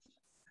flap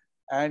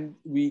and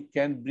we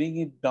can bring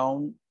it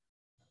down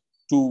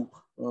to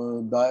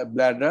the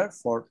bladder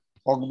for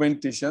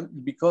augmentation,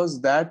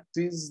 because that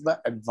is the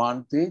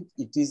advantage.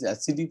 It is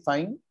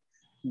acidifying,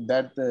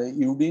 that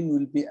urine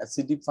will be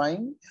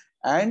acidifying,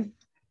 and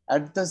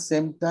at the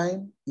same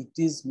time, it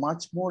is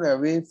much more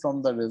away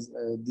from the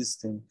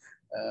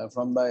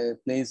from the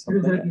place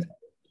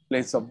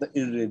of the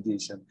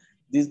irradiation.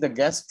 This the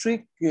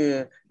gastric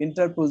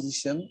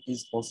interposition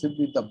is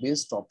possibly the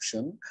best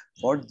option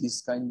for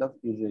this kind of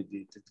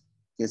irradiated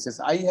cases.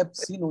 I have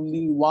seen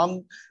only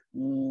one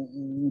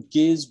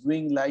case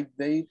doing like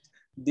that.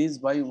 This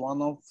by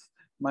one of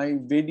my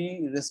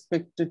very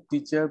respected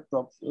teacher,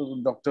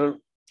 Dr.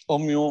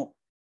 Omyo.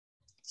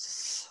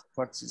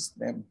 What's his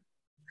name?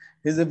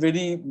 He's a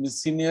very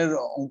senior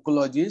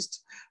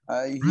oncologist.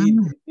 I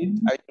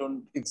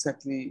don't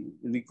exactly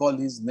recall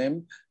his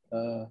name.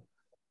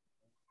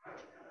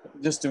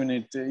 Just a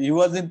minute. He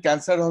was in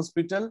cancer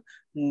hospital.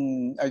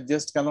 I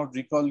just cannot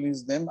recall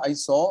his name. I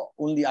saw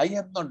only, I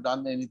have not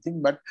done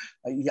anything, but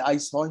I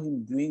saw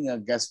him doing a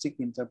gastric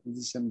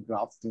interposition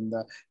graft and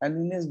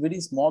in a very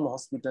small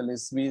hospital,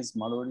 SVS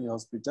Marwari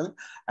Hospital.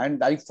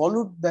 And I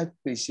followed that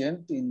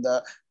patient in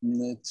the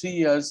 3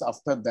 years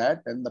after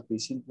that, and the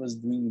patient was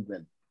doing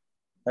well.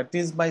 That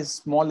is my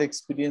small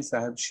experience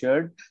I have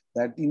shared,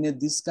 that in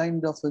this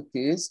kind of a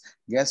case,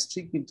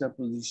 gastric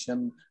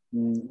interposition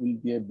will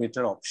be a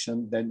better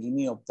option than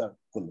any of the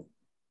colon.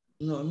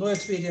 No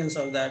experience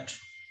of that.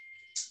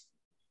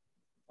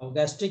 Of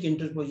gastric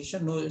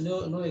interposition,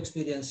 no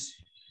experience.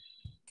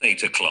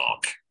 8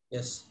 o'clock.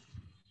 Yes.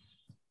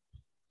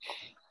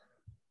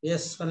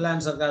 Yes,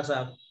 Kalyan Sarkar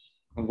Sahab.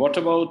 What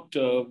about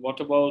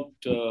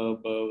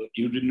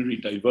urinary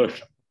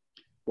diversion?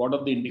 What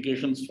are the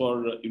indications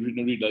for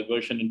urinary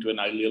diversion into an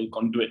ileal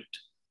conduit?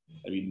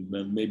 I mean,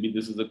 maybe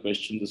this is a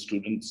question the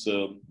students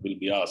will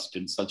be asked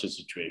in such a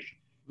situation.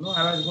 No,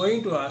 I was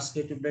going to ask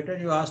it. Better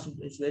you asked.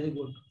 It's very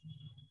good.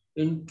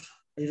 In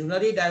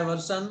urinary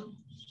diversion.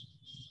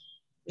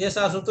 Yes,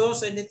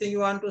 Asutosh, anything you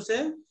want to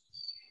say?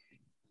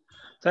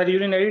 Sir,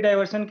 urinary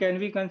diversion can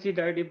be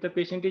considered if the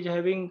patient is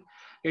having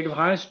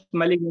advanced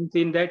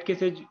malignancy. In that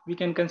case, we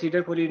can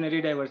consider for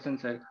urinary diversion,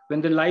 sir.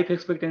 When the life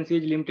expectancy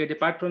is limited.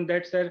 Apart from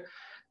that, sir,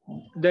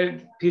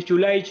 the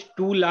fistula is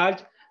too large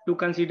to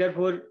consider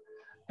for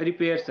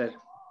repair, sir.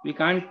 We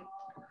can't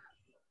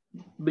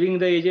bring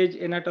the age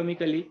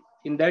anatomically.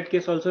 In that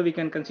case, also we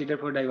can consider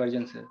for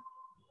diversion, sir.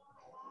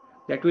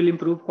 That will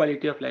improve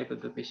quality of life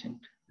of the patient.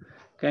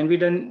 Can be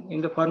done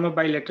in the form of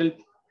bilateral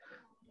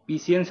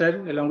PCN,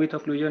 sir, along with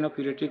occlusion of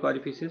ureteric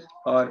orifices,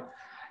 or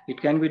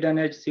it can be done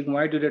as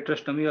sigmoid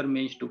ureterostomy or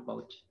Men's 2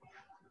 pouch.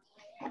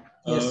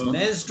 Yes,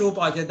 Men's 2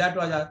 pouch. That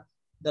was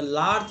the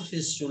large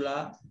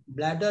fistula,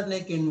 bladder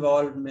neck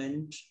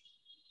involvement,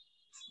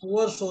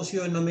 poor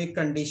socioeconomic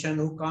condition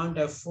who can't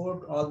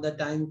afford all the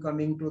time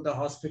coming to the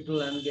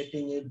hospital and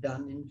getting it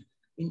done.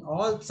 In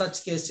all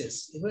such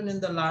cases, even in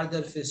the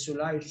larger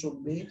fistula, it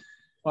should be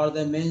for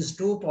the Men's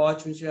 2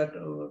 pouch, which we are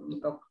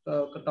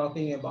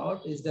talking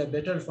about, is the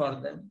better for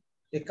them.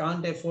 They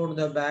can't afford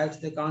the bags,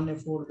 they can't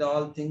afford the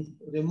all things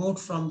removed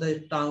from the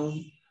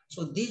town.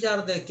 So these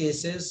are the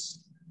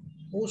cases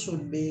who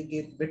should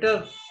be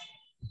better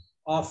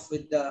off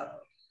with the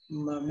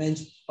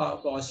Men's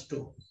pouch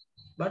too.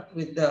 But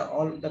with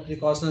all the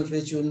precautions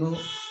which you know,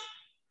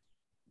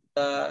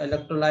 the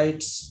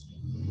electrolytes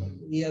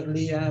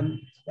yearly and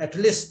at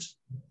least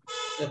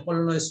the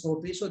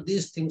colonoscopy. So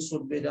these things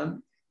should be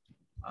done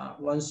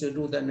once you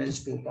do the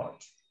Men's 2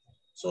 pouch.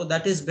 So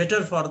that is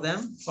better for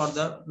them for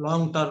the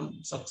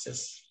long-term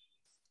success.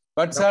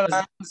 But sir, I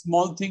have a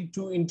small thing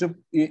to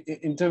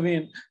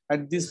intervene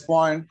at this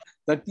point,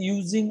 that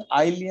using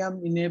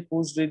ileum in a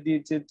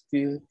post-radiated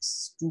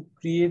case to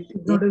create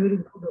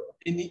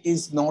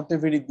is not a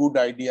very good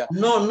idea.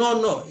 No,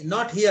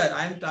 not here.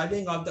 I am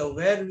talking of the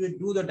where we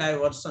do the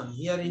diversion.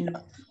 Here in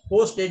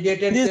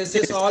post-radiated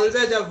cases, always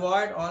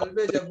avoid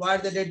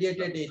the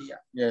radiated area.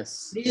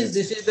 Yes. Please, yes.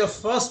 This is the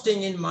first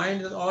thing in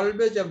mind, that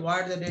always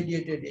avoid the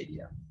radiated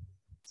area.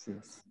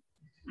 Yes.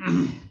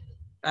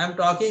 I am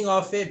talking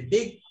of a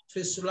big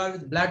fistula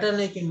with bladder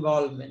neck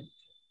involvement.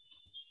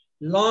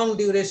 Long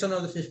duration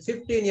of the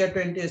 15 year,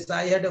 20 years.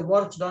 I had a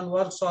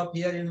workshop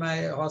here in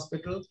my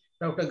hospital.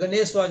 Dr.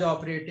 Ganesh was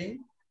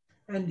operating,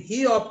 and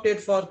he opted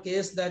for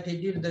case that he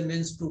did the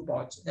Men's 2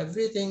 pouch.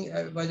 Everything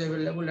was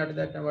available at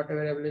that time,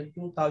 whatever available,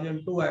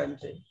 2002 I am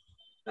saying.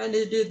 And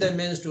he did the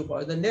Men's 2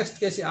 pouch. The next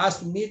case he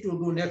asked me to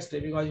do next day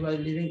because he was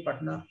leaving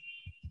Patna,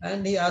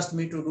 and he asked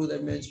me to do the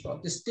Men's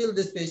pouch. Still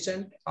this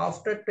patient,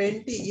 after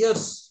 20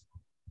 years,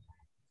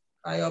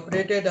 I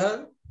operated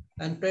her,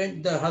 and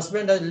the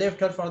husband has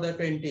left her for the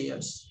 20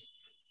 years.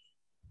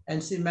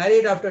 And she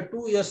married after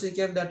 2 years. She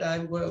came that I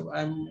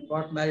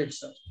got married,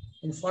 sir.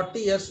 In 40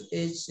 years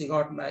age, she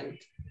got married.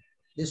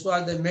 This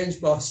was the Men's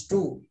pouch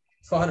too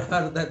for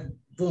her, that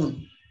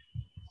boon.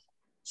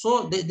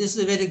 So this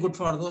is very good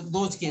for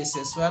those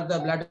cases where the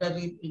bladder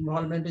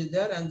involvement is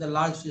there and the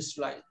large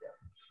fistula is there.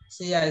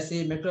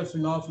 CIC,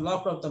 metrophenol,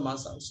 lock of the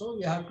muscle. So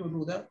we have to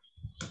do the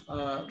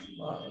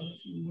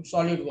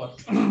solid work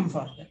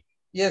for that.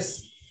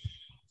 Yes.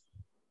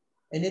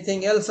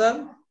 Anything else,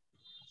 sir?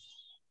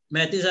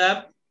 Mehti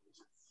sahab?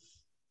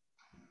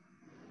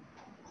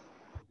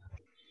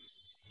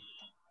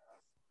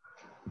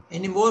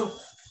 Any more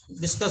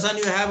discussion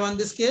you have on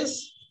this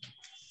case?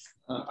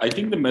 I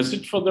think the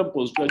message for the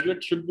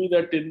postgraduate should be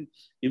that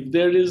if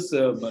there is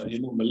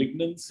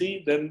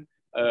malignancy, then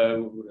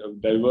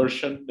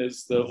diversion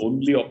is the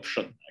only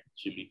option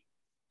actually.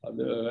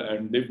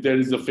 And if there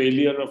is a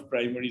failure of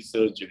primary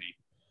surgery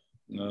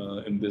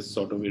in this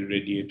sort of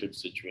irradiated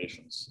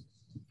situations,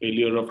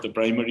 failure of the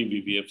primary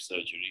BVF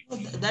surgery.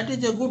 That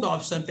is a good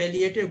option,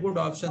 palliative good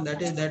option.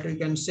 That we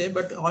can say,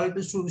 but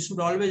we should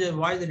always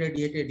avoid the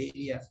radiated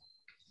area.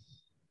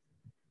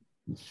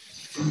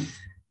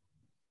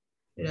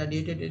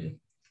 Radiated area.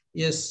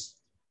 Yes.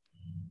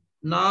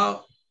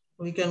 Now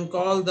we can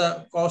call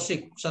the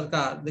Kaushik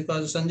Sarkar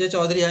because Sanjay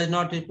Chaudhary has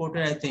not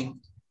reported, I think.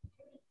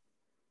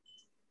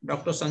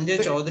 Dr. Sanjay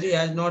Chaudhary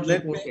has not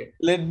reported.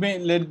 Let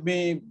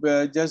me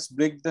just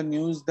break the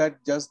news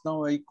that just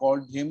now I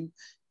called him.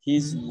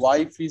 His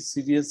wife is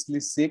seriously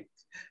sick.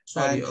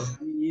 Sorry.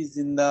 And he is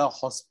in the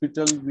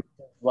hospital with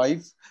his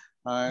wife,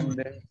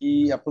 and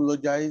he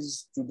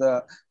apologized to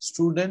the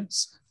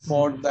students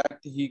for that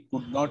he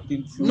could not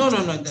infuse. No.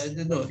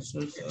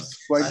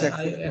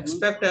 I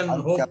expect and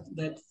hope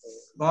that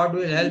God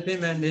will help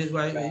him and his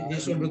wife. He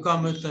should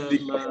become with.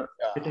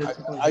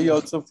 I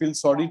also feel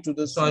sorry to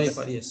the students.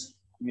 Sorry for yes.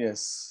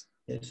 Yes.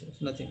 Yes,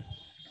 nothing.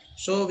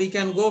 So we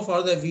can go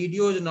for the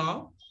videos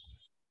now.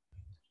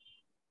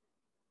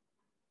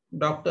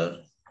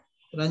 Dr.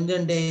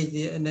 Ranjan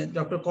Day, and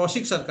Dr.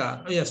 Kaushik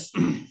Sarkar. Oh, yes.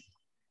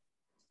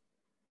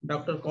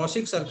 Dr.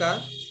 Kaushik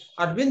Sarkar.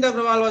 Arvind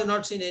Agrawal was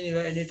not seen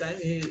anywhere, anytime.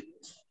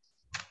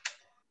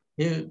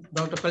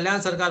 Dr.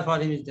 Kalyan Sarkar for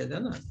him is there,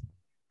 na?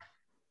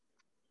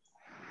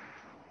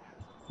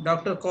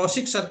 Dr.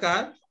 Kaushik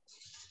Sarkar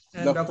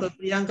and Dr.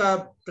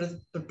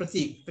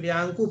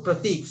 Priyanku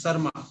Pratik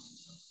Sarma.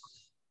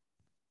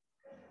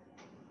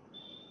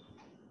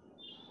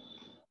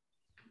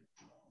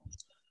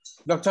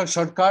 Dr.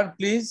 Sarkar,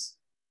 please.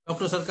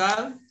 Dr.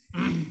 Sarkar.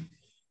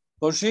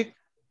 Kaushik.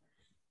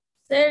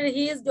 Sir,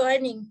 he is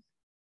joining.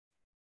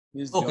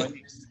 He is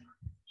joining.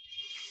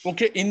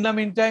 Okay, in the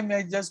meantime,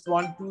 I just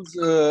want to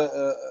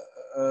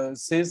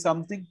say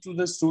something to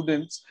the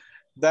students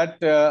that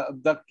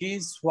the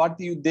case what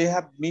they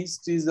have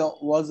missed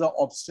was an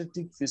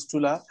obstetric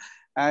fistula,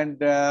 and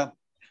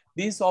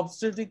this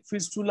obstetric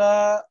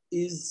fistula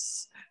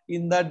is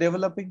in the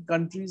developing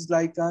countries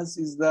like us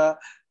is the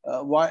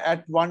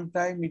at one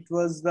time it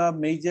was the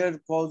major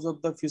cause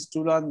of the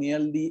fistula,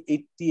 nearly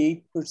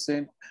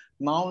 88%.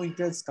 Now it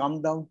has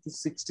come down to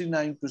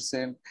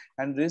 69%,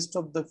 and rest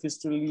of the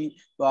fistulae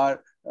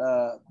are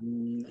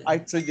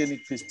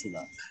iatrogenic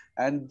fistula.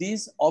 And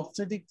these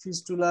obstetric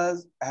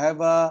fistulas have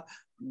a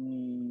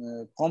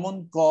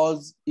common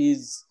cause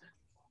is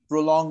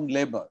prolonged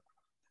labor.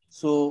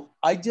 So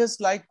I just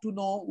like to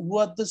know who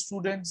are the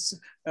students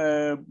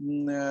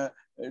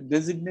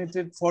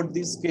designated for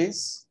this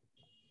case.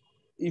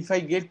 If I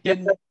get 10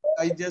 minutes,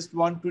 I just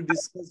want to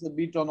discuss a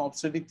bit on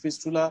obstetric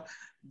fistula.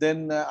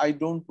 Then I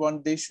don't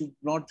want, they should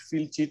not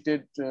feel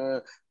cheated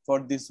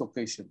for this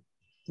occasion.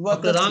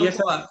 Dr. Ram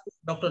Kumar.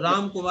 Dr.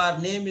 Ram Kumar,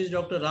 name is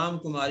Dr. Ram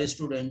Kumar,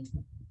 student.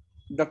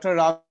 Dr.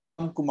 Ram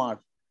Kumar.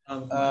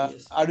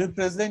 Yes. Are you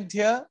present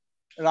here,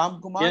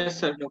 Ram Kumar? Yes,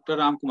 sir. Dr.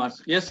 Ram Kumar.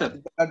 Yes,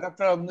 sir.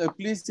 Doctor,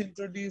 please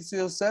introduce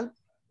yourself.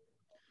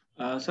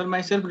 Sir,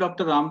 myself,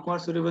 Dr. Ram Kumar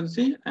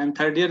Suryavanshi. I am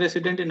third year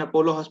resident in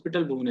Apollo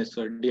Hospital,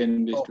 Bhubaneswar,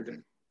 DNB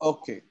student.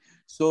 Okay.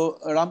 So,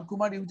 Ram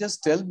Kumar, you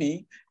just tell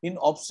me, in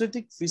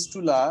obstetric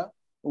fistula,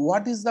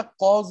 what is the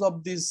cause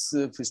of this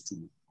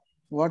fistula?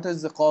 What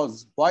is the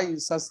cause? Why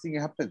such thing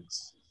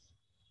happens?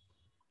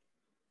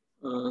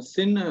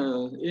 In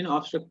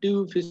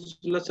obstructive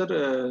fistula,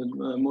 sir,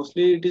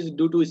 mostly it is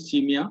due to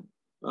ischemia,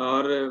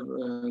 or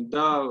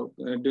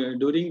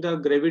during the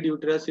gravid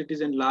uterus it is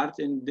enlarged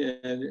and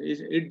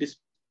it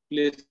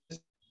displaces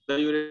the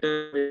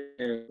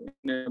ureter.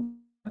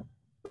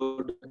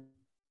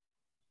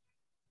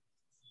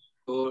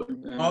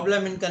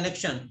 Problem in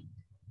connection.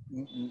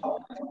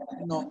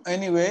 No,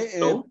 anyway,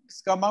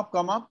 come up.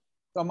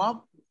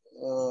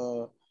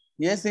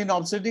 Yes, in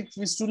obstetric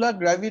fistula,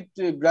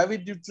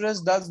 gravid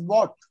uterus does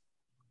what?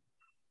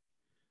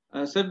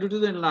 Sir, due to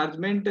the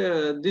enlargement,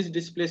 this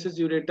displaces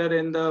ureter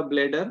and the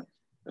bladder.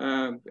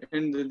 And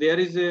there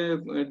is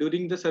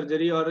during the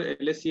surgery or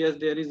LSCS,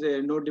 there is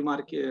no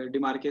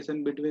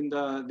demarcation between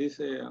this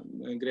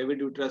gravid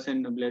uterus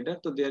and bladder.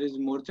 So there is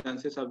more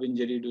chances of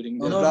injury during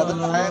the No.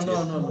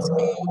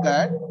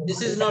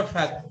 This is not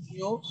fact.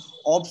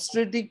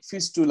 Obstetric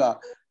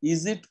fistula,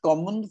 is it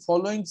common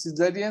following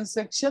cesarean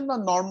section or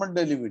normal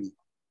delivery?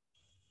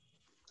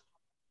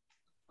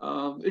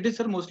 It is,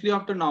 sir, mostly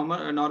after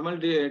normal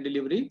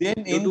delivery.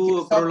 Then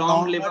due to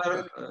prolonged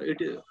labor,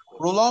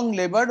 prolonged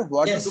labor.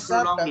 What is the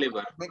prolonged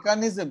labor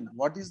mechanism?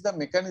 What is the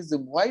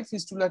mechanism? Why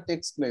fistula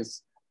takes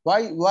place?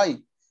 Why?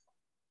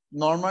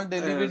 Normal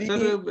delivery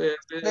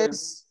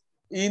takes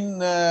in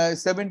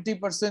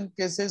 70%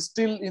 cases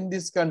still in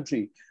this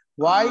country.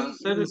 Why?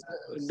 Sir,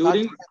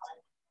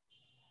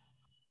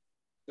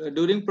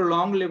 during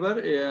prolonged labor,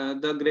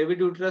 the gravid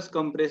uterus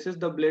compresses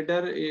the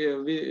bladder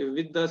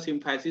with the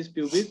symphysis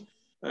pubis.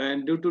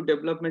 And due to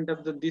development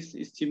of this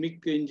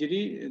ischemic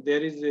injury,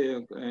 there is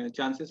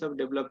chances of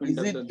development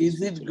Is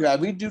it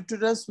gravid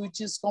uterus which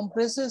is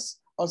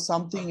compresses or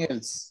something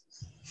else?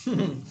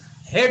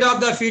 Head of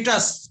the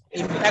fetus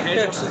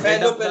impacted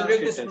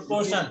pelvic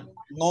disproportion.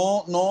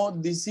 No,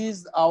 this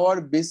is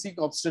our basic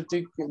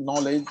obstetric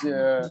knowledge,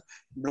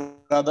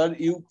 brother.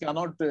 You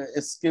cannot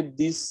escape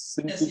these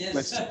simple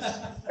questions.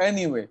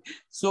 Anyway,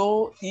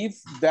 so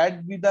if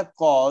that be the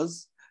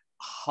cause,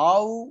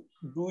 how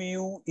do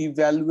you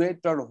evaluate,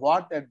 or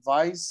what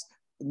advice?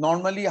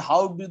 Normally,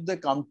 how do they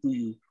come to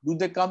you? Do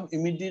they come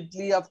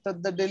immediately after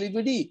the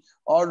delivery,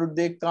 or do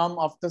they come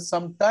after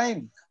some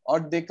time, or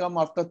they come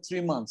after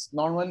 3 months?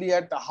 Normally,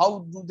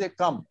 how do they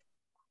come?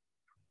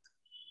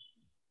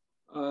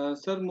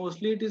 Sir,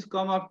 mostly it is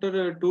come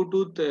after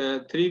 2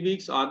 to 3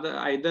 weeks, or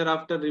either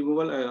after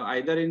removal,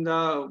 either in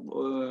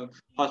the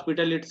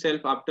hospital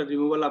itself after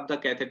removal of the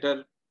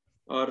catheter,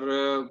 or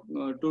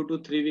 2 to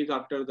 3 weeks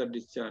after the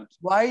discharge.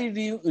 Why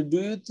do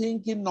you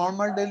think in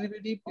normal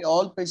delivery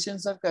all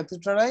patients are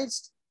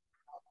catheterized?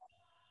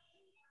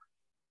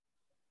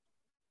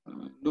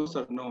 No,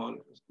 sir,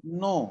 no.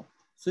 No.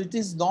 So it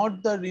is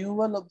not the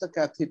removal of the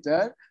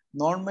catheter.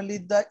 Normally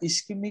the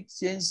ischemic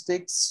change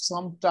takes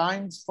some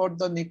time for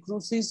the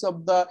necrosis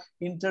of the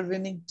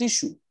intervening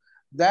tissue.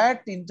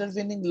 That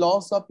intervening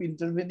loss of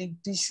intervening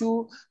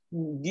tissue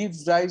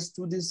gives rise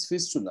to this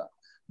fistula?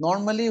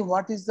 Normally,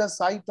 what is the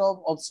site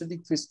of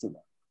obstetric fistula?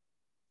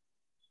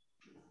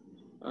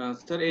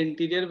 Sir,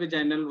 anterior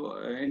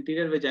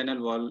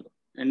vaginal wall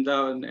and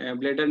the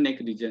bladder neck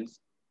regions.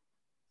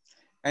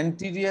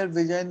 Anterior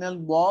vaginal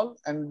wall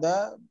and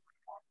the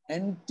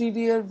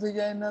anterior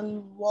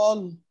vaginal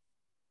wall.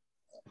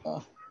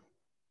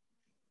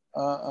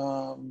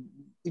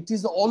 It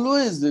is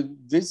always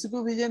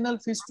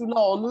vesicovaginal fistula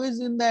always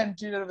in the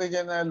anterior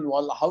vaginal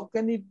wall. How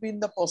can it be in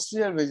the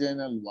posterior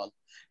vaginal wall?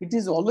 It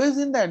is always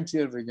in the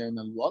anterior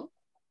vaginal wall,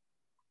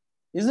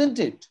 isn't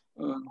it?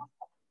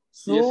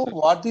 So yes,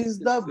 what is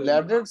the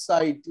bladder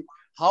site?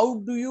 How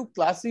do you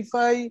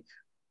classify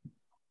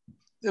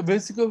the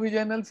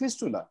vesicovaginal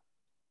fistula?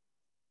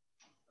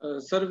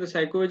 Sir, the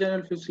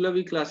psychovaginal fistula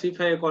we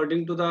classify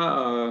according to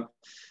the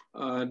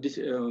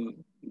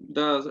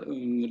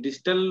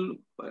distal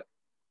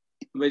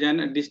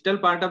distal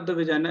part of the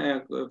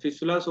vagina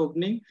fistula's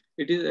opening.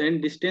 It is and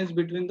distance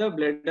between the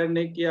bladder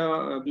neck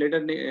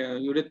bladder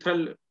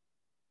urethral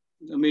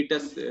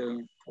meatus.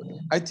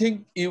 I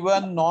think you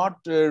are not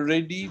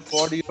ready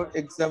for your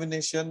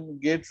examination.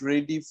 Get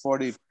ready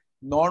for it.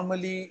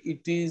 Normally,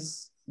 it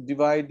is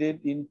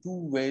divided in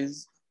two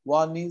ways.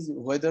 One is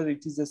whether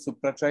it is a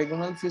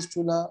supratrigonal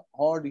fistula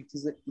or it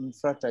is an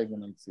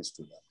infratrigonal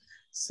fistula.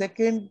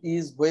 Second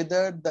is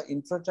whether the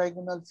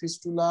infratrigonal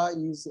fistula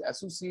is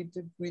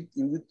associated with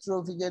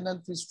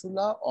ureterovaginal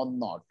fistula or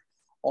not.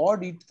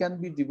 Or it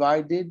can be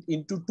divided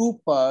into two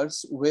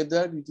parts,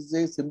 whether it is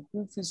a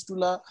simple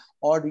fistula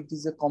or it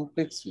is a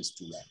complex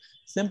fistula.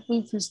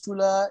 Simple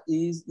fistula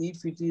is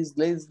if it is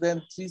less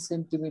than 3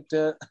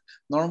 centimeter,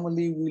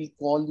 normally we'll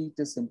call it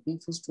a simple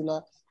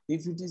fistula.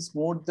 If it is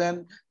more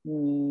than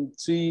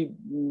 3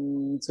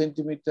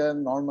 centimeter,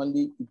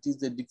 normally it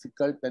is a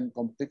difficult and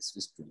complex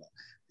fistula.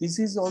 This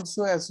is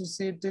also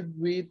associated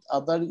with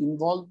other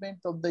involvement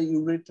of the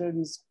ureter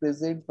is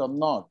present or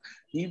not.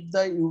 If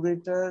the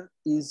ureter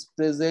is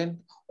present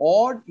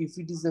or if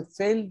it is a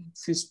failed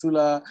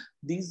fistula,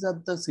 these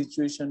are the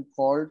situation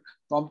called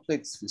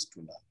complex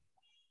fistula.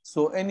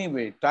 So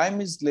anyway, time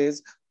is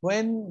less.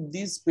 When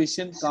this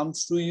patient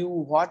comes to you,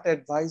 what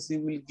advice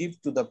you will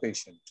give to the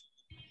patient?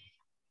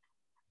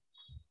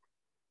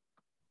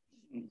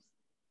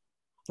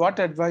 What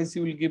advice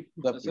you will give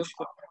to the patient?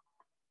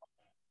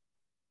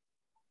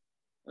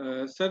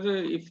 Sir,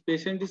 if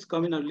patient is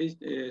coming early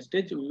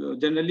stage,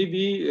 generally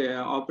we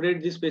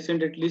operate this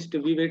patient at least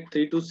we wait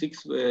 3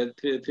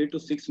 to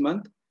 6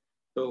 months.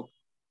 So,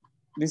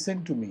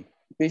 listen to me.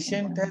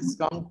 Patient has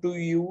come to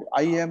you.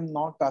 I am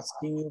not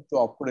asking you to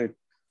operate.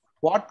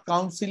 What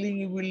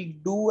counseling you will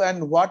do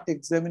and what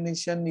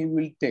examination you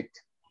will take?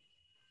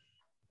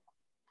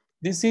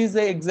 This is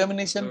the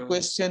examination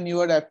question. You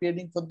are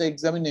appearing for the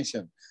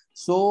examination.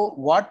 So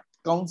what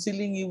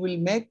counseling you will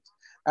make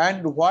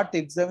and what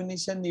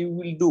examination you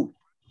will do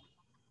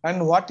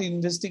and what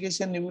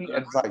investigation you will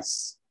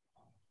advise?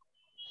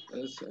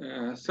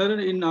 Sir,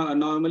 in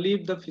normally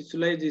if the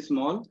fistula is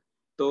small,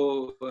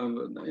 so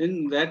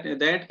in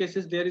that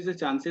cases there is a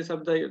chances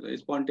of the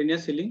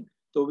spontaneous healing.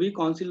 So we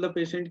counsel the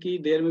patient ki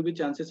there may be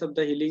chances of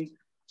the healing.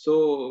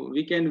 So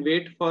we can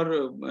wait for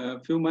a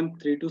few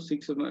months, 3 to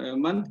 6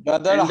 months.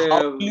 Brother, and,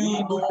 how do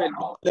you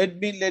know? Let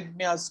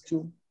me ask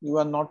you. You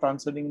are not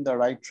answering the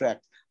right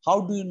track.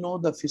 How do you know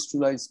the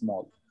fistula is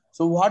small?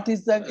 So what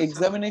is the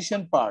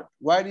examination part?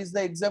 Where is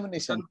the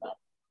examination part?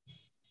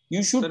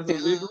 You should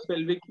tell. We do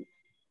pelvic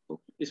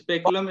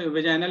speculum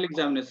vaginal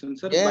examination,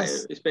 sir.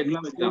 Yes,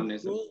 speculum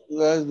examination.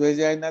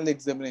 Vaginal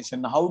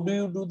examination. How do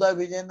you do the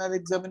vaginal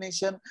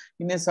examination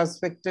in a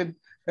suspected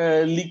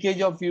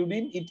leakage of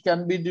urine? It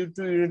can be due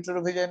to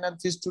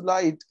ureterovaginal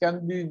fistula. It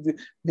can be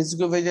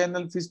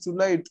vesicovaginal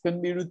fistula. It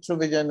can be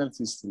ureterovaginal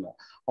fistula.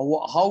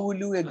 How will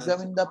you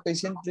examine the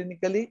patient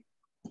clinically?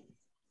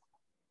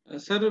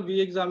 Sir,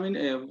 we examine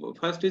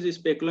first is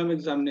speculum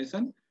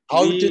examination.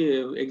 How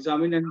we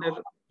examine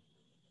under.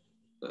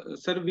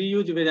 Sir, we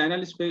use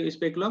vaginal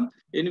speculum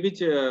in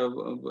which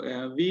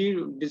we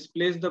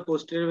displace the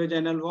posterior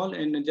vaginal wall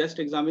and just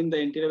examine the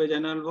anterior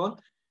vaginal wall.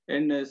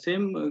 And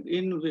same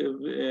in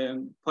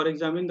for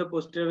examine the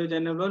posterior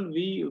vaginal wall,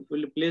 we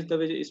will place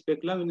the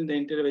speculum in the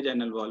anterior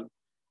vaginal wall.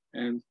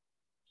 And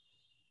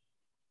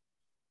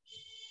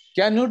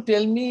can you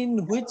tell me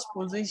in which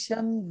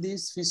position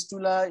this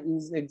fistula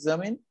is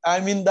examined? I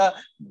mean, the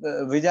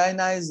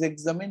vagina is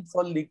examined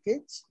for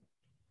leakage.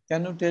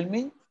 Can you tell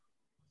me?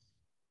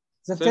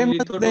 The famous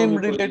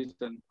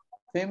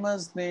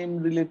name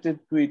related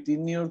to it.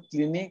 In your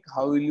clinic,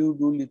 how will you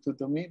do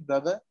lithotomy,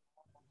 brother?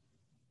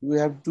 You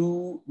have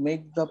to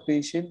make the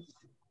patient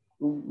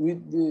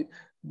with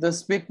the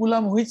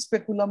speculum. Which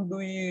speculum do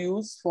you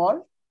use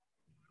for?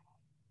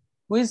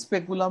 Which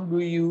speculum do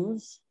you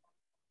use?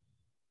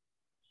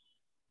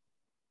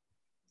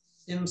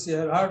 Since you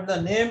have heard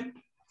the name.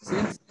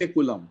 Sims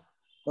speculum.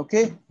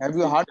 Okay. Have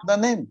you heard the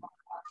name?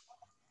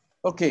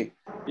 Okay.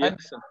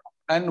 Yes, sir.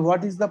 And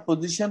what is the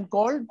position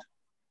called?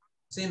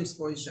 Sims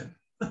position.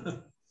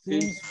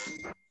 Sims.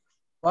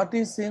 What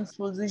is Sims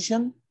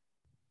position?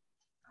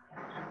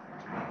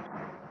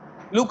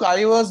 Look,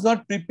 I was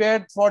not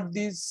prepared for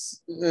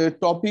this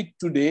topic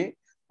today.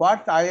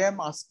 What I am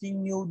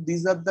asking you,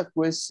 these are the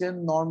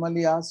questions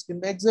normally asked in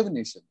the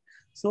examination.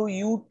 So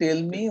you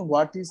tell me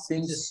what is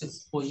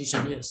Sims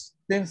position? Yes.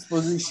 Sims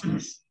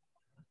position.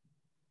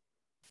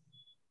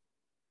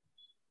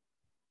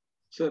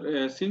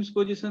 Sir, Sims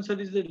position, sir,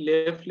 is the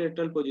left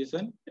lateral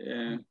position.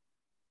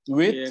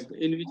 With?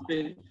 In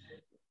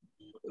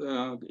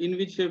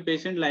which a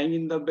patient lying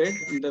in the bed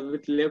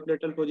with left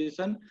lateral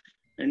position,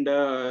 and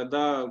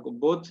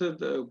both at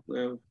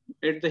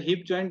the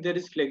hip joint there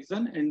is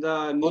flexion, and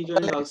the knee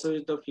joint also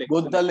is the flexion.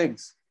 Both the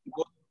legs.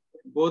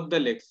 Both the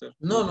legs, sir.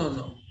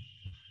 No.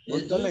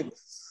 Both the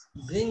legs.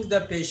 Bring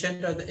the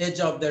patient at the edge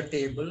of the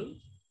table.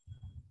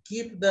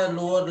 Keep the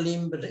lower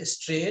limb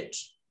straight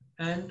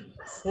and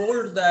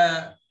fold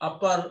the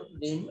upper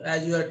limb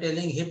as you are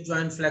telling, hip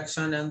joint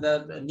flexion and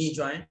the knee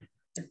joint,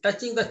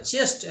 touching the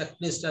chest, at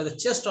least the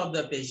chest of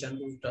the patient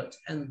will touch,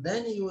 and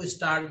then you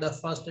start the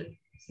first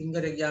finger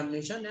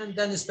examination and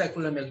then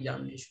speculum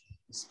examination.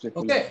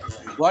 Okay.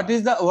 What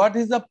is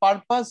the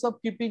purpose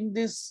of keeping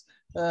this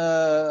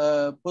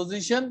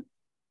position?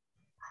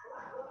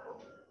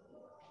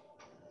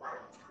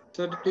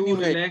 Sir, to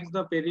relax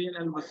the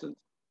perineal muscles.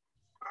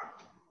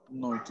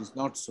 No, it is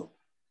not so.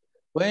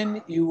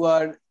 When you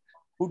are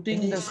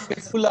putting the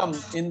speculum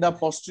in the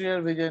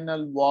posterior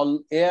vaginal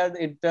wall, air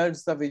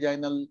enters the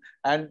vaginal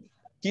and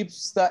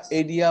keeps the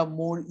area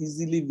more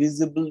easily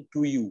visible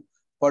to you.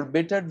 For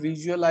better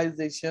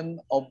visualization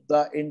of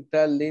the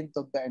entire length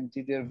of the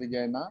anterior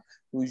vagina,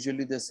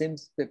 usually the same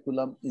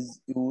speculum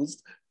is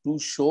used to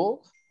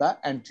show the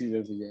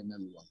anterior vaginal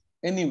wall.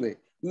 Anyway,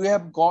 you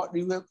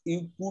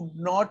could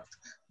not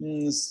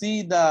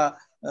see the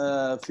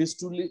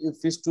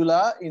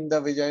fistula in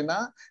the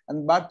vagina,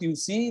 but you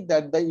see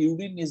that the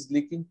urine is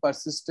leaking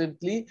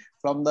persistently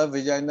from the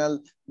vaginal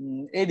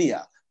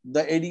area.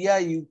 The area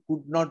you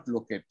could not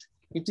locate.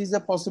 It is a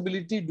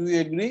possibility. Do you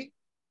agree?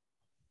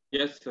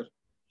 Yes, sir.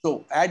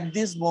 So at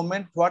this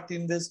moment, what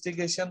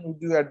investigation would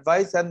you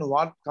advise and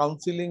what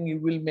counseling you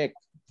will make?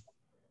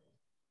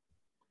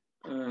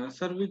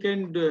 Sir, we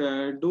can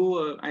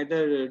do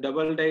either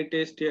double dye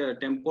test,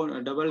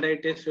 tampon, double dye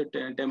test,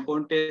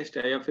 tampon test,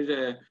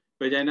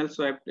 vaginal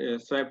swab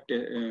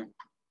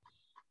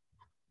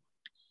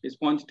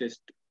sponge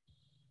test.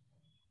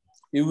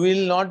 You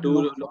will not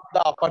look for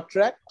the upper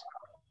tract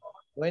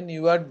when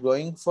you are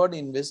going for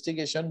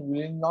investigation. You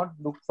will not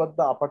look for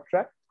the upper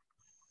tract.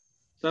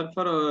 Sir,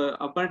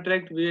 for upper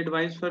tract, we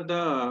advise for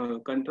the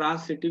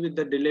contrast CT with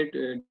the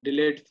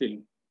delayed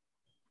film.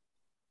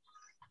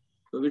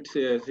 So it's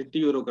CT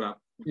urograph.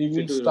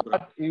 You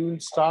will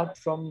start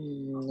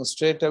from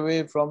straight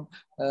away from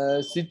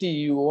CT.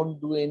 You won't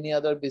do any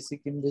other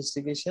basic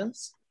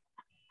investigations.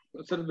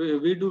 Sir,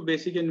 we do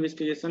basic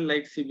investigation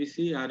like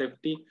CBC,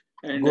 RFT,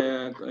 and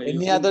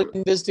any other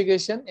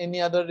investigation,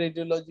 any other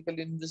radiological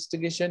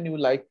investigation you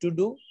like to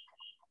do,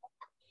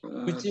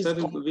 which is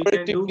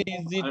comparatively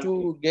easy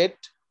to get.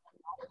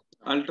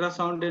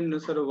 Ultrasound and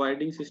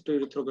voiding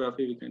cystourethropy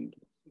we can do.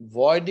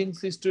 Voiding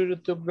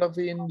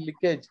cystourethropy in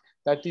leakage,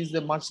 that is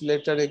a much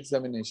later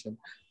examination.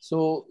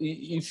 So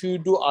if you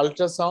do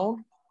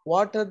ultrasound,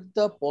 what are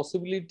the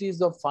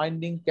possibilities of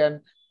finding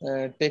can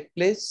take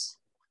place?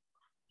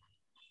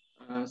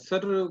 Sir,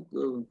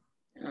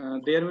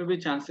 there may be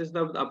chances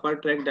that upper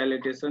tract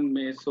dilatation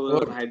may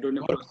show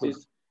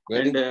hydronephrosis,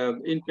 and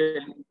in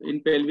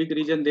pelvic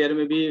region there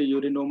may be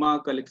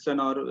urinoma collection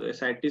or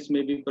ascites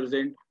may be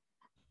present,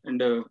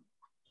 and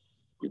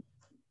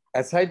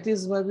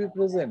ascites may be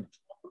present.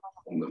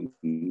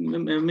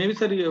 Maybe,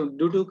 sir,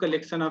 due to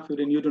collection of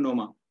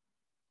urinoma.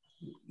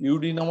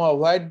 Urinoma.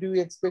 Why do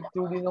you expect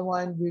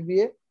urinoma and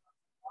VVA?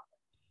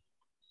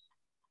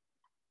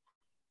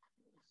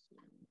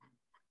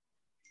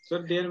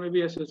 Sir, there may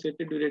be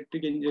associated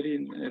ureteric injury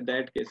in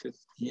that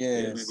cases.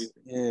 Yes.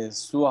 Yes.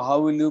 So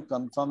how will you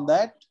confirm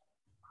that?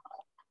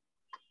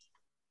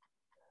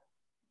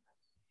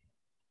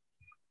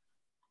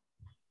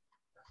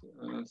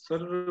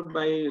 Sir,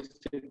 by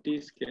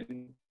CT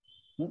scan.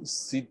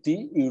 CT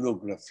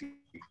urography.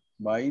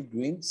 By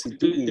doing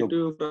CT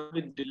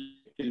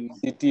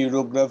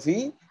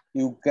urography,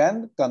 you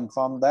can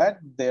confirm that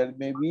there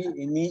may be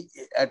any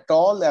at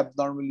all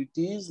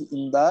abnormalities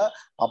in the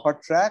upper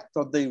tract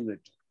of the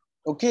ureter.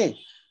 Okay,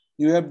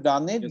 you have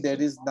done it. Yes,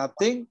 there is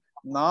nothing.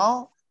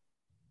 Now,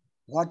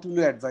 what will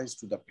you advise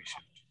to the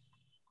patient?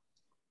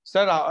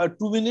 Sir,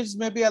 2 minutes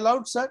may be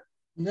allowed, sir?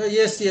 No,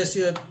 yes. You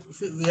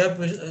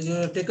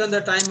have taken the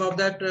time of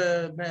that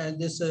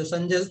this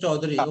Sanjay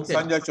Chaudhary. Okay.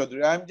 Sanjay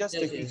Chaudhary. I am just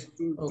taking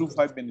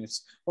 5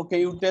 minutes. Okay,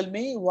 you tell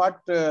me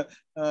what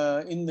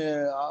in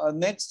the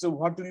next.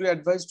 What will you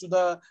advise to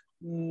the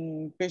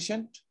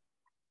patient?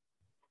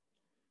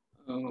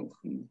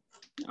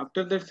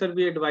 After that, sir,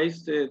 we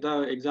advise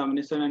the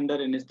examination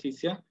under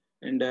anesthesia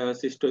and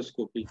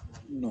cystoscopy.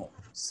 No,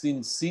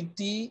 since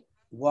CT,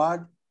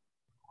 what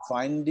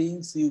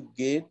findings you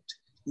get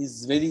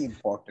is very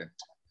important.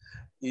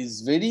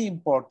 is very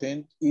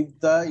important. If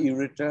the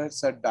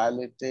ureters are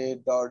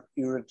dilated or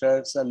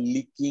ureters are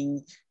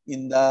leaking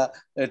in the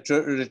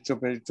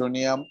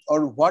retroperitoneum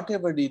or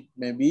whatever it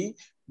may be,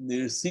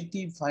 the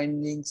CT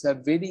findings are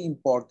very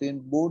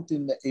important both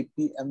in the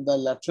AP and the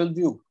lateral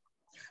view,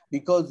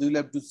 because you'll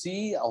have to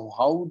see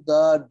how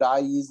the dye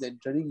is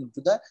entering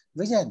into the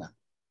vagina,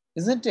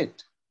 isn't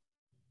it?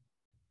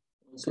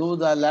 So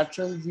the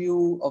lateral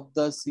view of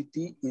the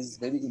CT is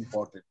very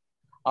important.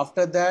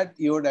 After that,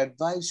 your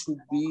advice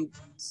should be,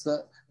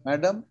 sir,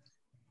 madam,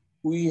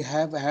 we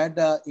have had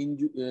a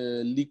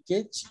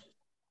leakage.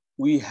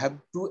 We have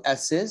to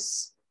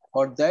assess.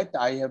 For that,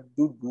 I have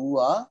to do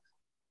a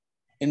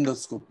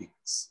endoscopic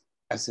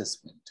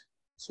assessment.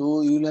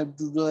 So you will have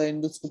to do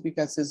an endoscopic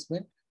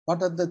assessment.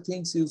 What are the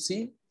things you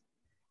see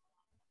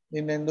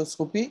in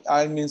endoscopy?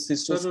 I mean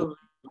cystoscopy.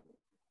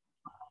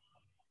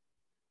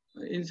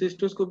 In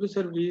cystoscopy,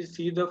 sir, we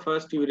see the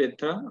first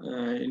urethra.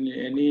 In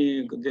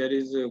any there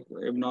is a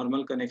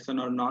abnormal connection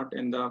or not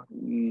in the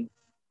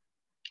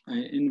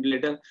in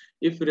bladder.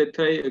 If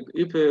urethra,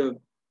 if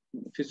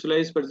fistula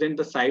is present,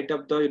 the site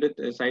of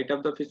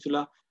the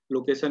fistula,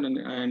 location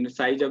and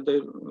size of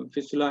the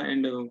fistula,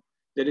 and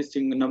there is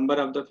number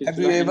of the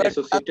fistula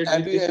associated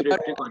with this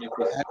ureteric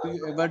orifice. Have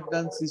you ever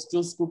done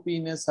cystoscopy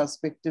in a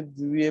suspected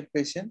VVA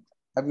patient?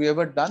 Have you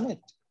ever done it?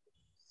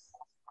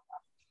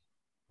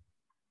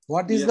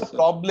 What is the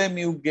problem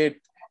you get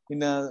in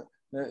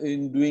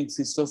doing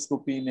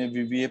cystoscopy in a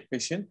VVA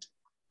patient?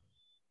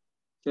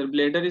 Sir,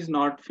 bladder is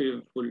not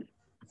full.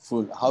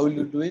 Full. How will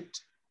you do it?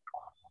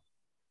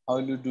 How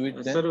will you do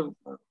it then?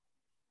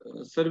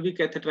 Sir, we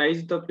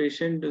catheterize the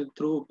patient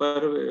through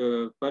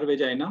per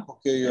vagina.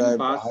 Okay, you have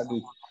heard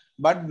it.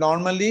 But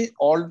normally,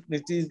 all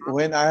it is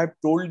when I have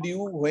told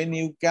you, when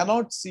you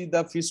cannot see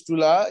the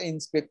fistula in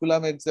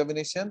speculum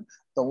examination,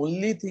 the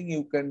only thing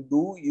you can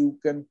do, you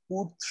can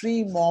put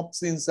 3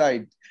 mops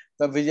inside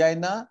the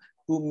vagina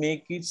to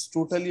make it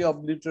totally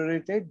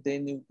obliterated.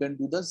 Then you can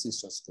do the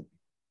cystoscopy.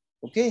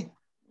 Okay.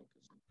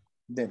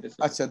 Then,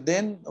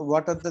 then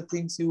what are the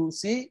things you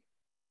see?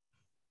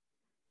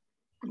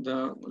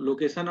 The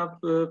location of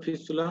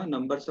fistula,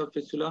 numbers of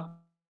fistula,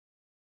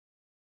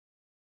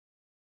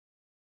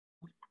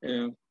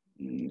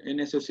 in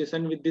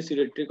association with this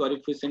ureteric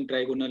orifice and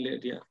trigonal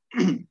area.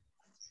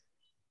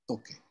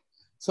 Okay.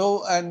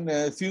 So, and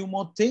a few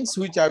more things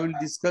which I will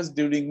discuss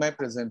during my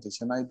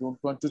presentation. I don't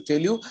want to tell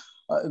you.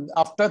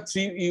 After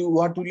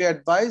what will you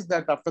advise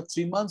that after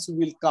 3 months you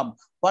will come?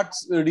 What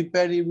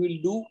repair you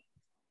will do?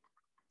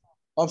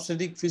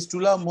 Obstetric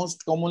fistula,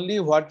 most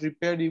commonly, what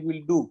repair you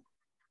will do?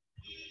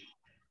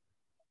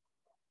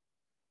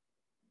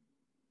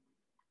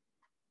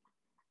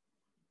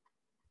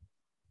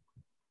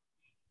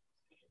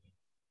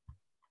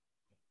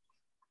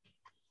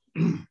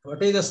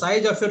 What is the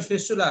size of your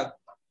fistula?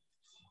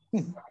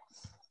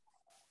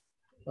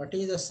 What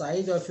is the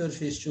size of your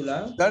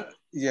fistula? Sir,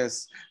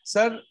 yes.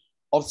 Sir,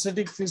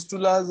 obstetric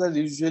fistulas are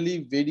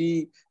usually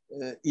very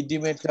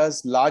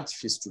edematous, large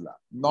fistula,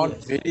 not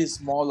very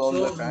small all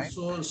the time.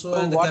 So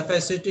and the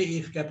capacity,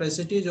 if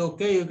capacity is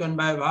okay, you can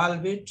by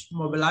valve it,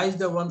 mobilize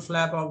the one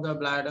flap of the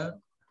bladder,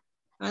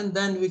 and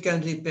then we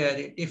can repair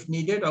it. If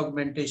needed,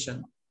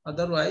 augmentation.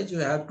 Otherwise, you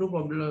have to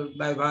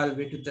by valve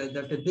it.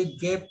 That a big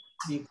gap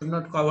you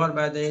cannot cover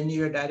by the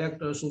anyway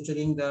direct or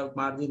suturing the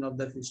margin of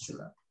the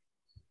fistula.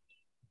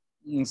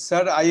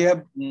 Sir, I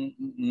have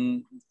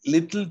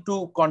little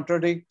to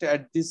contradict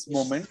at this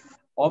moment.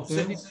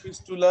 Obstetric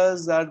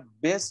fistulas are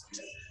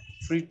best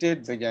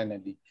treated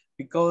vaginally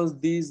because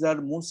these are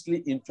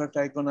mostly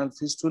intratrigonal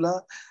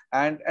fistula,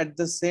 and at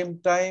the same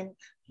time,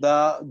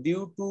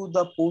 due to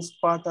the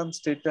postpartum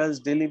status,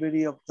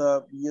 delivery of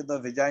the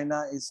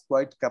vagina is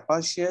quite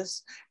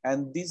capacious,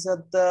 and these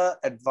are the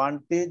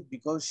advantage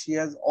because she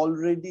has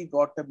already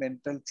got a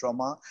mental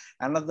trauma.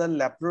 Another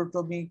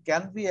laparotomy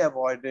can be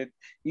avoided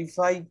if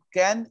I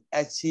can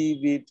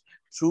achieve it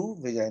through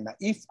vagina,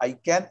 if I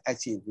can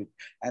achieve it.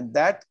 And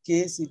that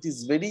case, it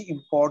is very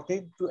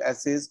important to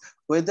assess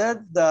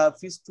whether the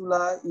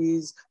fistula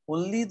is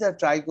only the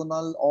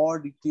trigonal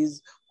or it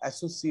is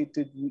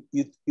associated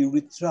with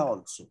urethra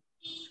also.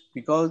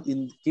 Because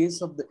in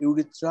case of the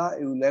urethra,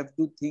 you will have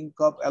to think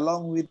of,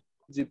 along with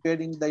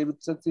repairing the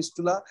urethral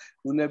fistula,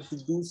 you will have to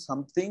do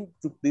something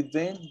to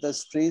prevent the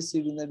stress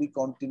urinary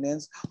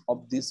continence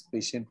of this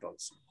patient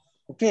also.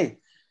 Okay.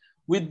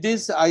 With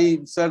this, I,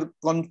 sir,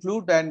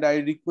 conclude and I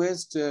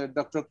request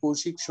Dr.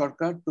 Kaushik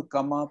Sarkar to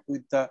come up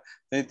with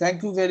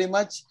thank you very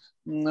much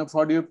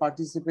for your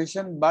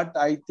participation, but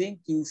I think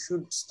you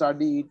should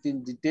study it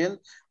in detail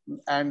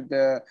and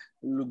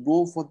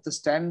go for the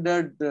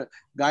standard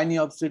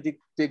gynae obstetric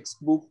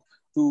textbook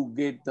to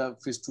get the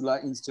fistula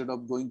instead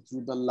of going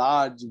through the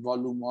large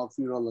volume of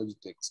urology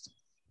text.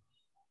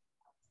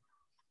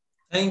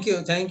 Thank you,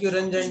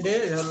 Ranjan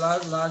Dey. Your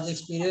large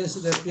experience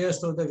appears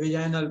through the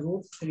vaginal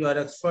route. You are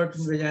expert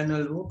in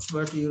vaginal routes,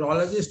 but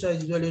urologists are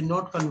usually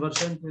not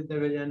conversant with the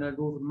vaginal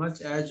route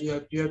much, as you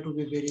appear to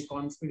be very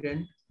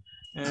confident.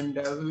 And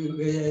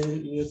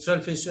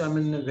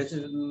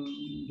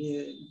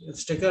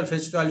obstetrical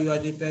fistula you are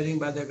repairing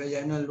by the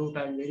vaginal route.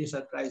 I'm very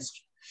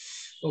surprised.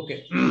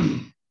 Okay.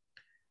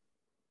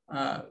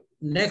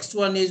 Next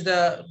one is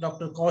the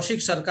Dr.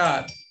 Kaushik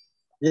Sarkar.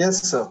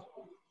 Yes, sir.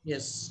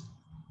 Yes.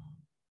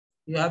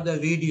 You have the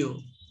video.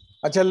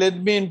 Acha,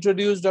 let me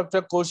introduce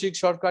Dr. Kaushik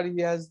Sarkar.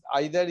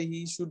 Either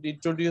he should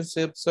introduce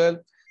himself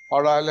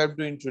or I'll have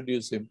to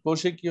introduce him.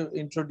 Kaushik, you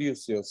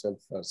introduce yourself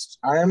first.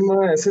 I am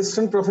an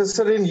assistant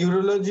professor in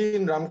urology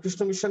in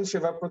Ramakrishna Mission,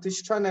 Seva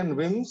Pratishthan and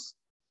WIMS.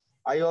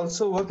 I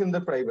also work in the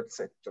private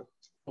sector.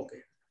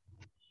 Okay.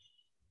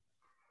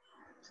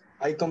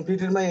 I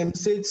completed my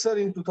MCH, sir,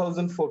 in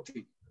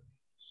 2014.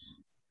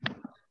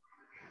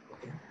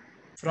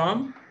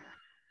 From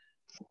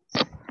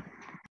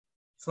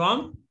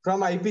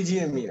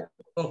IPGMER.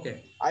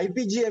 Okay.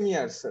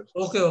 IPGMER, sir.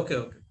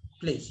 Okay.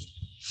 Please.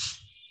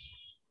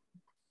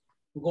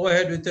 Go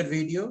ahead with the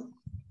video.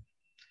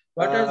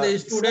 What are the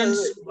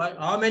students? Sir,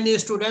 how many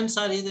students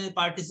are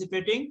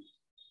participating?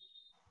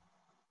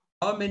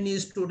 How many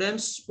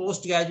students,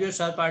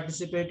 postgraduates are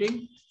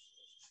participating?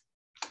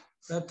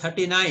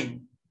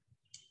 39.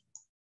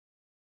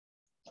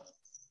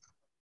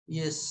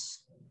 Yes.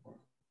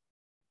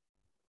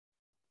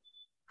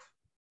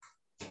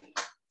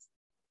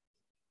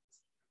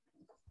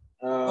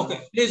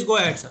 Okay, please go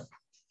ahead, sir.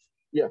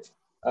 Yeah.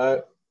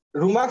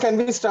 Ruma, can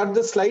we start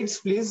the slides,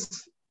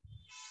 please?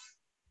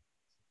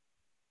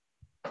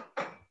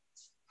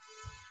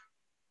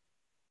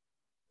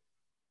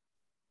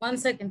 One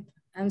second,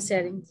 I'm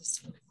sharing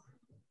this.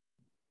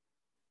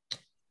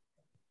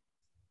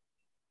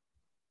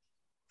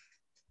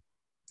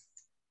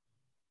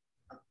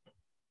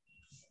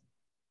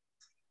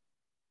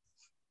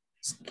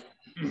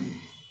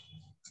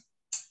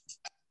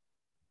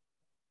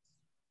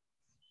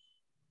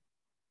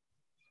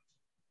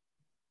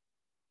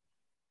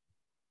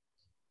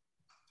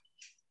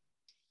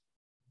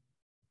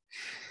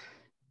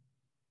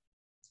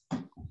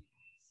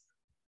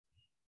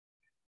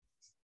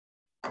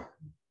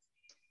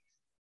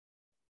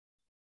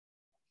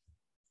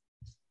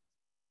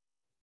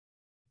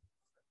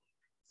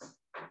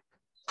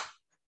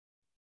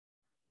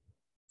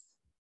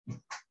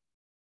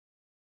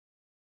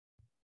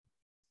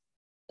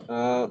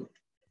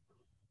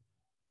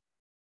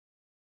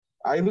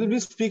 I will be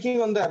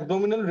speaking on the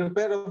abdominal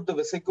repair of the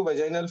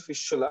vesicovaginal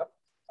fistula.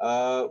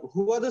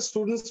 Who are the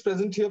students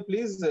present here,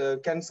 please?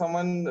 Can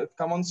someone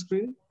come on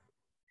screen?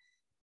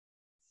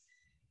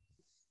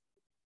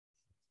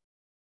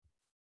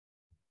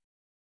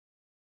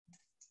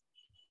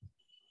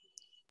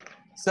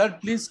 Sir,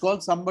 please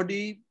call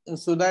somebody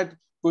so that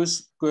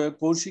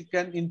Kaushik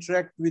can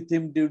interact with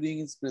him during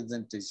his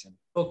presentation.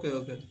 Okay.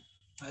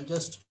 I'll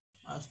just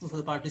ask for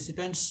the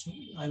participants.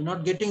 I'm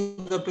not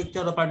getting the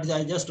picture of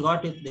participants. I just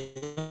got it.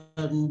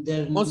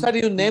 No, sir,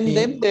 you name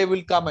them, they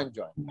will come and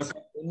join.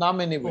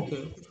 Name anybody.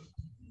 Okay.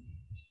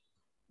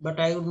 But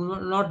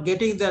I'm not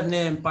getting their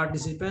name,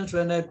 participants.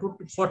 When I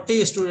put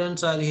 40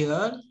 students are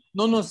here.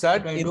 No,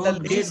 sir.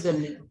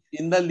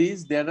 In the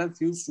list, there are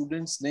few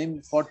students'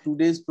 named for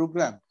today's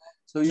program.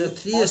 So the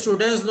 3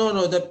 students,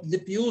 no.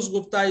 The Piyush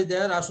Gupta is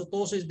there,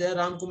 Asutosh is there,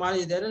 Ram Kumar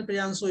is there, and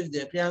Priyansu is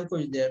there.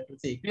 Priyanku is there.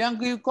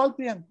 Priyanku, you call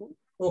Priyanku.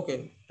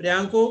 Okay.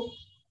 Priyanku?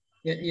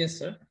 Yes,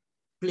 sir.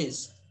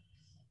 Please.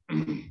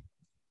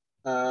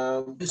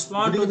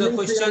 Respond to the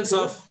questions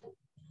Priyanku. of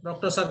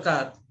Dr.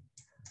 Sarkar.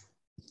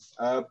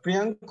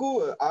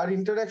 Priyanku, our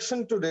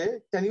interaction today,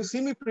 can you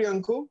see me,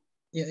 Priyanku?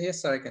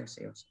 Yes, sir, I can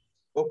see you.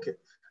 Okay.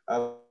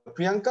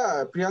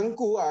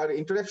 Priyanku, our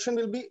interaction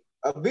will be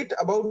a bit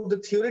about the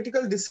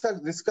theoretical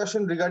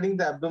discussion regarding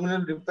the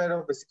abdominal repair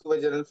of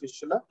vesicovaginal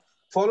fistula,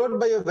 followed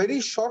by a very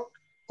short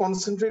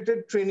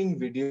concentrated training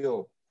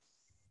video.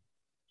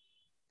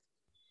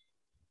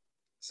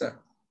 Sir.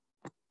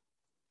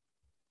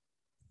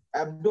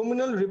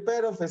 Abdominal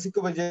repair of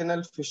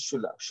vesicovaginal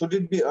fistula. Should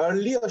it be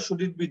early or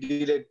should it be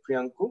delayed,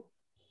 Priyanku?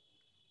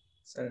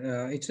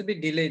 Sir, it should be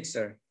delayed,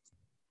 sir.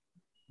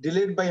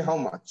 Delayed by how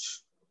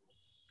much?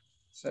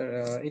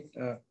 Sir, it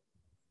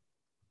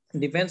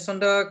depends on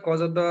the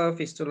cause of the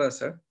fistula,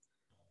 sir.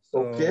 So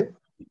okay.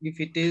 If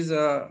it is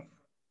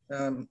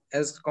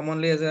as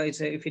commonly as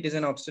if it is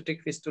an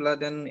obstetric fistula,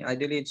 then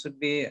ideally it should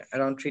be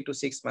around 3 to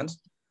 6 months.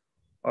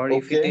 Or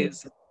okay.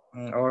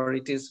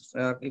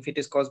 if it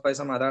is caused by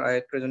some other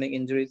iatrogenic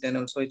injury, then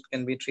also it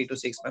can be 3 to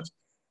 6 months.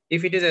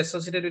 If it is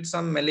associated with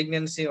some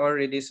malignancy or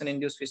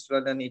radiation-induced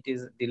fistula, then it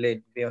is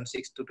delayed beyond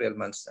 6 to 12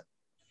 months. Sir.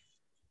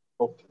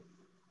 Okay,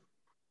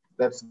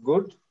 that's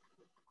good.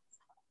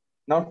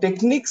 Now,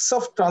 techniques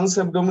of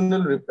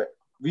transabdominal repair.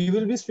 We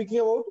will be speaking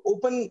about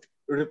open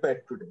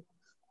repair today.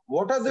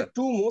 What are the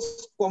two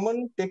most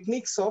common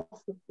techniques of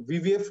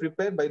VVF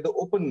repair by the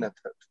open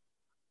method?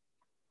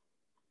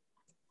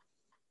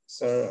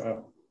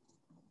 So,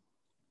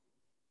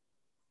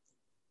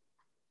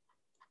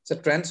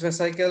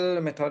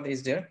 transvesical method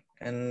is there,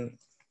 and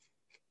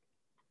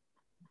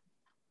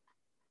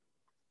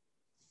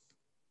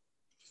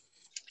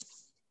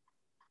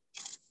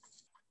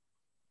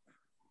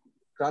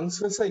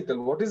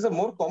transvesical. What is the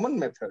more common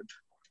method?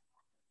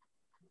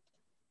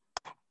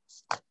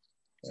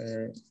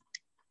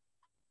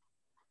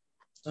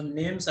 Some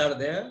names are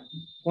there.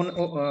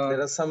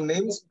 There are some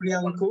names,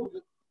 Priyanku.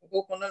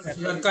 O'Connell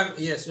method.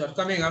 Yes, you are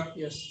coming up.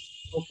 Yes.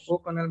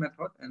 O'Connell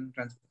method and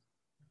transvesical.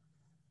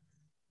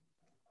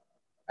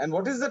 And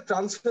what is the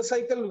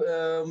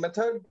transvesical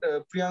method,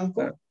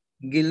 Priyanku?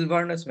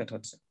 Gilbert's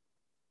method.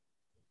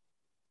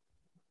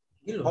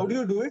 How do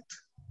you do it?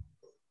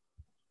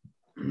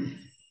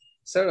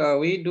 Sir,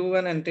 we do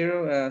an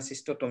anterior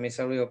cystotomy.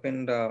 So we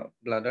open the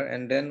bladder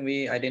and then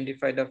we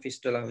identify the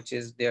fistula, which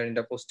is there in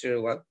the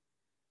posterior wall.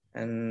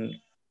 And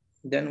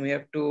then we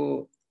have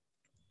to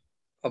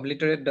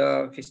obliterate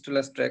the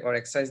fistula tract or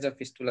excise the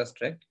fistula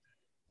tract.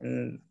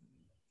 And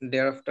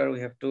thereafter, we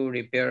have to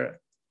repair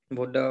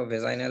both the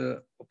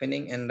vaginal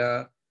opening and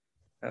the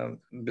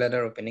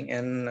bladder opening.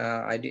 And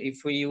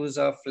if we use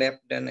a flap,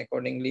 then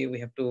accordingly, we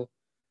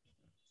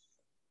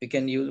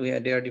can use,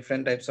 there are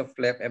different types of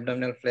flap,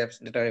 abdominal flaps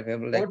that are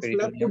available. What like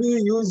flap would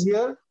you use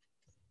here?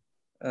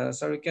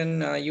 So we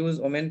can use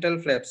omental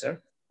flaps, sir,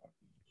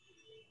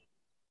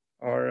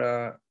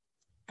 or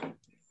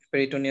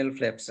peritoneal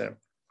flaps, sir.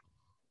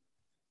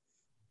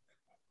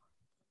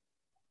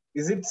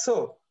 Is it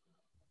so?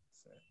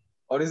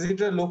 Or is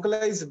it a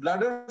localized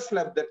bladder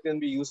flap that can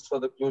be used for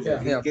the closure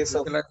in case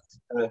of...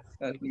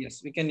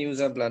 yes, we can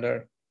use a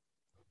bladder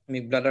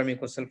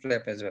mucosal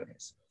flap as well.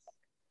 Yes.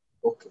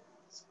 Okay.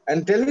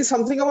 And tell me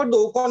something about the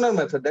O'Connell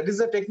method. That is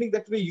the technique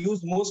that we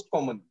use most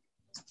commonly.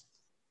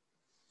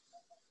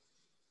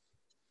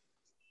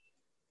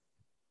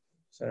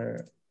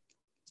 Sir,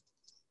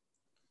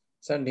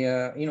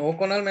 in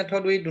O'Connell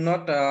method, we do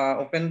not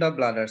open the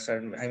bladder,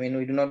 sir. I mean,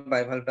 we do not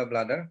bivalve the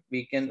bladder.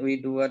 We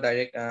do a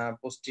direct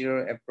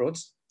posterior approach.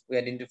 We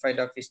identify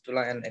the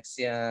fistula and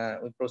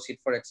we proceed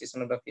for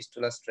excision of the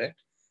fistula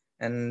tract,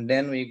 and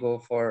then we go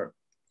for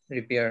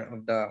repair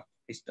of the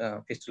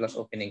fistula's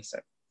opening,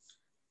 sir.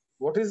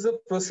 What is the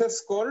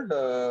process called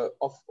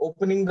of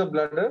opening the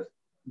bladder?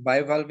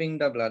 Bivalving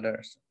the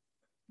bladder.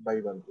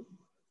 Bivalving.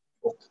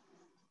 Okay.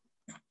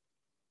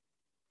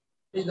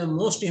 Is the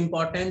most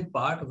important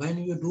part when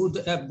you do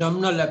the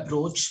abdominal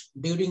approach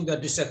during the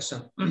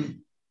dissection.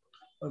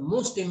 The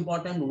most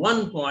important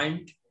one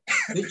point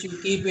which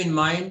you keep in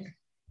mind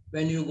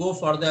when you go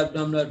for the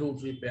abdominal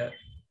root repair.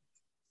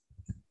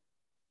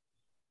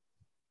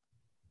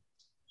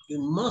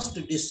 You must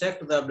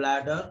dissect the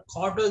bladder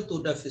caudal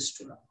to the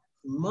fistula.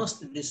 You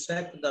must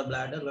dissect the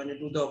bladder when you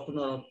do the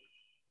open.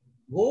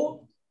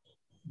 Go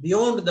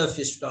beyond the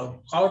fistula,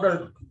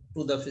 caudal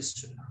to the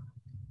fistula.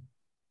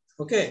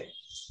 Okay.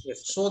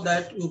 Yes, so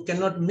that you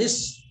cannot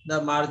miss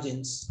the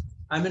margins.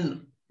 I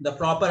mean, the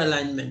proper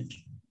alignment.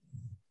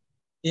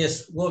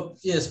 Yes,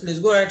 yes, please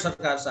go ahead,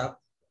 Sarkar Sahab.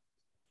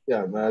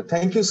 Yeah,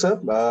 thank you, sir.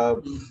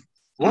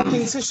 What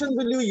incision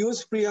will you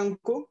use,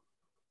 Priyanku?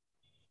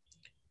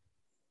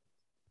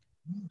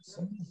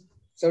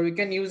 So we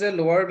can use a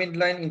lower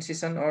midline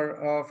incision or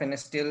a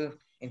fenestrial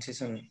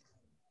incision.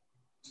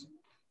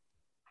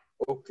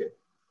 Okay.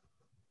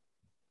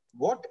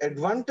 What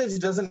advantage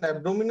does an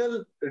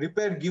abdominal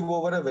repair give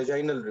over a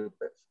vaginal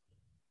repair?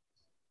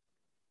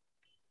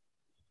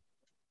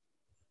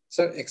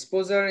 So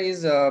exposure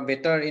is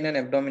better in an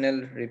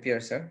abdominal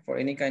repair, sir. For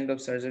any kind of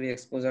surgery,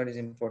 exposure is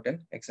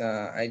important.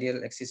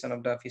 Ideal excision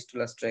of the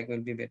fistula tract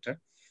will be better.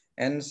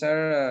 And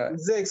sir,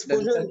 is the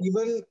exposure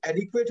even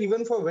adequate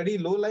even for very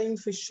low-lying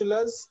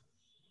fistulas?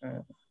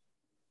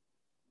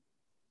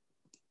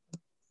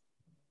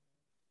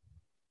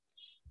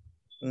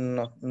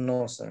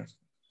 No, sir.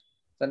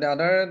 So the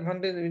other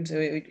advantage,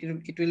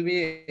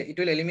 it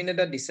will eliminate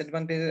the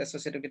disadvantages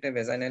associated with a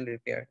vaginal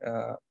repair.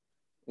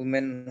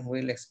 Women who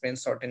will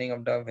experience shortening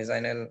of the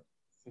vaginal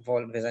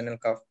wall, vaginal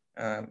cuff,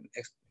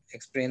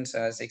 experience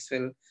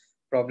sexual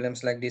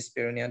problems like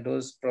dyspareunia.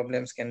 Those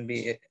problems can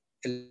be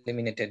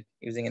eliminated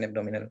using an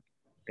abdominal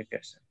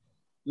repair. Sir.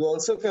 You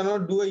also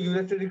cannot do a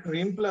ureteric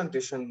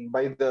reimplantation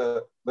by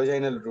the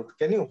vaginal root,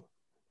 can you?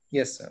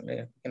 Yes, sir.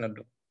 Yeah, cannot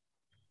do.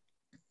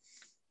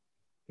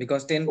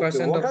 Because 10% okay,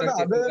 of the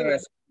cases are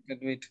associated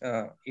with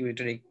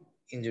ureteric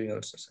injury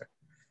also, sir.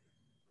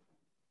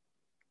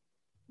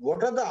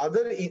 What are the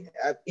other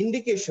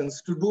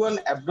indications to do an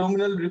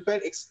abdominal repair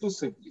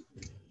exclusively?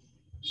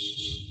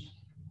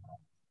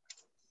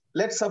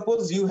 Let's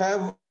suppose you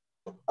have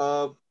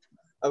a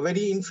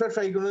very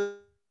infratrigonal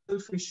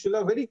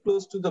fistula very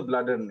close to the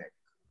bladder neck.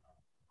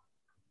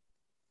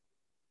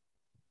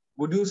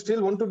 Would you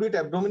still want to do it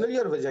abdominally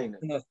or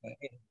vaginally? No, sir.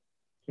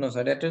 No,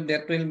 sir. That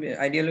will be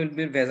ideal. Will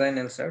be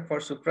vaginal, sir. For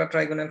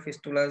supratrigonal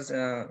fistulas,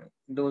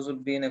 those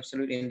would be an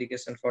absolute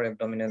indication for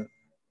abdominal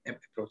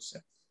approach,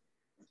 sir.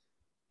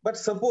 But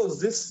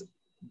suppose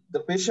the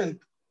patient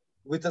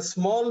with a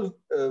small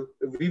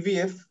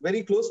VVF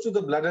very close to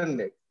the bladder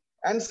neck,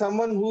 and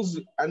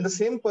the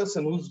same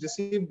person who's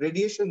received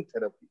radiation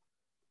therapy,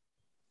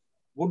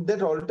 would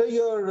that alter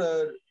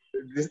your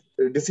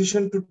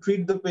decision to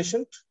treat the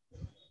patient?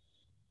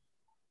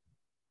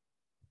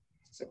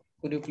 So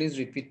could you please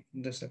repeat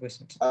the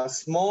question? A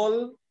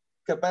small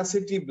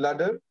capacity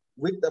bladder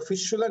with a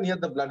fistula near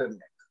the bladder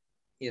neck.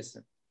 Yes,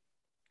 sir.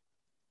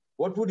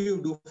 What would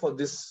you do for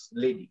this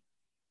lady?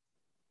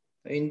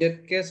 In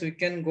that case, we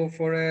can go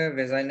for a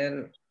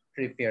vaginal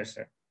repair,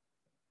 sir.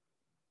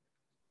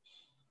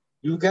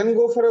 You can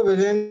go for a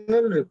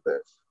vaginal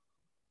repair.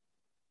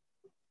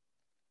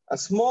 A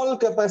small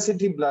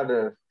capacity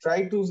bladder.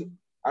 Try to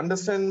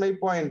understand my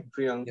point,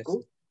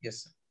 Priyanku.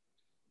 Yes, sir.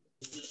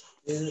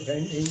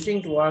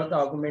 Hinting towards the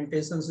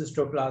augmentation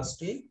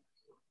cystoplasty.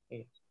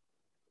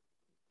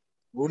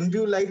 Wouldn't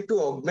you like to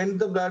augment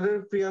the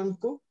bladder,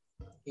 Priyanku?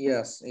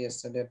 Yes,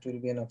 yes, sir. That will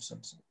be an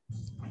option, sir.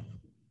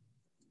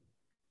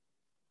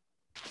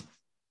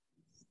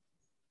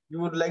 You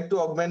would like to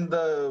augment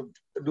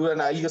do an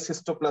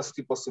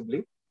ileocystoplasty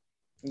possibly?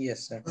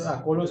 Yes, sir.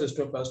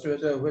 Colocystoplasty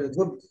is a very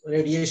good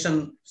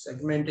radiation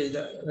segment,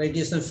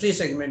 radiation-free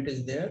segment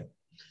is there.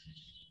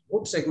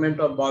 Good segment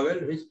of bowel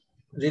which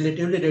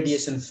relatively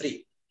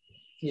radiation-free.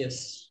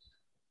 Yes.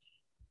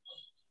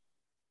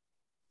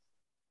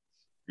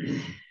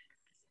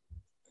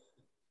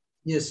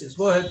 Yes, yes.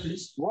 Go ahead,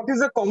 please. What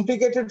is a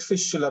complicated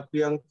fistula,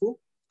 Priyanku?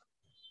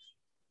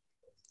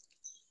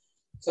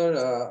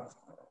 Sir,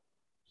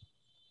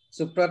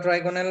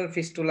 supratrigonal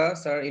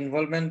fistulas are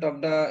involvement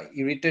of the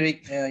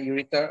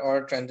ureter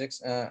or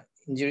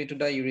injury to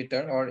the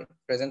ureter or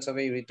presence of a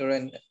ureter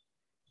and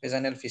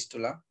vaginal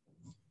fistula.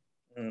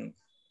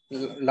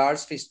 Large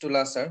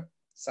fistulas are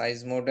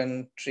size more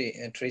than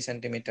 3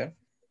 centimeter,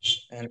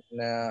 and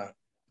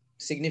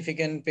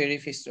significant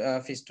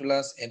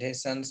perifistulas,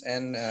 adhesions,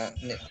 and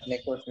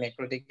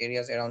necrotic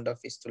areas around the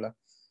fistula.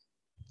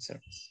 Sir.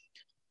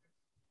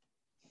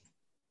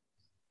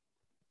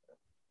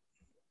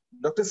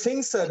 Dr.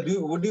 Singh, sir,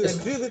 would you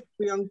agree with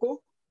Priyanku?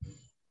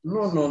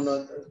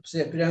 No.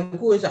 See,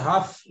 Priyanku is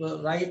half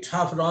right,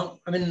 half wrong.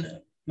 I mean,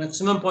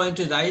 maximum point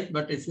is right,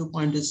 but a few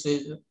point is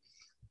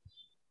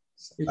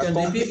you can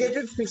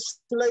complicated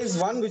fistula is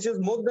one which is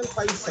more than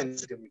 5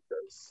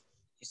 centimeters.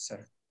 Yes,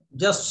 sir.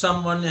 Just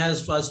someone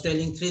was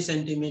telling 3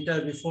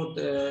 centimeter before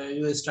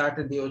you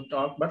started your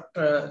talk, but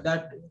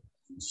that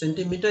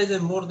centimeter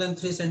is more than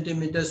 3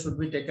 centimeters should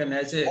be taken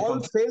as a... All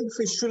failed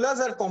fistulas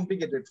are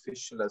complicated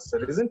fistulas,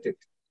 sir, isn't it?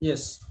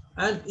 Yes.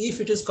 And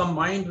if it is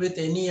combined with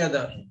any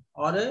other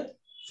or a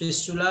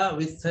fistula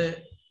with a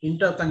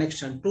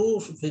interconnection, 2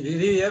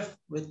 VVF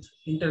with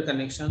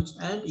interconnections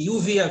and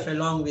UVF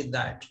along with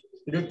that,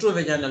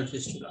 retrovaginal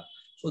fistula.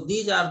 So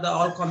these are the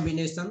all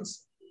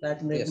combinations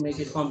that make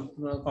it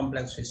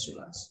complex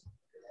fistulas.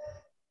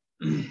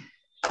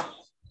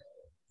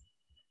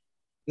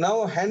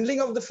 Now,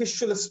 handling of the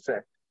fistula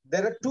tract.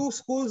 There are 2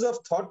 schools of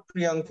thought,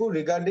 Priyanku,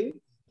 regarding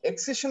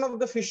excision of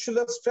the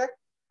fistula tract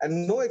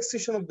and no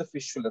excision of the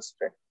fistula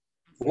tract.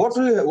 What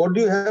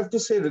do you have to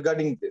say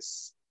regarding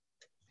this?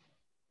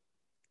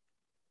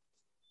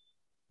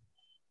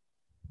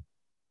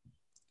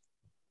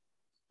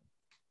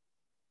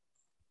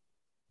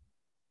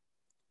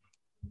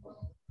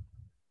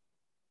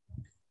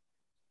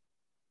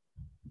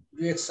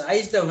 Do you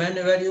excise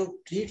whenever you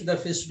treat the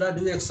fistula,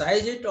 do you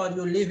excise it or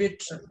you leave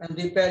it and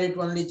repair it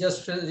only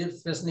just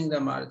fastening the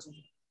margin?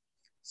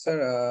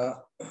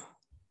 Sir,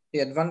 the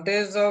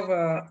advantage of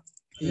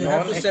you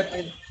have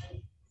to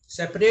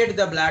separate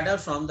the bladder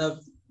from the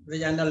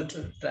vaginal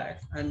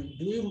tract. And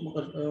do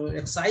you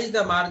excise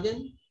the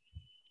margin?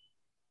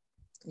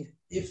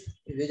 If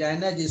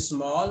vagina is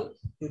small,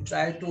 you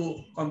try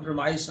to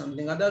compromise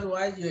something.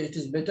 Otherwise, it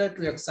is better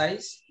to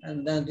excise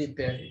and then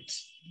repair it.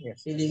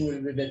 Yes. Healing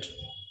will be better.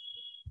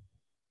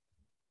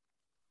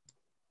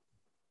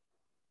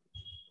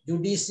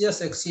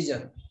 Judicious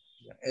excision.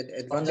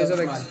 Advantage of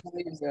excision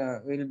is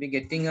we'll be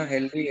getting a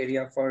healthy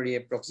area for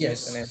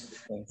reapproximation.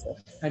 Yes.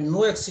 And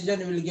no excision,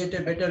 will get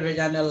a better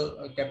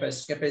vaginal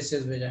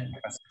capacious vagina.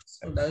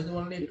 So that is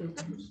only 2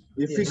 things.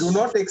 If we do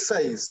not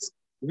excise,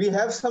 we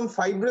have some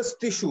fibrous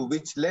tissue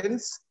which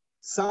lends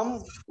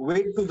some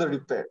weight to the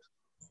repair.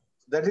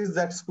 That is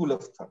that school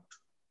of thought.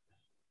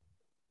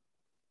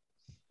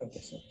 Okay,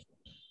 sir.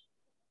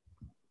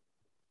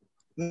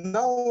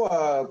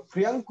 Now,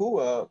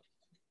 Priyanku,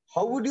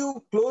 how would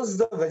you close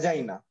the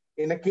vagina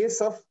in a case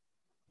of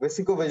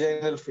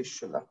vesicovaginal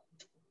fistula?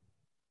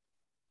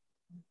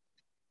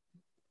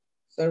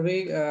 Sir,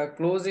 we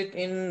close it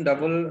in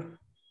double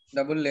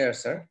layer,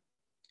 sir.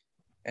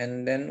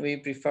 And then we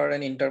prefer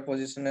an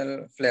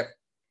interpositional flap.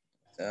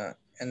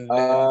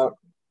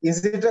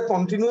 Is it a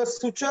continuous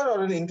suture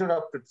or an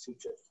interrupted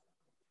suture?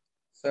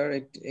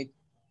 Sir, it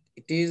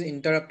is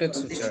interrupted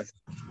suture.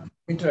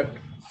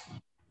 Interrupted.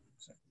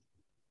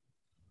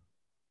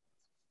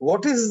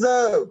 What is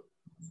the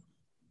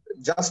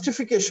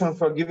justification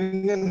for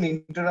giving an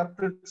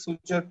interrupted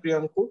suture,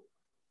 Priyanku?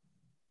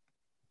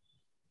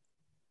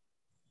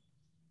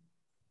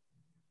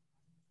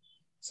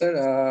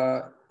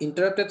 Sir,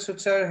 interrupted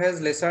suture has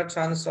lesser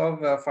chance of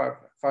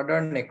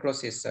further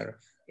necrosis, sir.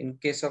 In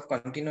case of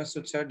continuous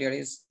suture, there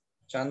is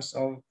chance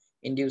of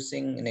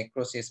inducing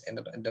necrosis at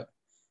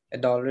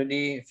the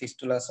already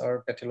fistulas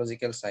or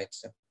pathological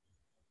sites, sir.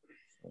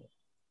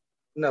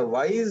 Now,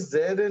 why is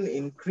there an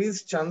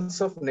increased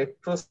chance of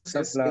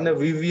necrosis in a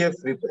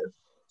VVF repair?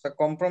 So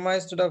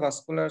compromise to the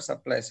vascular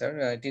supply, sir.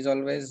 It is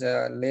always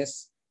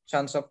less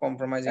chance of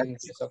compromising in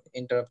case of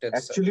interrupted.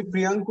 Actually,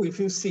 Priyanku, if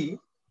you see,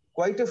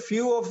 quite a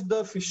few of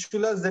the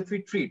fistulas that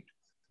we treat,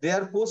 they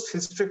are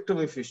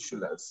post-hysterectomy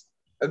fistulas.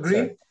 Agree?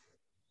 Sir.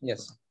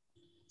 Yes.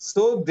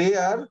 So they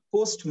are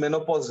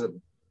post-menopausal.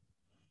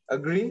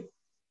 Agree?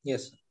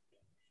 Yes.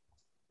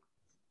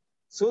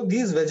 So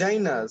these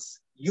vaginas,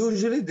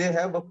 usually they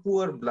have a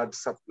poor blood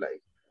supply,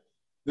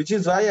 which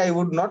is why I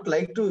would not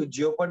like to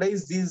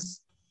jeopardize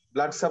these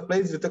blood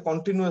supplies with a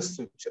continuous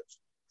suture.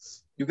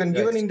 You can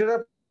give an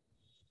interrupted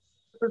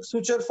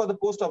suture for the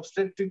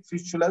post-obstetric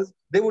fistulas.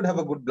 They would have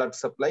a good blood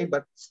supply,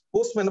 but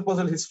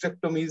post-menopausal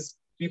hysterectomies,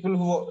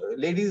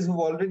 ladies who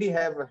already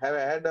have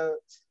had a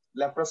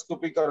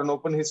laparoscopic or an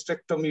open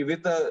hysterectomy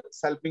with a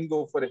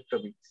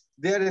salpingo-oophorectomy,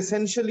 they are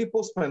essentially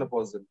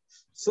post-menopausal.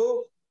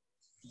 So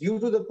due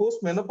to the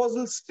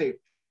post-menopausal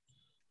state,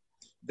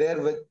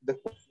 the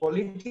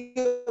quality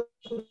of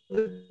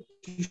the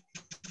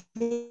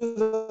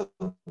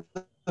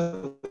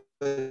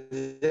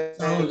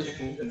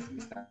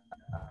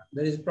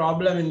there is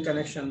problem in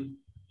connection.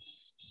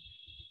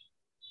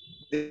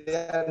 They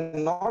are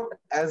not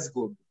as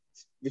good,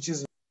 which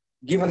is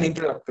given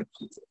interrupted.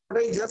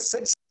 What I just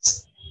said.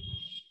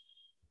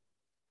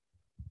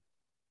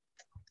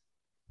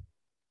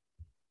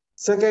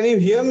 Sir, can you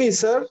hear me,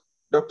 sir?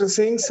 Dr.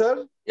 Singh,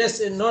 sir?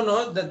 Yes,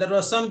 no, there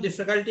was some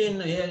difficulty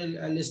in here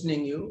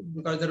listening you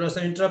because there was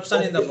an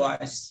interruption in the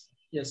voice.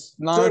 Yes.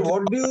 Now Sir,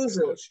 what do you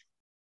say?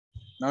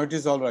 Now it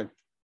is all right.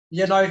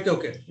 Yeah, now it's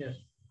okay. Yes.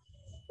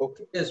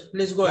 Okay. Yes,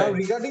 please go now, ahead.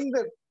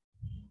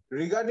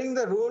 Regarding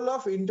the role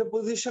of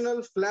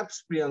interpositional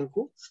flaps,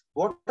 Priyanku,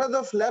 what are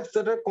the flaps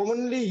that are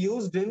commonly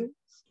used in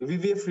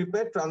VVF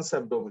repair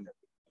transabdominal?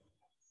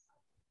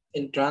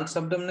 In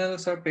transabdominal,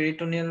 sir,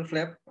 peritoneal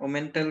flap,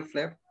 omental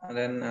flap, and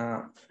then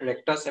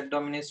rectus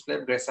abdominis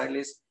flap,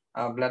 gracilis,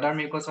 bladder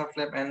mucosal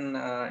flap,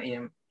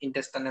 and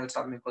intestinal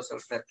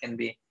submucosal flap can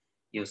be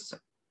used, sir.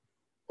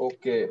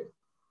 Okay.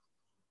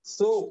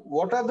 So,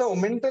 what are the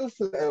omental?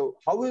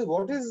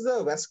 What is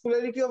the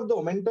vascularity of the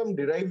omentum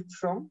derived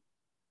from?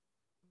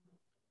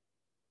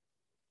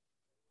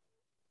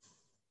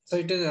 So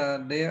it is.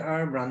 There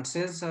are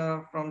branches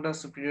from the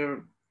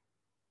superior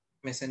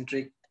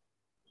mesenteric.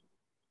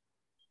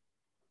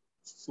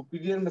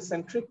 Superior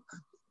mesenteric.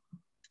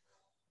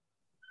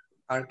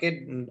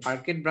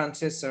 Arcade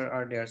branches, sir,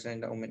 are there, sir,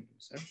 in the omentum,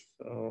 sir.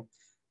 So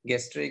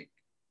gastric.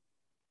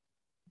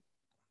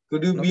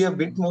 Could you be a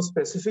bit more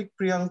specific,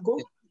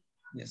 Priyanku?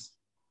 Yes.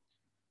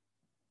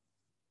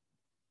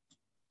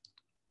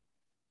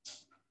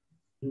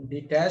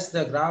 Detach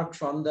the graft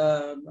from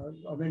the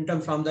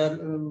omentum from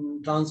the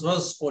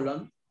transverse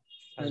colon,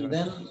 and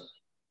then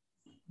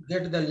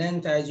get the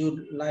length as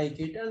you like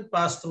it and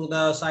pass through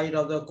the side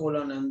of the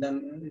colon and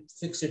then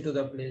fix it to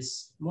the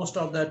place. Most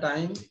of the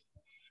time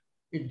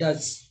it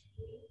does.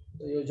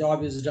 Your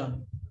job is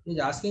done. He's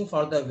asking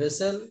for the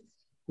vessel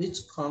which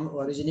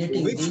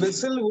originating. Which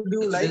vessel would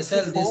you like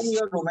to form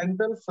your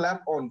omental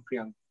flap on,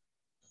 Priyanka?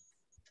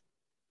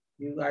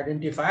 You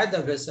identify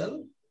the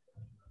vessel.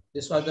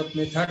 This was the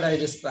method I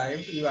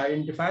described. You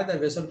identify the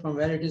vessel from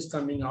where it is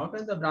coming out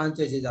and the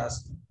branches is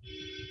asking.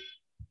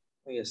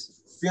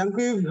 Yes.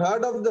 Priyanka, you've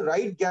heard of the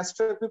right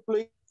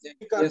gastroepiploic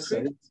artery? Yes,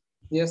 sir.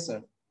 Yes,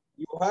 sir.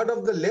 You heard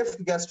of the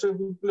left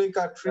gastroepiploic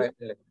artery?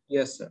 Right.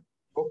 Yes, sir.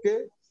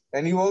 Okay.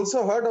 And you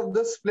also heard of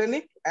the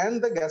splenic and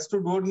the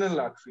gastroduodenal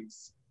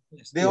arteries.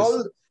 Yes. They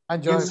all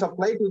give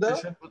supply to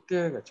the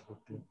greater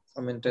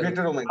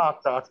omentum.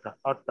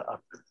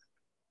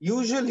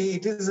 Usually,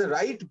 it is the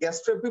right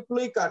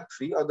gastroepiploic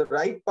artery or the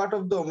right part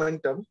of the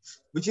omentum,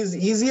 which is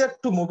easier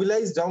to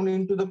mobilize down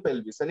into the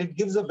pelvis, and it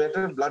gives a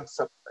better blood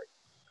supply.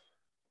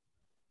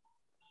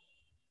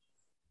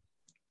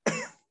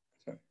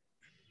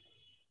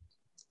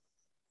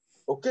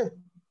 Okay.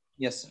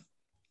 Yes, sir.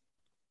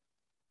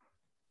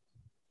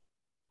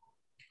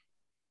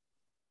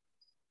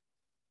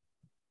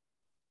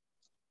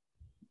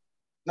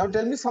 Now,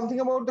 tell me something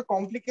about the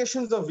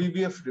complications of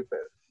VVF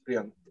repair,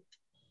 Priyanka.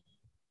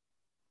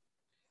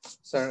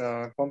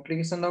 Sir,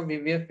 complication of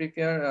VVF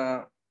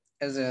repair,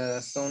 as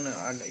shown,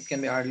 it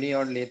can be early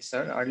or late,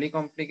 sir. Early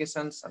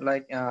complications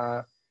like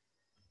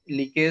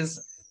leakage,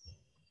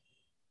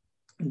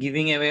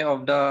 giving away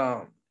of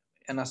the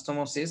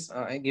anastomosis,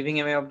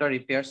 giving away of the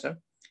repair, sir.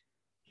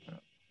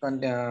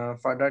 And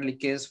further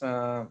leakage,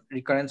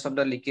 recurrence of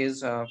the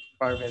leakage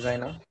per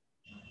vagina,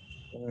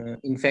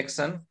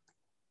 infection,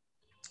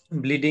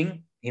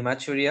 bleeding,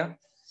 hematuria.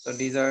 So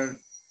these are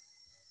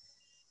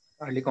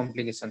early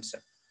complications,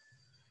 sir.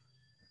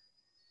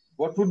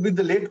 What would be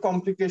the late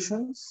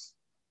complications?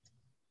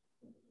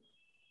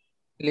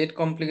 Late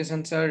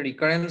complications are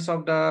recurrence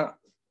of the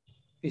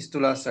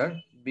fistula,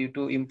 sir, due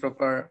to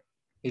improper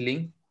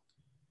healing.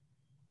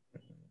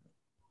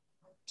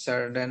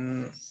 Sir,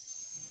 then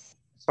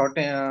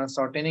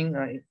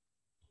shortening.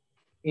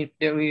 If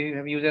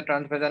we use a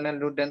transvaginal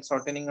route, then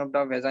shortening of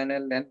the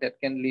vaginal length that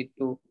can lead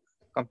to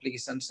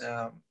complications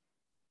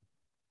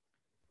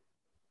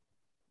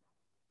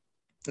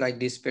like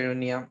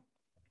dyspareunia.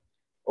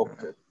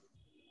 Okay.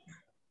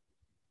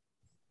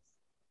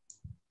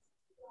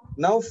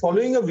 Now,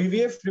 following a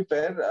VVF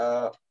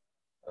repair,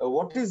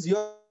 what is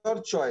your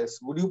choice?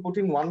 Would you put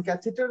in one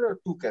catheter or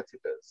two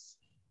catheters?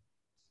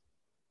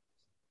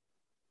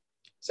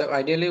 So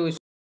ideally, we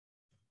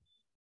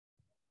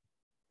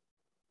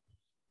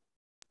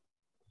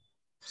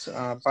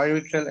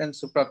periurethral and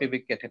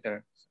suprapubic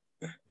catheter.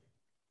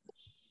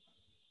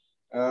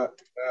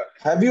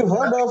 Have you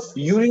heard of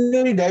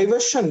urinary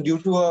diversion due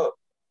to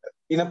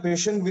in a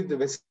patient with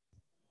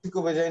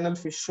vesicovaginal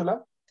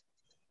fistula?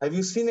 Have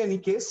you seen any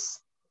case?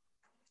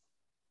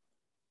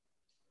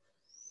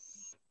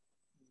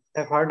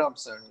 I've heard of,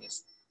 sir,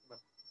 yes, but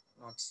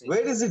not seen.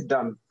 Where is it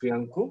done,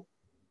 Priyanku?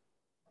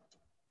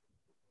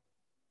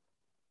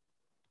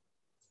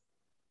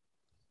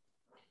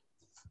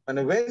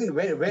 And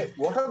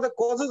what are the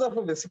causes of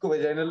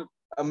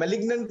a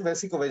malignant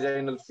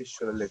vesicovaginal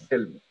fistula?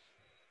 Tell me.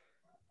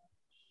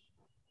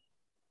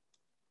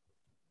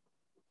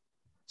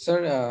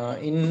 Sir,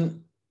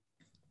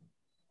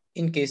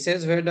 in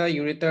cases where the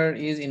ureter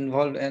is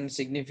involved and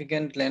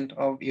significant length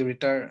of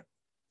ureter,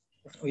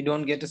 we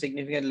don't get a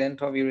significant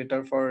length of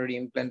ureter for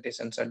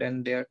reimplantation, sir,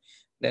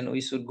 then we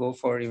should go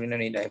for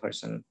urinary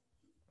diversion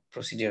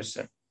procedure,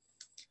 sir.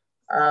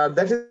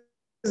 That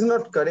is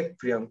not correct,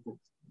 Priyanku.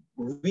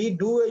 We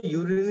do a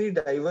urinary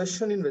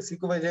diversion in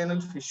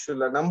vesicovaginal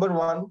fistula. Number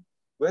one,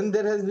 when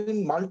there has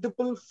been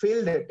multiple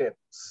failed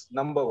attempts.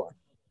 Number one.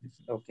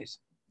 Okay, sir.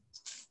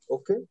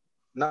 Okay.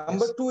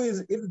 Number two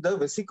is if the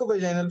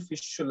vesicovaginal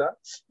fistula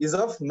is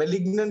of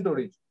malignant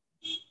origin.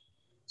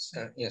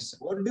 Sir, yes, sir.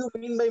 What do you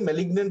mean by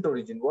malignant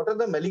origin? What are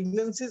the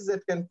malignancies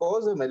that can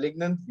cause a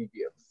malignant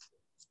VVF?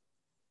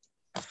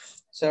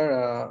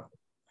 Sir,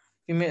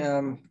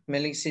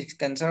 malignant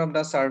cancer of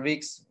the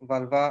cervix,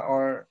 vulva,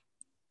 or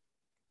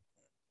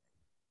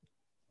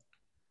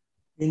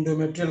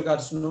endometrial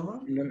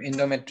carcinoma.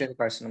 Endometrial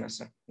carcinoma,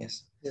 sir.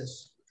 Yes.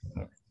 Yes.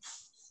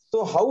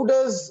 So how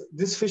does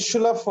this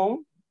fistula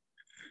form?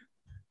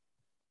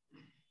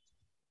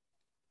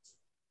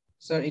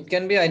 So it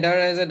can be either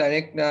as a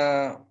direct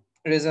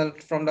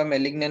result from the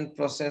malignant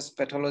process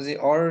pathology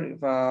or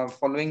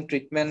following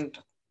treatment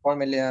or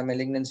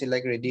malignancy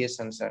like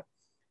radiation, sir,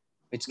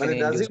 which can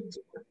induce.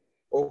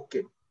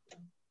 Okay.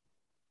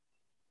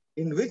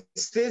 In which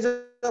stage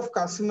of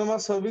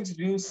carcinoma cervix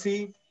do you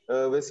see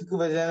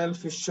vesicovaginal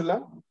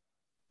fistula?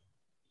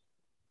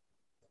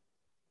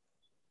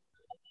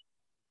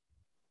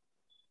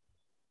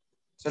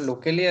 So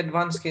locally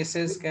advanced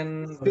cases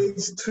can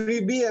stage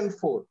 3B and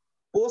 4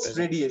 post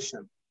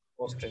radiation.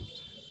 Okay.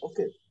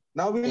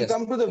 Now we will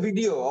come to the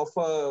video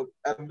of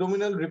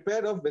abdominal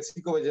repair of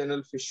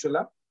vesicovaginal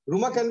fistula.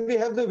 Ruma, can we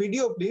have the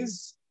video,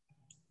 please?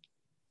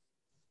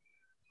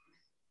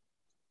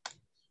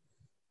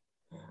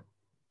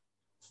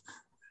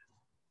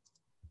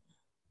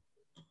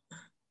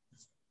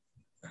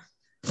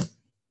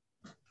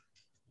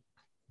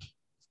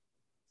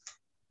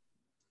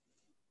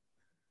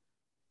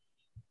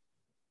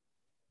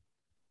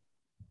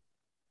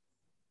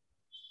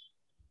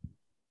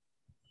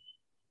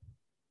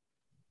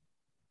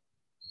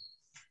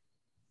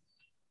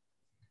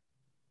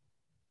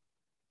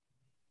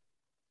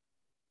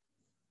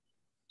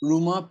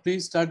 Ruma,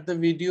 please start the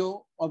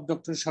video of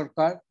Dr.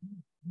 Sarkar.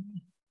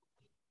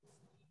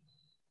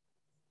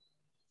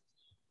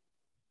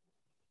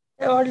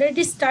 I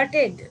already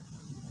started.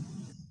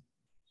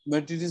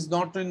 But it is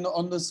not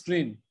on the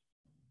screen.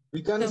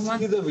 We can't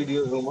see the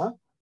video, Ruma.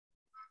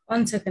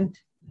 1 second.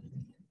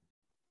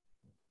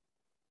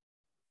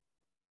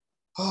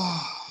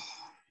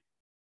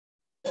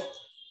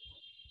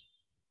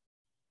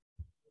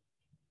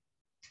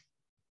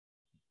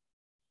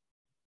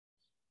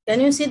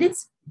 Can you see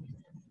this?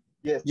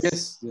 Yes.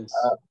 Yes. Yes.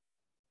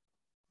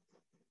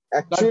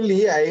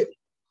 Actually,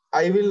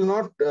 I will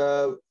not.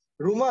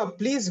 Ruma,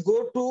 please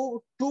go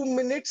to 2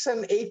 minutes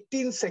and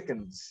 18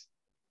 seconds.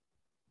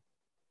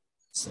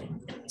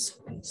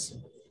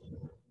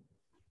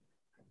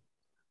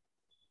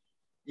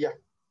 Yeah,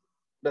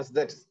 that's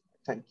that.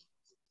 Thank you.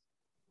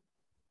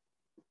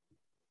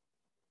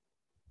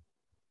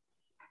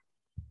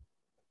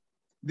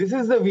 This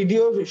is the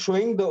video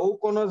showing the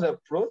O'Connor's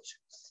approach,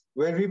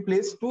 where we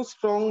place 2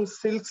 strong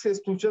silk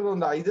sutures on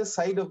the either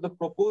side of the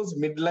proposed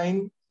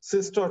midline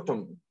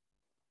cystotomy.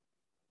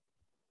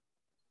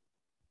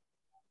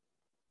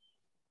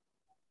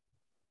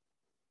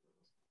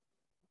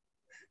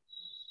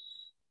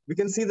 We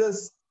can see the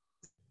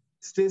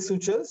stay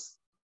sutures.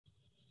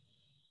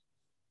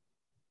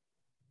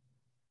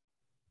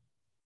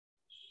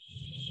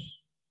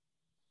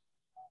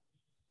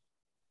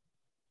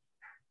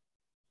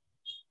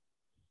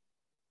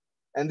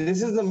 And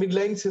this is the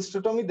midline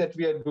cystotomy that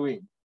we are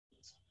doing.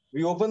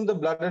 We open the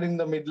bladder in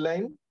the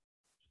midline.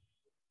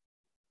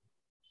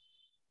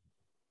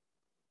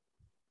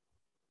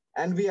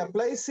 And we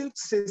apply silk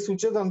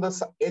sutures on the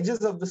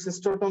edges of the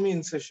cystotomy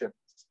incision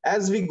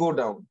as we go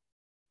down.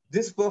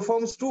 This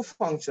performs 2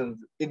 functions.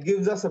 It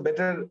gives us a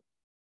better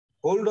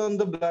hold on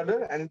the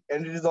bladder and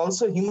it is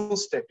also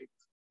hemostatic.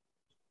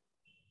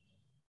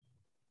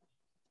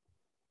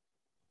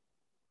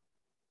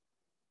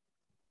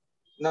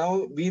 Now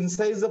we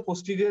incise the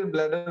posterior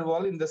bladder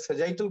wall in the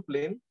sagittal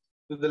plane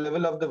to the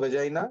level of the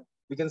vagina.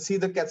 We can see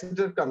the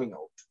catheter coming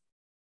out.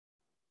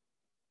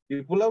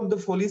 We pull out the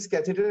Foley's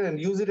catheter and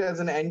use it as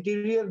an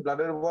anterior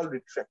bladder wall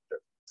retractor.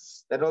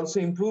 That also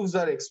improves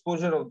our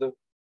exposure of the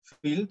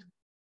field.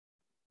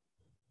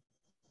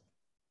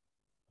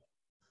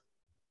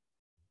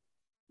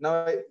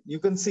 Now you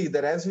can see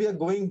that as we are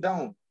going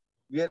down,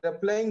 we are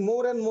applying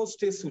more and more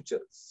stay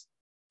sutures.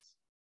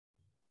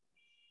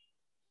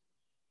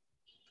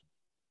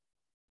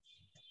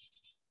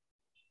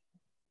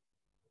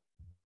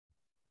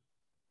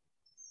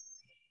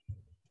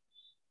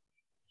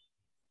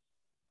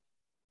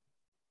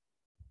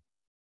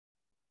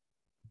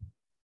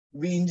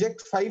 We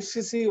inject 5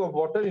 cc of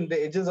water in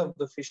the edges of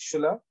the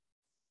fistula.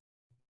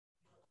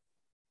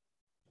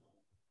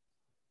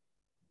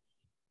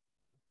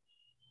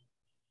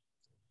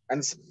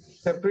 And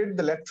separate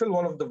the lateral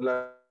wall of the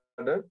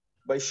bladder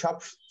by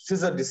sharp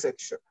scissor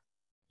dissection.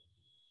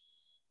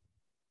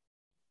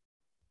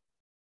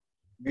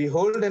 We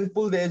hold and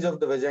pull the edge of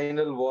the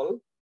vaginal wall.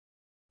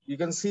 You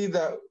can see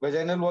the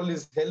vaginal wall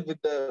is held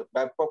with the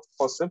Babcock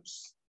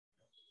forceps.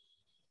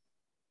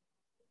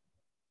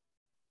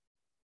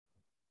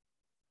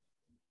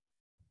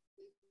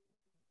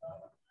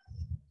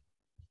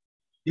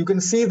 You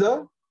can see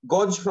the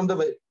gauge from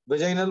the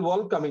vaginal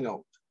wall coming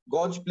out.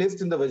 Gauge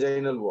placed in the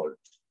vaginal wall.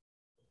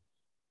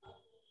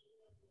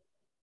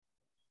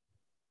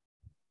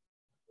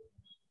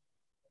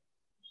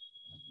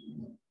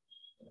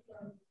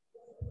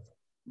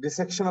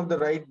 Dissection of the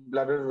right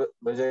bladder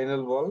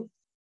vaginal wall.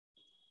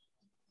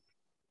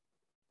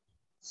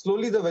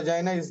 Slowly the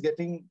vagina is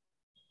getting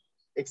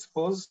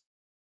exposed.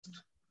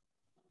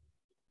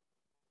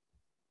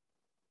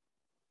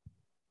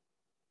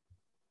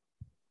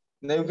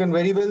 Now you can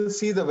very well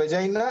see the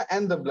vagina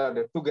and the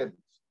bladder together.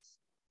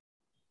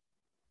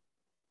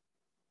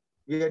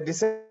 We are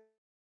dissecting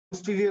the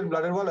posterior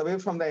bladder wall away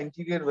from the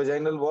anterior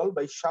vaginal wall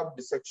by sharp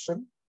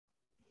dissection.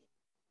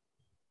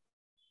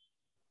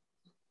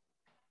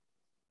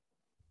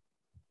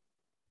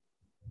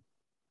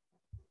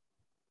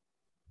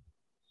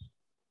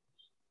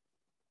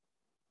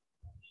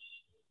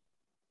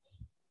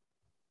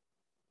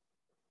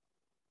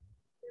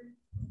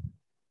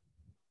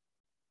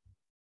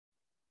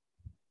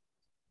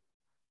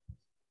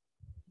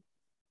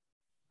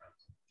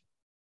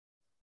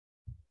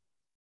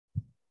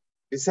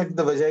 Dissect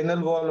the vaginal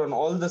wall on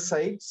all the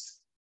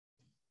sides.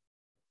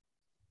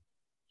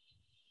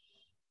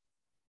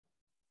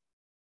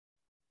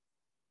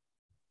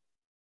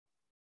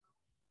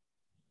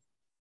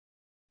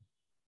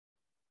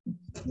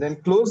 Then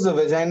close the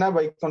vagina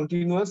by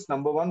continuous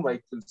number 1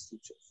 right field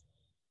suture.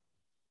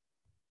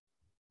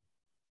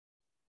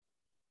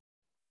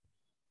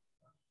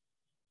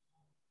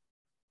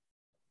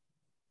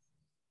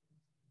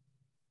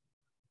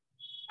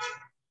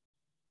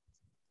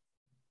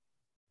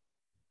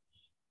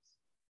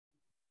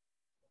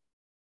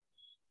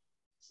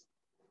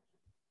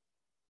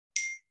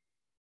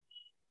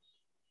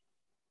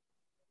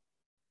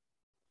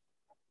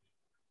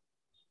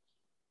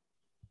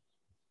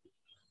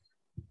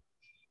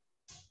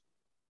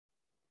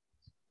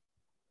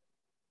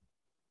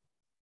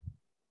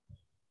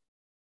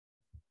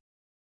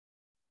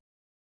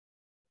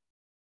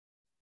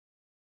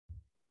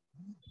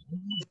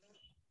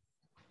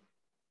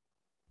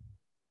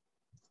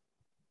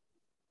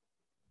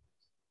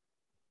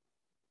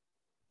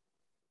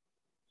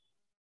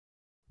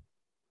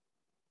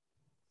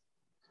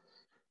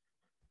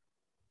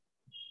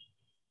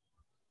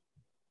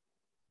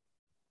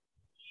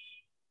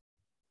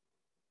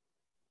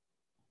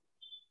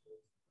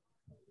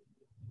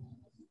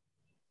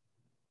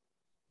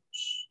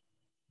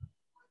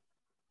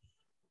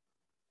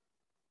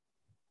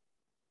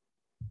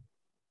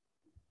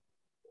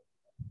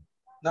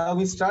 Now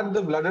we start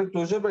the bladder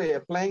closure by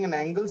applying an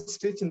angle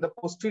stitch in the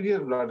posterior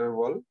bladder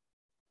wall.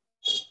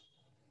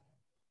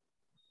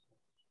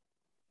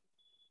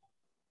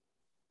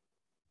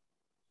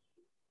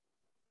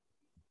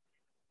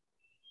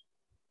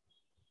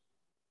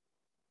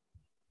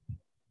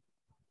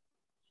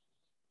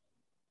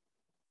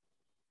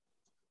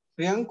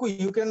 Priyanku,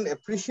 you can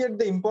appreciate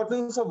the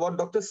importance of what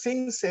Dr.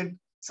 Singh said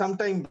some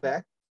time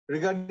back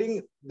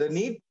regarding the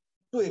need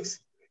to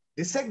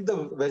dissect the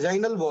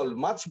vaginal wall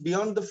much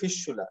beyond the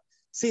fistula.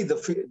 See,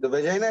 the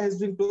vagina has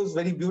been closed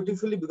very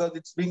beautifully because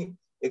it's being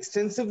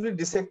extensively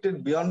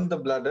dissected beyond the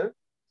bladder.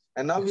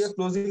 And now we are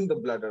closing the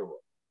bladder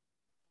wall.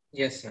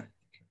 Yes, sir.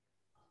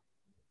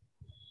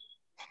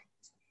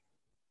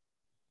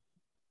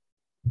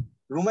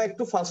 Ruma,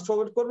 একটু fast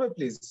forward করবে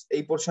please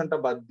এই পোরশনটা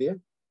বাদ দিয়ে।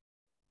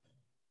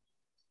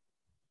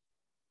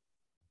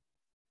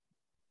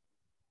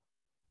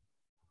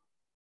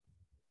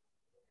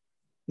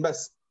 বাস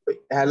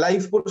হ্যাঁ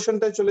live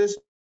পোরশনটায় চলে এসে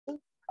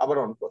আবার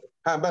on করো।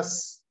 হ্যাঁ বাস।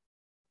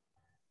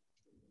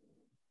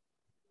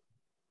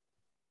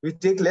 We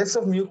take less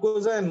of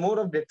mucosa and more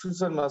of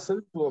detrusor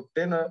muscle to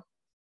obtain a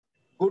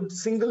good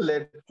single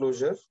lead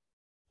closure.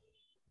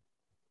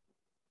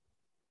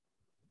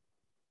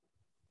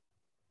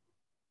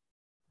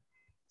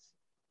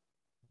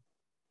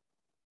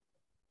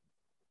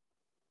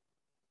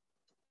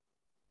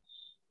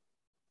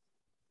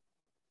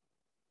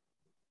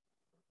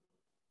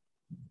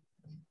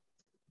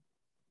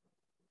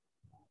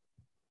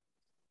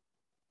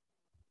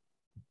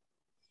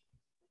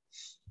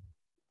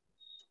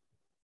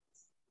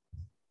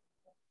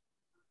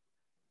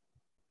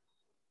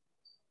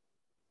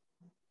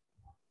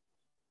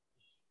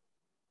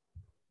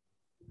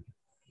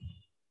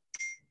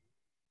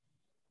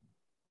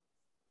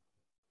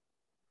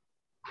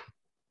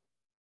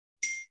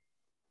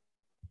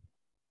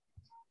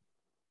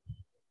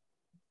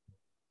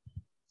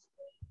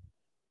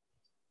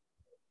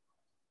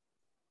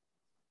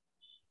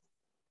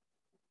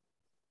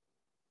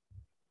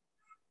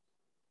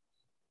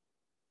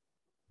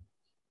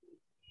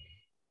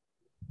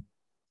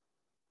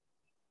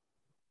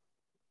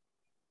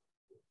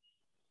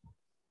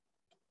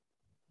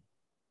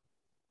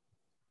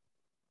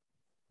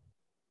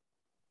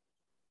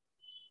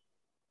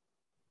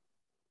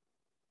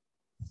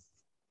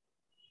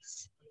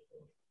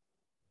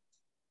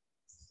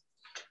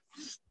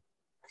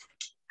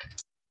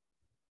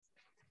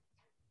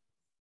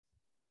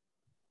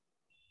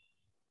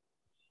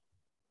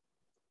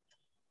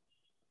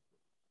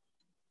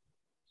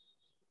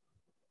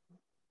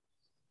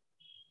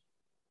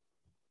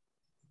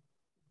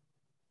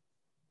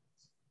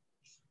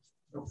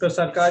 Dr.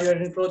 Sarkar, you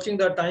are encroaching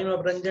the time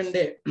of Ranjan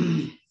Day.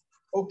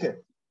 Okay.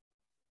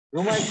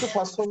 Ruma, একটু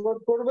fast forward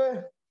করবে?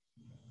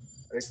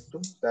 একটু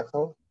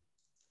দেখাও।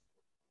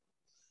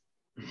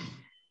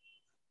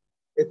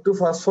 একটু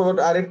fast forward,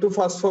 আর একটু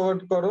fast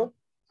forward করো।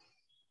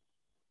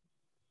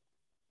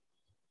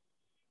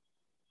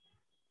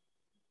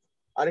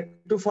 আর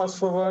একটু fast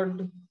forward।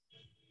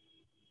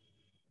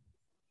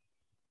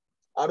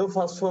 আরো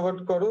fast forward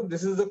করো।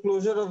 This is the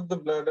closure of the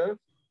bladder.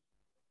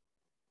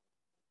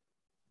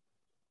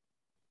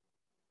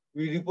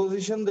 We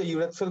reposition the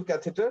urethral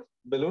catheter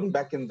balloon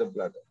back in the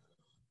bladder.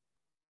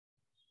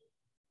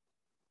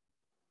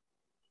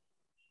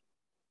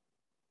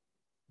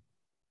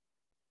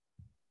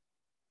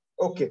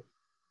 Okay.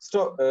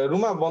 Stop.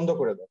 Ruma, বন্ধ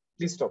করে দাও.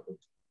 Please stop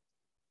it.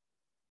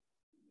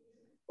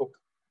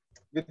 Okay.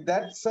 With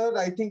that, sir,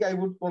 I think I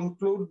would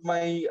conclude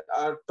my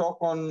talk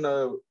on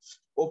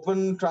open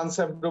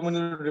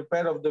transabdominal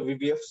repair of the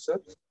VVF, sir.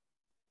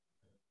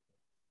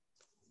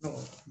 No,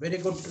 very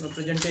good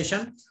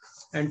presentation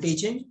and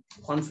teaching.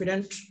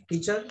 Confident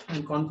teacher and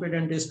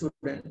confident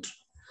student.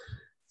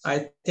 I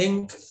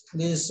think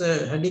this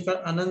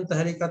Ananta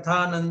Harikatha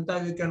Ananta,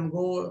 we can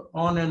go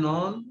on and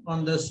on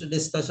this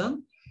discussion,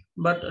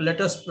 but let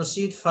us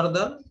proceed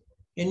further.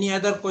 Any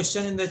other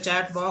question in the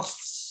chat box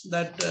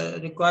that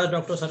requires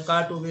Dr.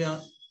 Sarkar to be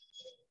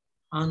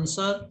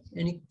answer?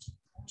 Any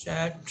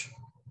chat?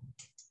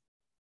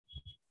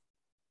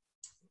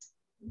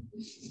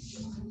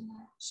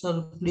 Sir,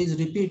 please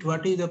repeat,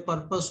 what is the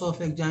purpose of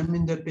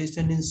examining the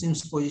patient in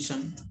Sims position?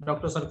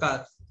 Dr. Sarkar.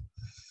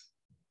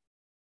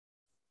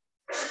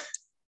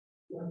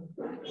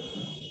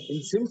 In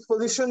Sims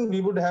position, we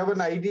would have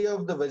an idea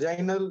of the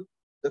vaginal,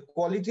 the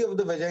quality of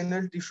the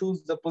vaginal tissues,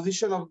 the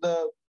position of the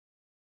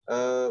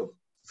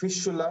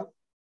fistula.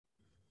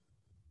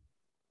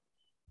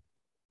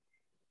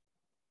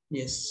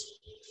 Yes.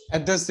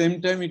 At the same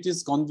time, it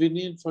is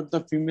convenient for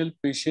the female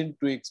patient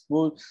to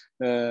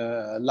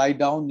lie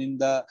down in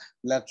the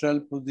lateral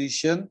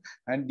position,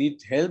 and it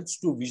helps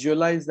to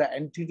visualize the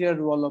anterior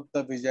wall of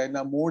the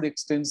vagina more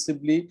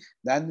extensively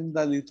than in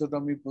the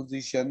lithotomy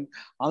position,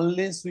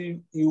 unless we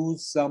use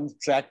some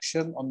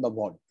traction on the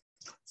wall.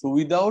 So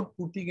without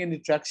putting any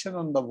traction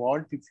on the wall,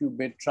 if you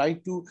try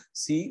to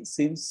see,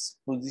 Sims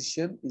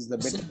position is the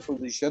better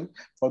position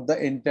for the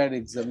entire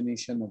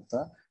examination of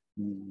the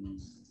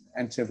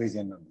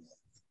anterovaginal.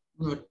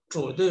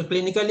 True. The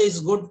clinically is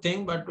good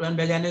thing, but when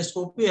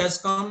vaginoscopy has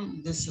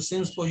come, this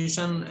Sims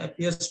position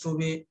appears to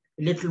be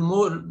a little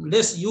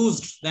less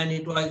used than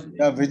it was.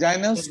 The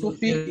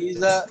vaginoscopy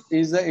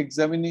is a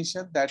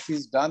examination that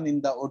is done in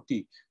the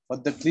OT. For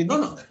the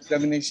clinical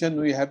examination,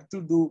 we have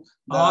to do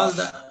all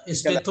the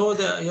stetho.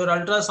 Your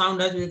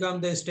ultrasound has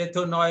become the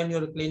stetho now in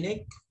your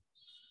clinic,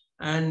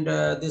 and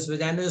this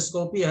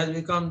vaginoscopy has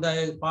become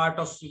the part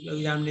of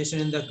examination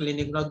in the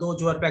clinic. Now,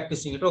 those who are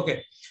practicing it.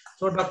 Okay.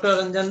 So, Dr.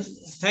 Ranjan,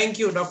 thank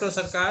you, Dr.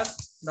 Sarkar.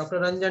 Dr.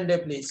 Ranjan Day,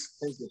 please.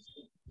 Thank you.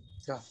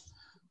 Yeah.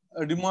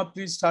 Rima,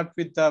 please start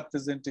with the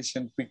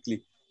presentation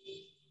quickly.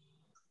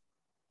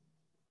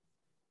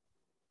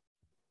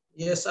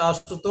 Yes,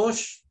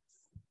 Asutosh.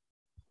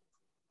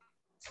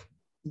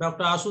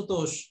 Dr.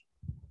 Asutosh.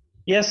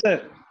 Yes,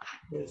 sir.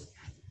 Yes.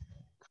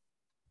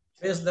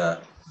 Yes,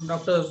 the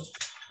Dr.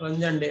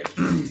 Ranjan Day.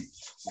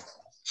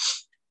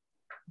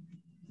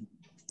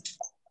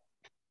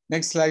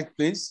 Next slide,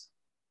 please.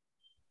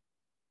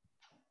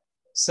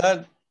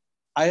 Sir,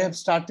 I have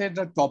started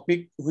a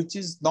topic which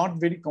is not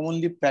very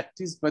commonly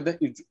practiced by the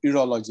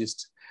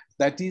urologist.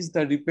 That is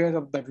the repair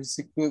of the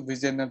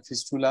vaginal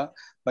fistula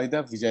by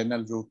the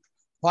vaginal route.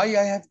 Why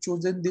I have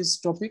chosen this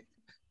topic?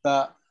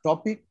 The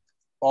topic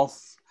of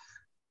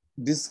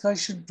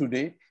discussion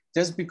today,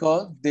 just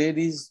because there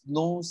is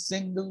no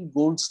single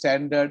gold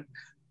standard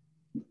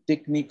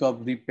technique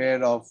of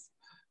repair of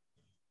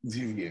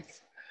VVF.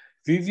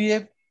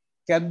 VVF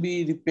can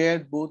be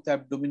repaired both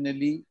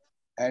abdominally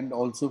and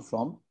also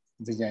from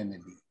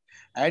vaginally.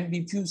 And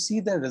if you see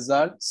the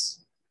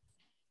results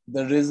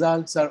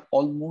are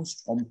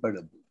almost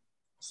comparable.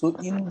 So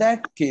in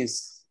that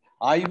case,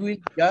 I will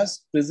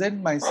just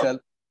present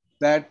myself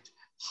that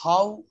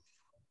how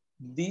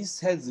this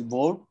has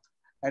evolved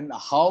and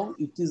how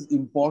it is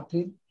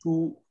important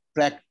to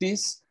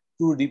practice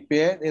to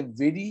repair a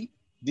very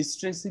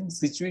distressing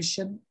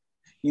situation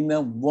in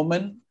a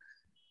woman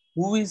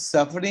who is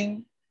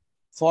suffering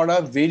for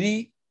a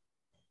very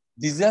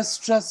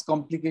disastrous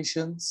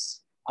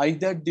complications,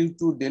 either due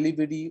to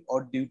delivery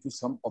or due to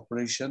some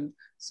operation,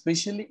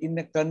 especially in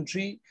a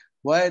country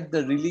where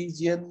the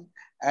religion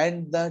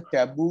and the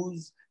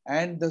taboos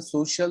and the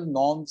social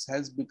norms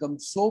has become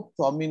so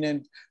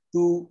prominent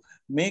to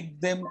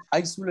make them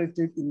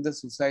isolated in the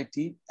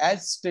society,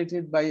 as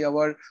stated by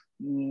our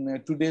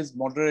today's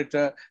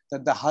moderator,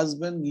 that the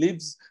husband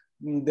leaves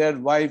their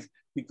wife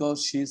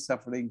because she is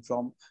suffering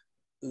from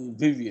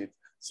VVF.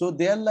 So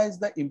there lies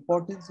the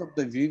importance of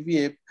the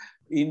VVF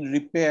in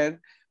repair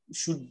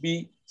should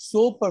be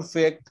so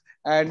perfect,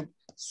 and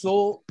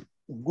so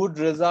good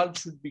result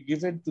should be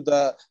given to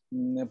the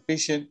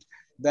patient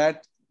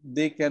that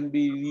they can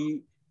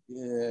be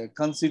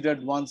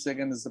considered once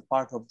again as a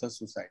part of the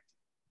society.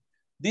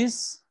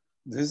 This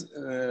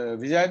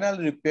vaginal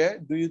repair,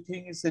 do you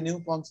think is a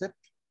new concept?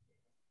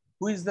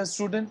 Who is the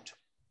student?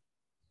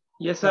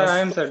 Yes, sir, I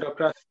am, sir,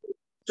 Dr.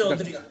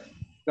 Chaudhary.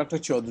 Dr.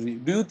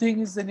 Chaudhary. Do you think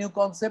it's a new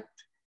concept?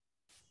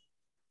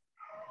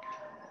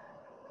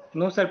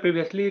 No, sir,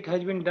 previously it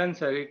has been done,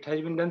 sir. It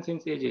has been done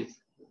since ages.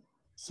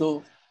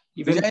 So,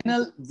 Even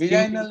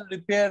vaginal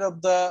repair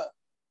of the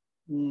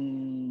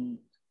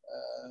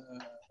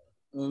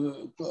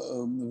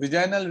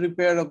vaginal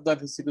repair of the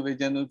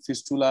vesicovaginal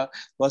fistula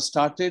was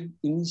started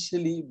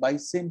initially by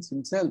Sims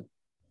himself.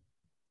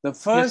 The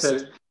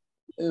first,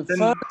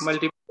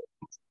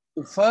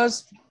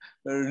 first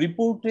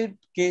reported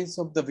case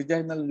of the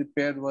vaginal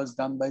repair was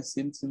done by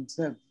Sims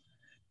himself.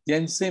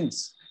 James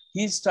Sims,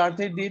 he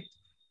started it.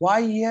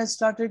 Why he has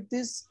started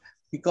this?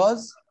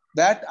 Because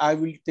that I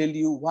will tell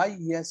you why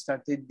he has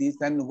started this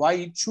and why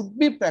it should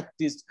be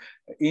practiced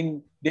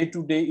in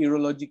day-to-day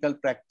urological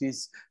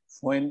practice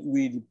when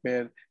we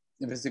repair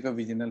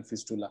vesicovaginal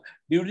fistula.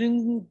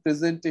 During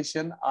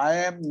presentation, I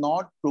am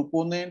not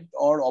proponent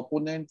or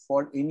opponent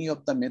for any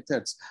of the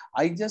methods.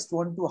 I just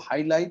want to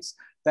highlight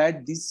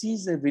that this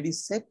is a very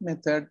safe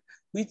method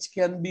which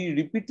can be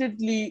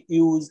repeatedly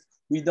used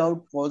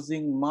without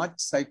causing much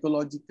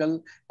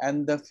psychological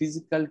and the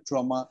physical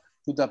trauma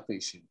to the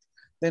patient.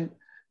 Then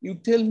you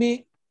tell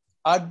me,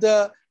 are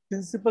the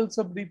principles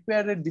of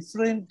repair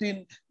different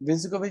in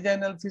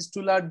vesicovaginal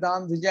fistula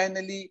done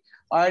vaginally,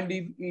 and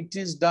if it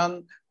is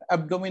done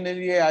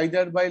abdominally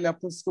either by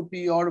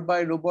laparoscopy or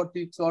by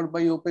robotics or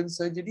by open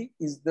surgery?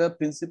 Is the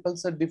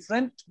principles are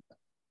different?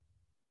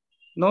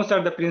 No,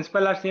 sir, the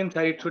principles are same,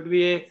 sir. It should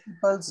be a...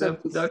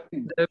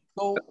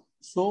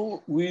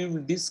 So we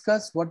will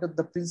discuss what are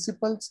the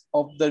principles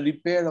of the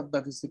repair of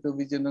the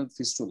vesicovaginal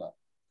fistula.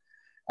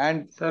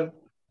 And sir,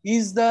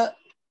 is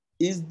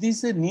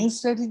this a new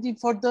strategy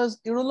for the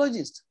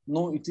urologist?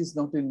 No, it is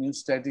not a new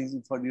strategy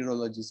for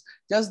urologists.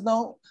 Just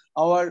now,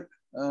 our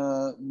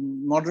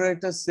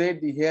moderator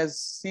said he has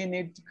seen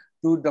it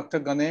to Dr.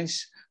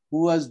 Ganesh,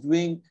 who was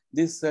doing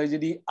this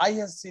surgery. I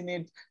have seen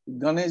it,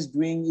 Ganesh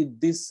doing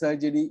this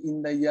surgery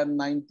in the year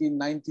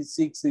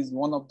 1996 is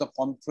one of the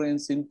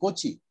conference in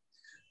Kochi.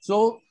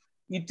 So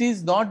it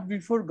is not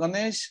before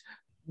Ganesh,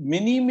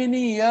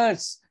 many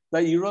years, the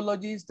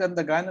urologist and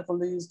the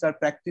gynecologist are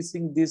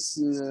practicing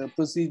this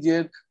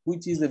procedure,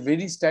 which is a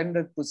very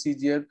standard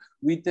procedure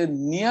with a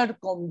near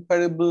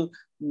comparable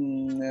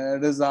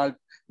result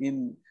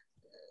in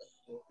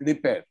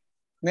repair.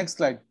 Next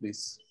slide,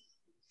 please.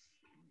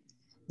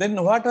 Then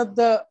what are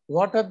the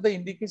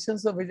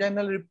indications of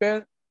vaginal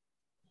repair?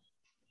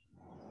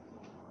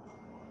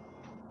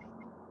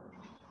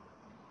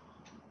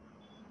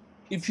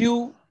 If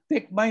you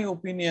take my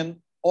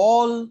opinion,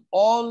 all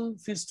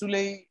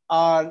fistulae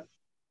are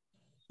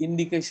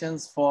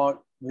indications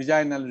for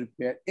vaginal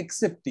repair,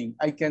 excepting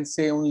I can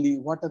say only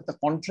what are the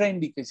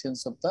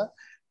contraindications of the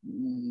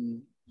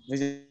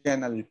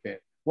vaginal repair.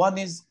 One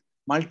is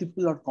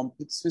multiple or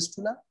complex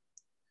fistula,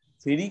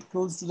 very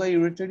close to the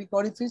ureteric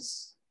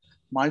orifice,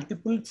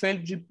 multiple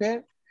failed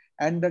repair,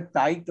 and a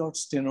tight or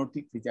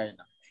stenotic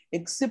vagina.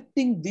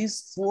 Excepting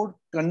these four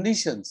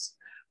conditions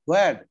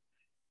where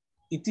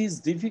it is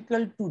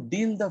difficult to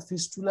deal the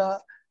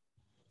fistula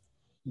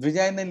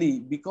vaginally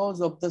because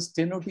of the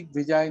stenotic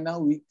vagina,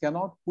 we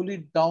cannot pull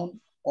it down,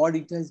 or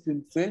it has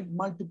been failed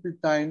multiple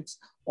times,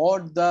 or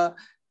the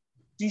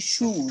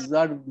tissues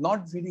are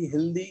not very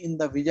healthy in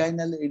the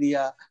vaginal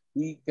area.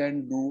 We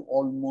can do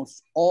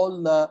almost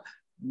all the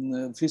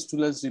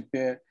fistulas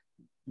repair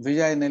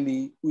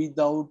vaginally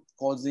without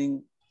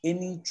causing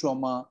any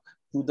trauma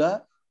to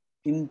the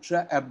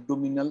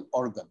intra-abdominal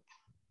organ.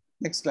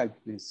 Next slide,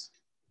 please.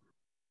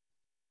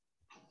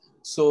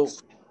 So,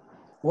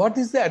 what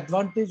is the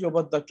advantage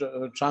about the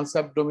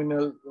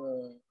transabdominal?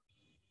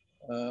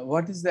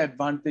 What is the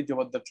advantage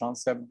about the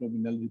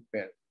transabdominal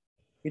repair?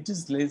 It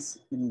is less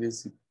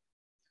invasive.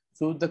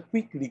 So the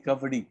quick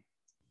recovery,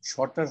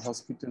 shorter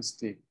hospital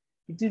stay.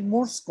 It is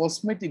more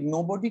cosmetic.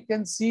 Nobody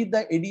can see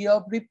the area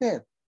of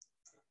repair.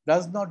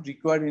 Does not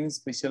require any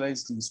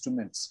specialized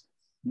instruments.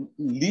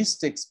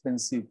 Least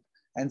expensive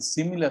and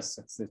similar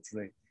success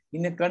rate.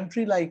 In a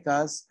country like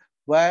us,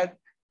 where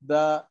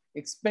the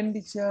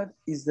expenditure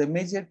is the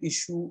major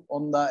issue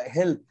on the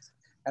health,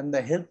 and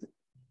the health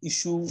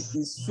issue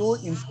is so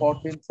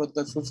important for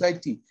the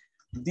society,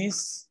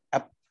 this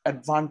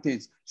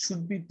advantage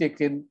should be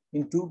taken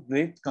into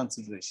great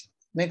consideration.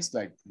 Next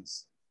slide,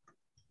 please.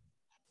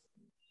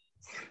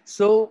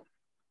 So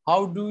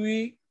how do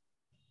we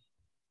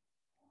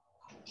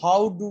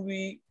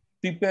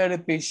prepare a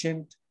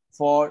patient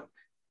for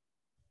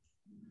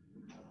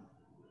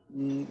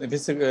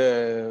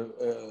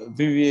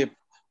VVA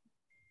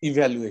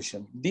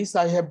evaluation? This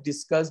I have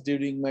discussed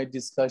during my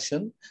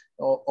discussion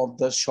of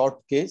the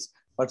short case,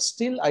 but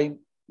still I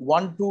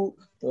want to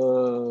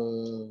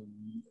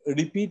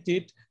repeat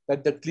it,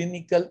 that the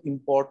clinical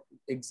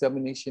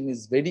examination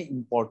is very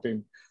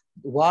important.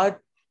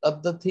 What are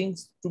the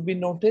things to be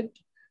noted?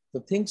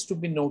 The things to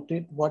be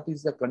noted: what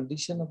is the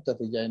condition of the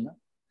vagina?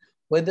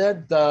 whether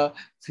the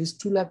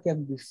fistula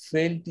can be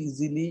felt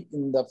easily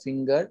in the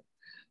finger,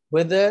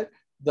 whether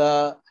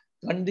the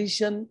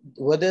condition,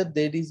 whether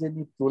there is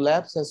any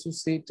prolapse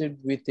associated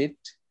with it,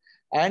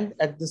 and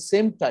at the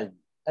same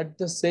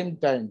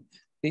time,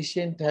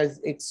 patient has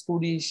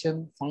excoriation,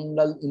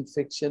 fungal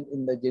infection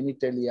in the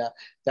genitalia.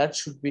 That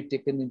should be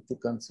taken into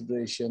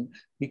consideration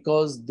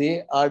because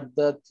they are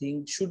the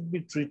thing should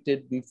be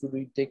treated before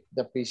we take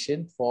the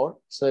patient for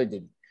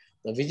surgery.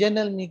 The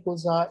vaginal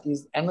mucosa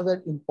is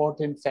another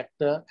important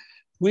factor,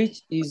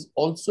 which is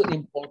also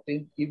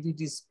important if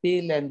it is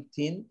pale and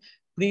thin.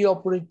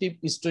 Preoperative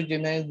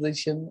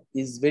estrogenization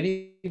is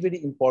very,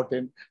 very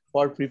important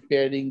for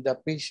preparing the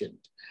patient.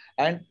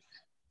 And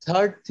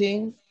third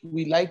thing,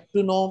 we like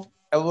to know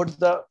about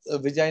the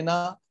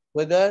vagina,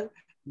 whether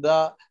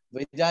the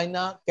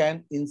vagina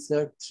can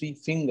insert 3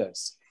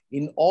 fingers.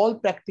 In all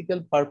practical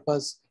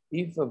purpose,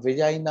 if a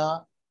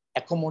vagina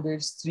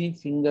accommodates 3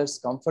 fingers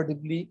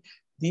comfortably,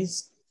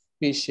 this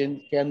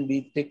patient can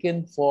be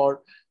taken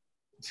for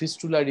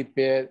fistula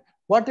repair,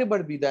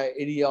 whatever be the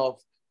area of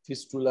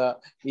fistula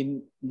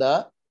in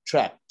the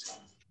tract.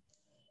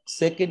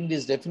 Second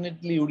is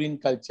definitely urine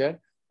culture.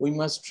 We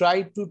must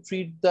try to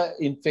treat the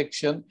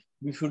infection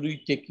before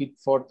we take it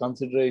for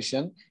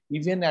consideration.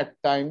 Even at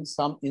times,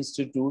 some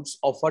institutes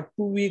offer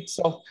 2 weeks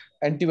of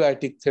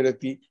antibiotic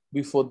therapy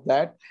before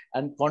that.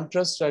 And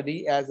contrast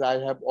study, as I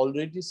have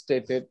already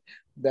stated,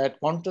 that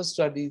contrast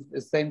study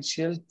is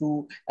essential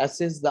to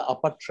assess the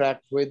upper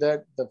tract,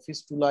 whether the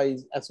fistula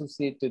is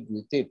associated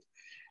with it.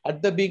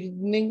 At the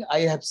beginning, I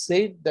have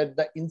said that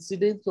the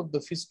incidence of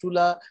the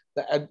fistula,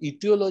 the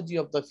etiology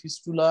of the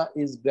fistula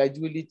is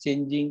gradually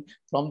changing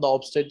from the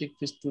obstetric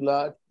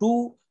fistula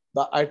to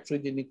the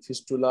iatrogenic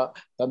fistula.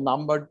 The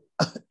number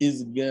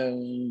is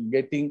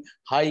getting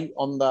high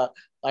on the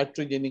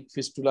iatrogenic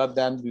fistula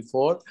than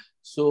before.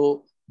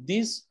 So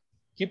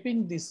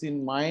keeping this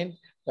in mind,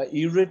 the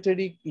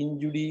ureteric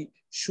injury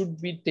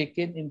should be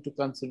taken into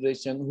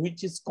consideration,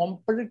 which is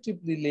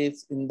comparatively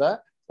less in the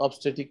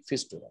obstetric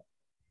fistula.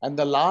 And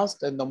the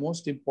last and the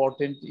most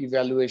important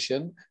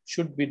evaluation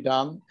should be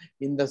done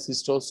in the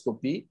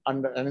cystoscopy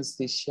under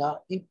anesthesia,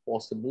 if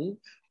possible,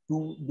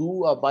 to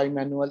do a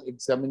bimanual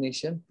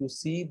examination to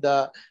see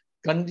the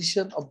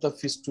condition of the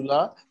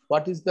fistula,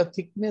 what is the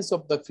thickness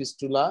of the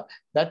fistula.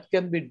 That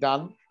can be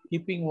done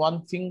keeping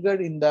 1 finger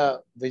in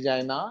the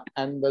vagina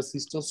and the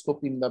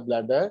cystoscope in the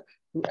bladder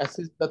to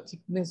assess the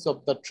thickness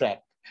of the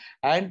tract.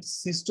 And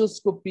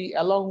cystoscopy,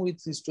 along with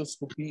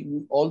cystoscopy,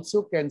 we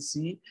also can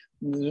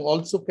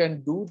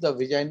do the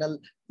vaginal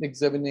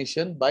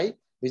examination by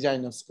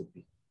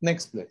vaginoscopy.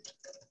 Next plate.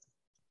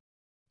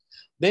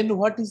 Then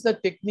what is the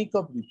technique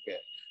of repair?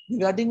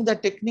 Regarding the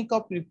technique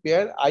of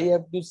repair, I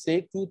have to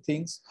say 2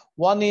 things.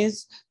 One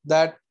is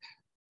that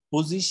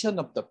position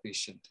of the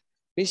patient.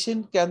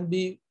 Patient can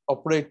be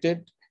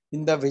operated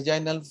in the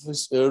vaginal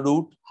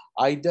route,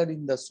 either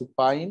in the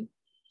supine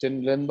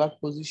Trendelenburg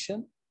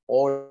position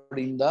or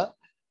in the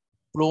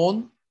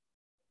prone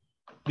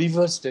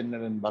reverse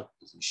Trendelenburg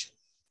position.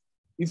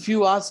 If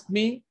you ask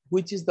me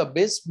which is the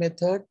best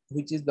method,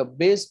 which is the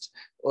best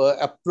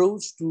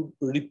approach to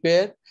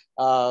repair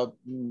a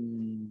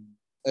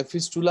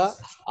fistula,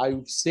 I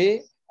would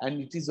say,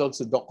 and it is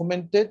also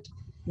documented.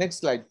 Next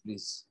slide,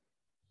 please.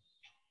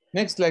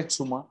 Next slide,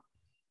 Suma.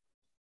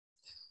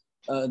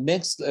 In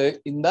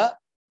the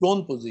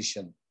prone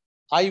position.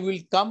 I will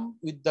come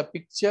with the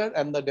picture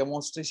and the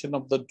demonstration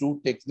of the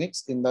 2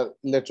 techniques in the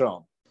later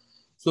on.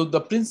 So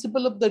the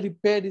principle of the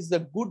repair is the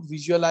good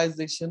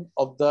visualization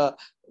of the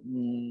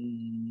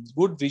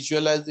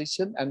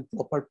and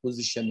proper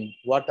positioning,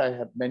 what I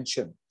have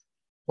mentioned.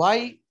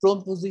 Why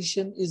prone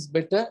position is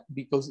better?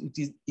 Because it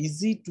is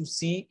easy to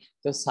see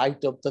the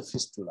site of the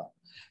fistula.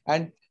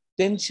 And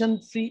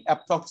tension-free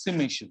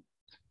approximation.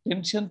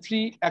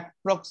 Tension-free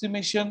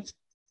approximation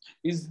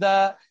is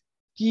the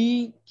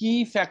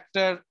key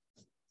factor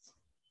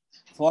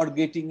for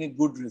getting a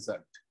good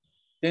result.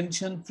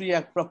 Tension-free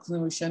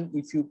approximation,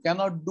 if you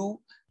cannot do,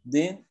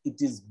 then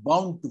it is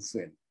bound to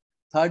fail.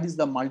 Third is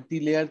the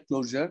multi-layer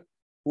closure.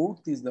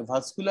 Fourth is the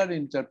vascular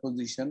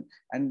interposition.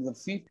 And the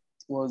fifth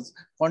was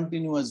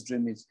continuous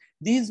drainage.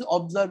 This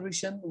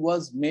observation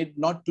was made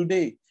not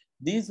today.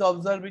 This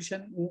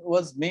observation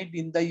was made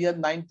in the year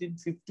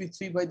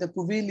 1953 by the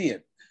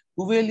Cuvelier.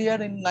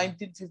 Cuvelier in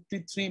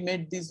 1953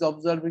 made this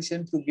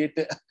observation to get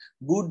a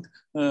good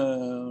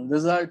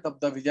result of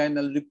the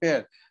vaginal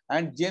repair.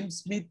 And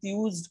James Smith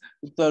used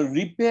the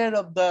repair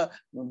of the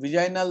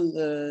vaginal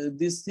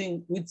this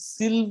thing with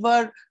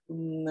silver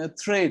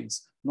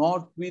threads,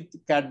 not with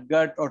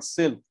catgut or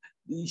silk.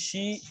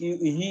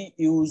 He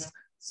used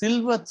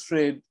silver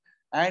thread,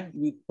 and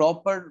with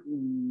proper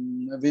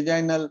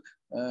vaginal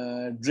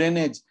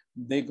drainage,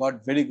 they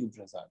got very good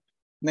result.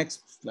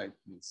 Next slide,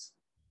 please.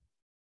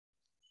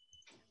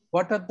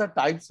 What are the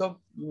types of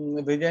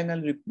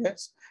vaginal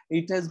repairs?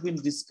 It has been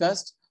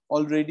discussed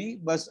already,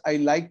 but I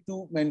like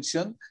to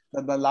mention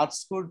that the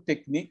Latsko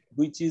technique,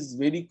 which is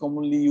very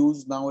commonly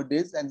used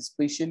nowadays, and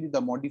especially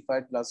the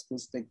modified Latsko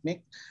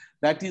technique,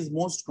 that is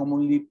most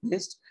commonly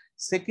placed.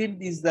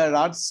 Second is the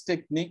Rats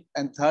technique,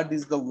 and third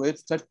is the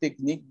Webster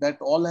technique.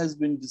 That all has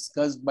been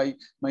discussed by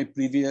my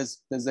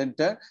previous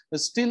presenter.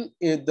 But still,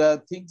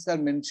 the things are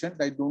mentioned.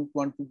 I don't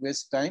want to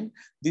waste time.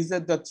 These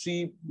are the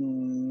three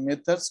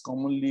methods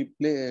commonly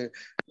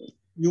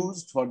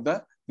used for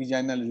the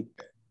vaginal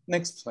repair.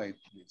 Next slide,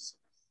 please.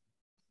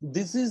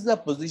 This is the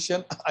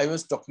position I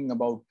was talking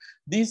about.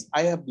 This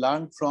I have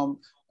learned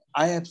from,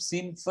 I have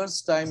seen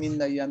first time in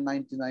the year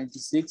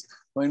 1996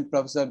 when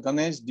Professor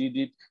Ganesh did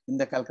it in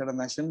the Calcutta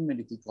National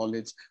Medical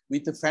College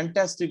with a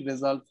fantastic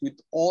result with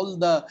all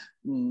the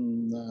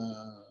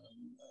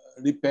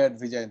repaired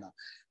vagina.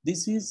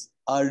 This is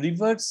a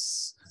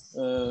reverse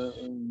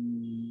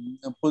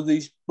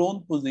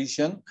prone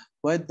position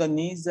where the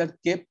knees are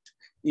kept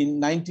in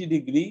 90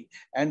 degree,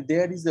 and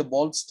there is a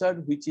bolster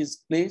which is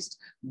placed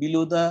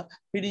below the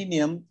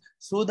perineum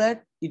so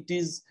that it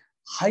is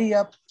high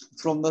up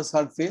from the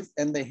surface,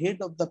 and the head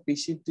of the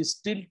patient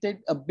is tilted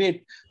a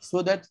bit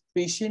so that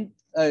patient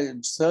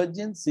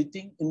surgeon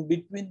sitting in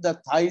between the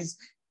thighs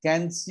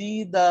can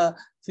see the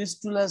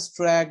fistula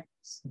tract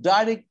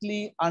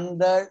directly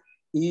under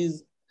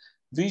his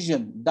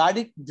vision,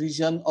 direct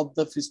vision of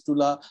the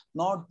fistula,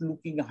 not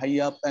looking high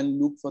up and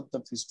look for the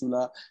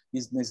fistula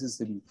is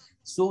necessary.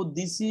 So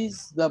this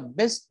is the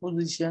best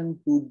position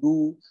to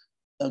do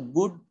a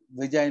good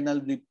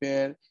vaginal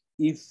repair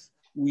if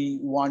we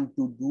want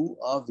to do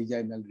a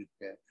vaginal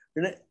repair.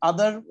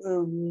 Other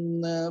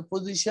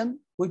position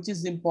which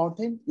is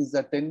important is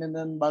the tendon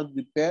and bulk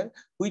repair,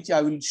 which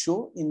I will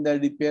show in the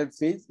repair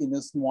phase in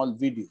a small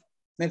video.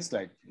 Next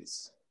slide,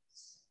 please.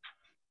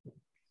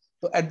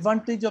 The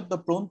advantage of the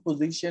prone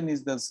position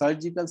is the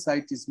surgical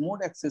site is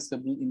more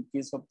accessible in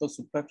case of the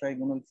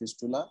supratrigonal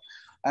fistula,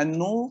 and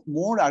no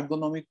more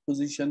ergonomic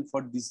position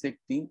for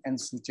dissecting and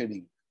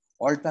suturing.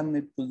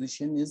 Alternate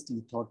position is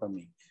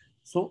lithotomy.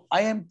 So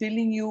I am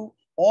telling you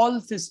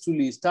all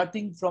fistulae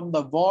starting from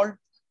the vault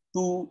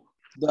to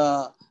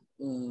the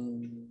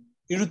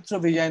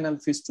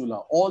urethrovaginal fistula.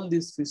 All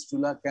these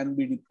fistula can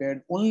be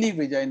repaired only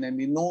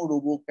vaginally. No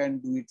robo can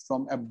do it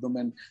from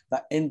abdomen,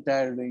 the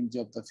entire range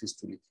of the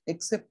fistulae,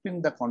 except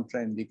in the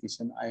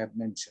contraindication I have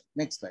mentioned.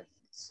 Next slide,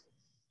 please.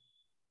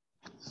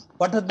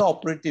 What are the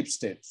operative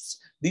steps?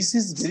 This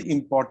is very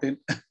important.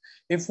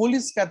 A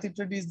Foley's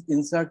catheter is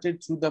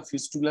inserted through the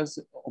fistula's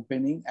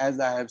opening, as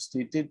I have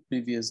stated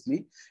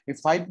previously. A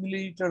 5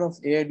 milliliter of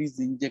air is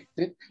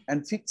injected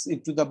and fixed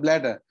into the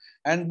bladder.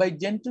 And by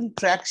gentle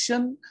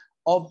traction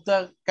of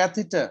the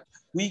catheter,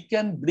 we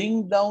can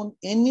bring down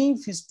any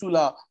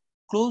fistula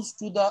close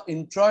to the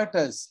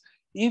introitus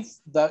if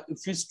the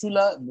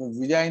fistula, the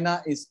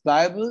vagina is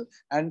pliable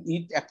and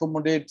it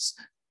accommodates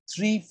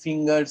 3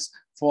 fingers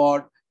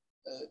for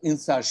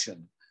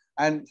insertion.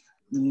 And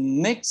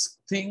next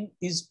thing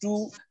is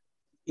to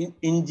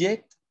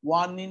inject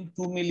 1 in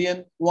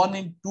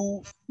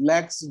 2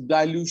 lakhs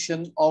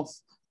dilution of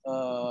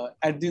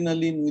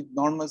adrenaline with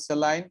normal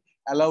saline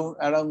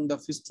around the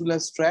fistula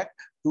tract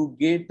to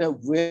get a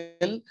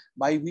well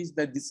by which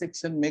the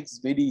dissection makes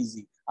very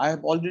easy. I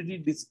have already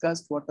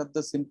discussed what are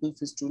the simple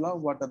fistula,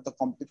 what are the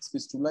complex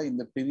fistula in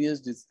the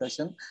previous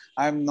discussion.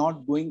 I am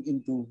not going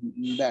into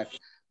that.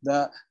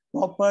 The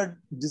proper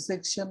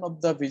dissection of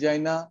the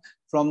vagina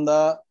from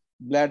the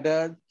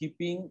bladder,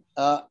 keeping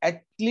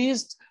at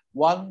least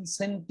 1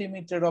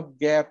 centimeter of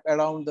gap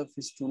around the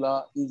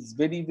fistula is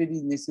very,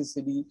 very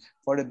necessary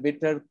for a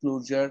better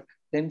closure,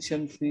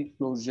 tension-free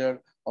closure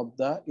of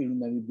the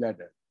urinary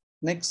bladder.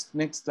 Next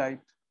slide.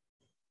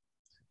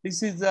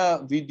 This is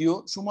the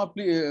video. Shuma,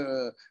 please,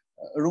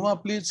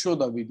 Ruma, please show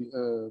the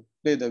video.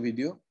 Play the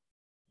video.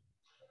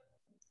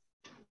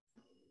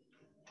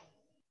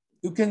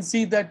 You can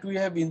see that we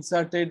have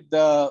inserted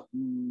the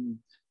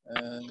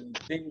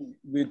thing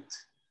with.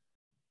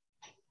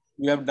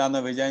 We have done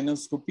a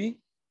vaginoscopy,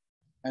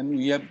 and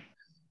we have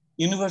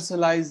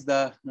universalized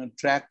the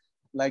tract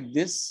like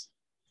this.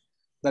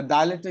 The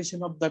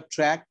dilatation of the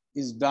tract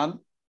is done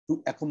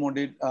to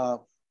accommodate.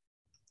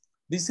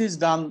 This is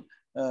done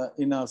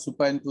in a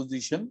supine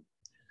position,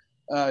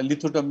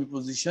 lithotomy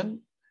position,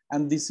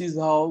 and this is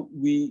how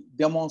we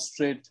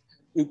demonstrate.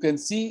 You can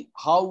see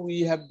how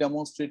we have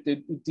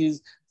demonstrated. It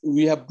is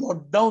we have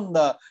brought down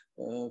the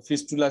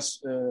fistula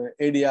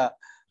area.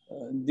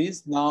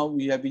 This now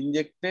we have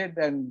injected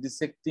and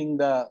dissecting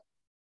the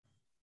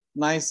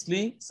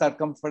nicely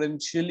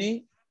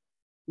circumferentially.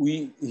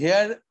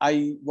 Here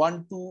I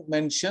want to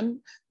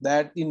mention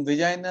that in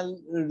vaginal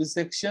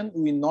resection,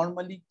 we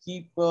normally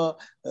keep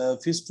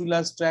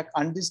fistula tract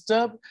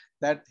undisturbed.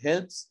 That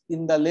helps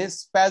in the less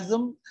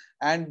spasm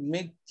and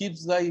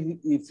keeps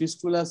the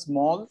fistula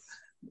small.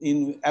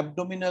 In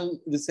abdominal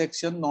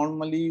resection,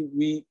 normally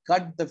we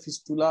cut the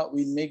fistula,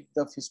 we make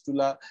the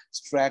fistula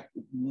tract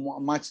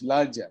much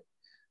larger.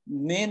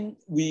 Then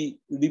we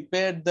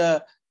repair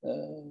the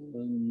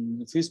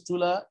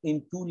fistula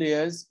in 2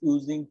 layers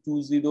using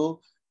 2-0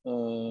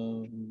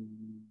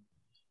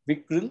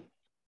 Vicryl.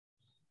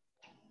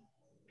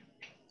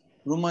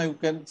 Ruma, you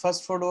can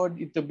fast forward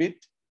it a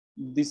bit.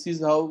 This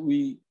is how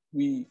we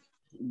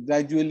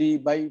gradually,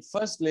 by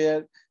first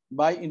layer,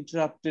 by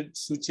interrupted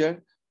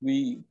suture,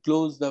 we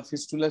close the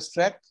fistula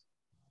tract.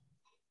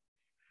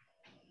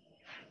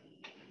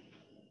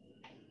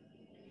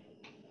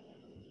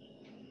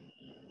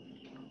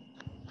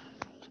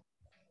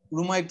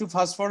 Ruma, একটু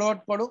fast forward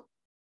পড়ো।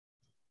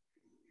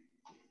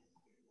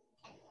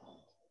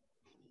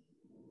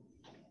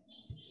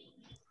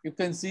 You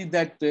can see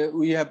that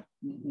we have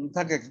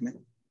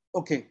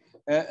okay.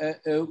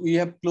 We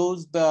have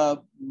closed the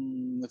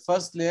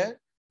first layer.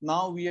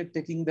 Now we are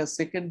taking the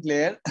second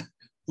layer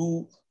to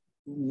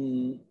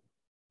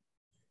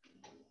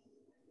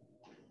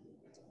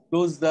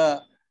close the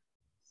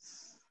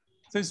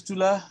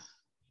fistula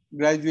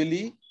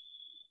gradually.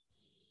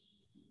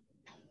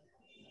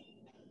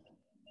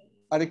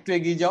 Arektu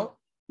egiye jao,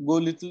 go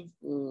little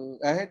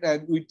ahead,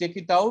 and we take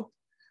it out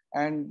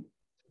and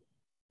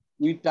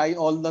we tie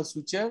all the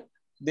suture.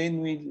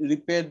 Then we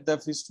repair the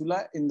fistula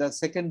in the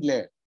second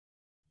layer.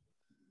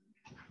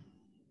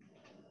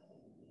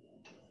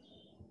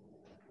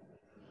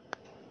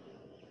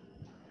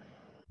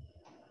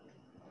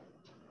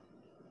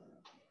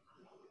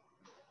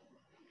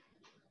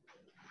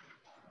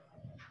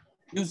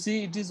 You see,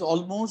 it is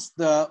almost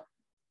the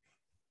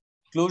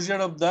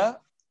closure of the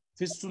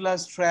fistula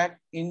tract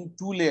in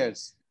 2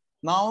 layers.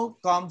 Now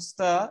comes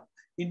the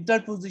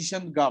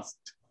interposition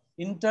graft.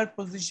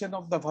 Interposition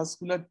of the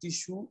vascular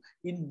tissue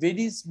in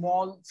very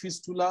small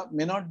fistula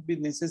may not be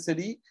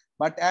necessary,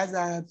 but as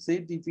I have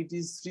said, if it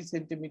is 3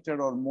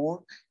 centimeter or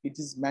more, it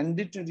is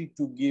mandatory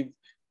to give.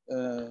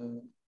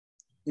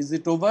 Is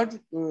it over,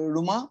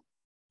 Ruma?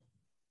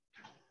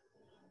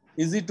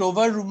 Is it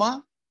over,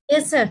 Ruma?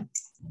 Yes, sir.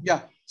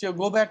 Yeah, so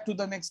go back to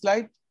the next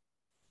slide.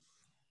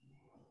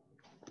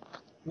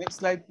 Next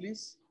slide,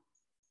 please.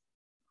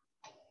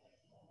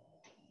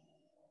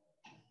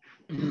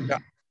 Yeah.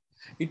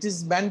 It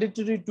is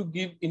mandatory to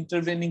give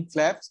intervening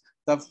flaps.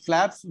 The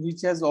flaps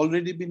which has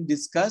already been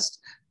discussed,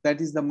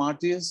 that is the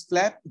Martyrs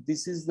flap.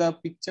 This is the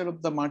picture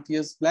of the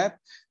Martyrs flap.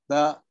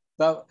 The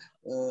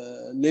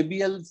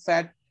labial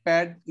fat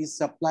pad is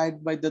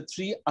supplied by the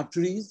 3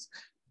 arteries.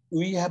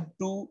 We have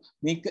to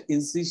make an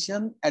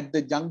incision at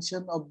the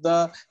junction of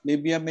the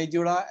labia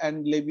majora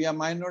and labia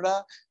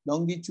minora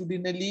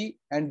longitudinally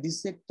and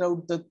dissect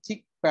out the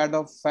thick pad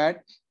of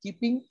fat,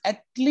 keeping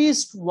at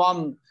least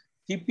one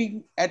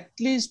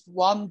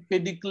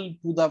pedicle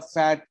to the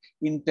fat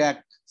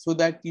intact so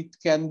that it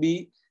can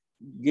be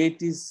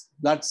get its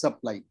blood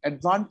supply.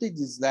 Advantage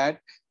is that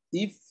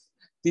if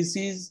this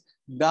is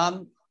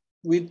done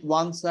with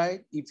one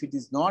side, if it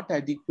is not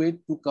adequate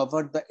to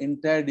cover the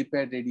entire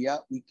repaired area,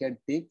 we can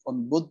take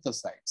on both the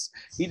sides.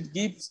 It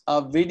gives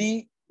a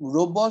very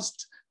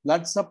robust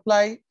blood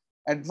supply.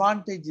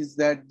 Advantage is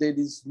that there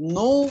is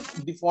no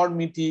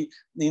deformity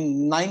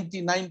in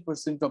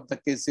 99% of the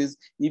cases,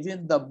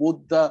 even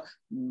both the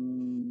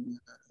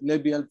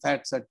labial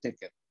fats are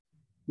taken.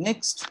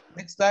 Next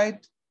slide.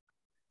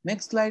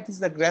 Next slide is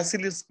the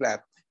gracilis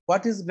flap.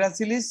 What is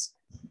gracilis?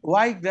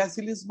 Why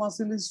gracilis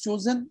muscle is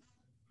chosen?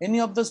 Any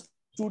of the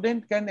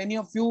student, any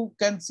of you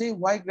can say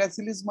why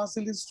gracilis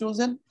muscle is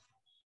chosen?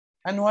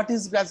 And what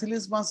is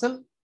gracilis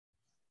muscle?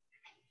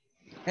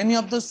 Any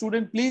of the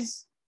student,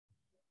 please?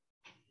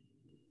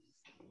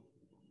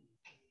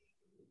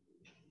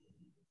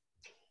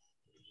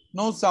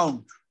 No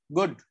sound.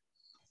 Good.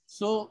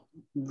 So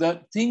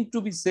the thing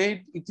to be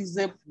said, it is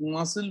a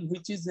muscle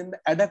which is in the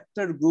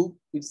adductor group.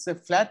 It's a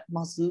flat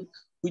muscle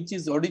which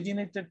is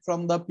originated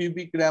from the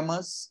pubic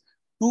ramus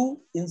to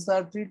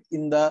inserted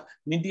in the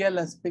medial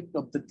aspect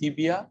of the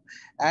tibia,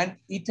 and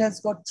it has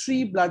got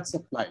 3 blood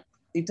supply.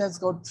 It has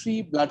got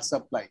 3 blood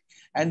supply,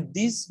 and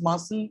this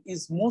muscle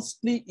is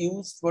mostly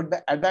used for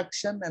the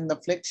adduction and the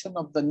flexion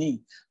of the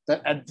knee.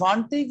 The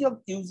advantage of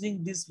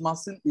using this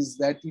muscle is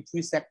that if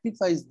we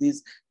sacrifice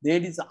this,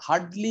 there is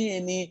hardly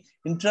any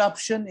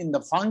interruption in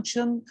the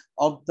function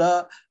of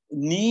the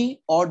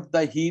knee or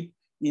the hip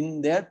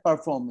in their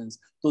performance.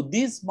 So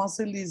this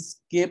muscle is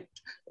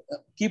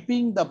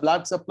keeping the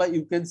blood supply.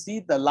 You can see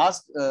the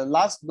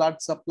last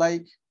blood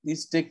supply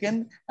is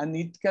taken, and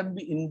it can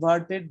be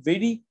inverted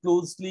very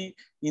closely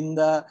in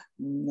the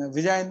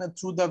vagina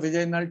through the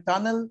vaginal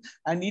tunnel,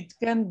 and it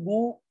can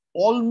go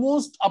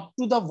almost up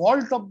to the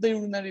vault of the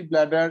urinary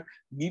bladder,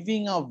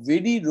 giving a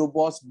very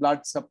robust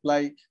blood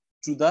supply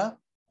to the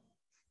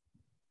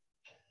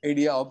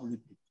area of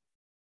repeat.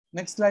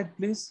 Next slide,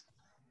 please.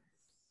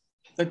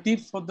 The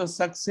tips for the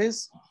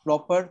success: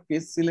 proper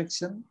case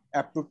selection,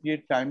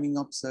 appropriate timing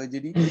of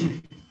surgery,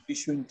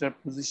 tissue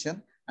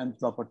interposition, and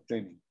proper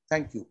training.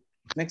 Thank you.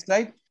 Next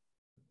slide.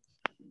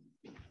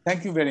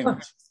 Thank you very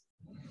much.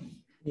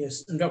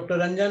 Yes, Dr.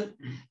 Ranjan,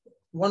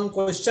 one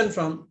question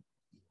from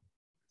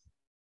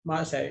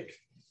my side.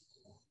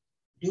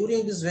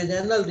 During this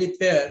vaginal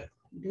repair,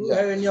 do you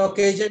have any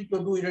occasion to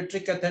do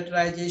electric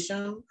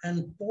catheterization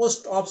and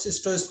post-op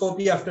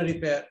cystoscopy after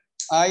repair?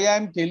 I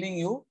am telling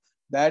you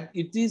that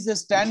it is a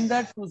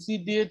standard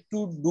procedure to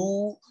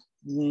do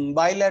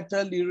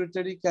bilateral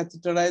uretary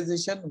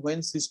catheterization when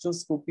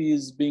cystoscopy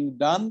is being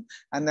done,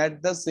 and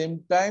at the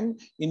same time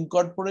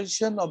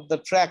incorporation of the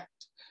tract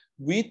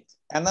with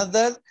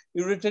another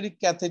uretary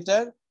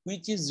catheter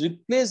which is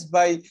replaced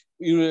by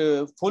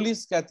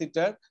Foley's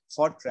catheter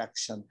for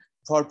traction,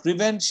 for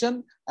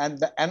prevention.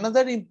 And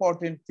another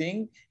important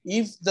thing,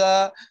 if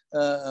the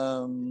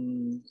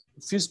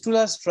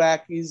fistula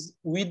tract is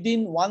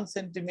within 1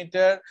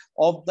 centimeter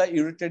of the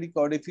ureteric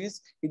orifice,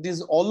 it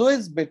is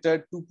always better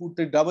to put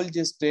a double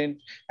J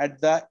stent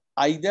at the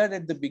either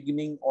at the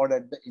beginning or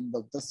at the end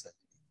of the surgery.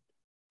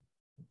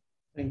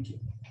 Thank you.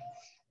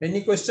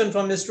 Any question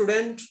from the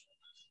student?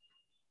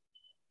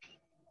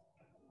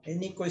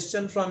 Any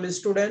question from the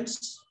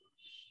students?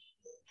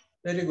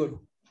 Very good.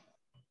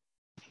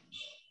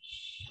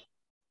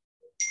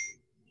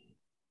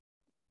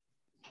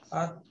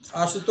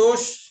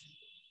 Ashutosh?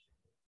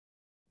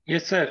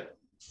 Yes, sir.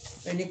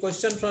 Any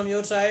question from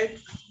your side?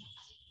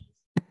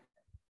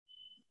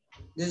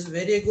 This is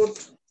very good.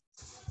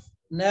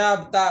 Naya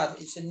avatar.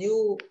 It's a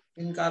new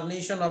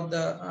incarnation of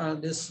the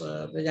this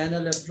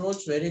vaginal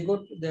approach. Very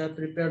good. They are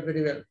prepared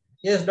very well.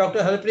 Yes, Dr.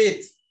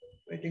 Harpreet.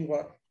 Waiting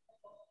for.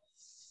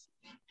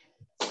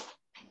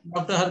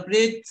 Dr.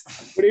 Harpreet.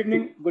 Good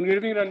evening. Good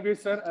evening, Ranveer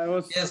sir. I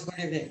was good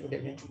evening. Good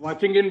evening.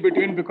 Watching in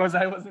between because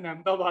I was in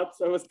Ahmedabad,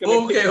 so I was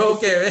connecting.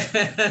 Okay.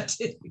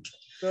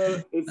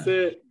 So it's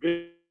a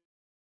great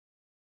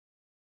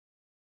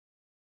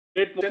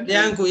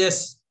Priyanku,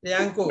 yes.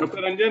 Priyanku.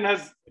 Dr. Ranjan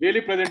has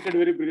really presented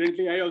very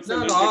brilliantly. I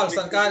also all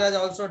Sarkar has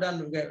also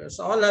done.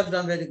 So all have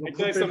done very good.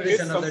 Good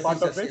preparation of the part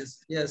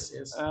teachers. Yes.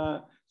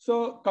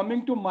 So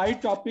coming to my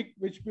topic,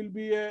 which will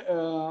be a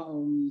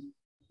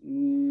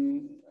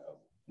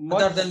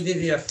much other than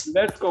VVF,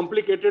 less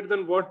complicated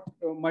than what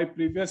my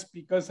previous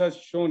speakers has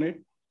shown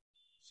it.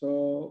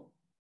 So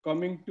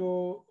coming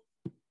to,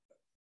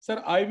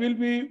 sir, I will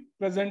be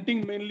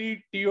presenting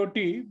mainly TOT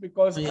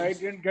because I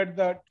didn't get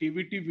the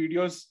TVT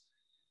videos.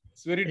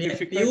 It's very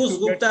difficult. Piyush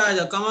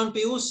Gupta, come on,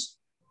 Piyush.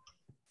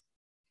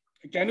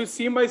 Can you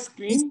see my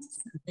screen?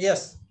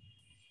 Yes,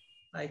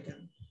 I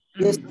can.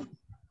 Yes.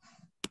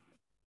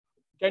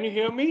 Can you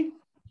hear me?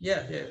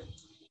 Yeah.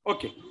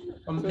 Okay.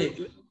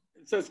 Complete.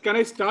 So can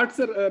I start,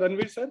 sir,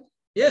 Ranveer sir?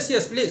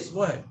 Yes, please,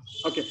 go ahead.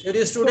 Okay.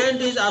 Your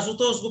student is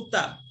Ashutosh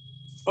Gupta.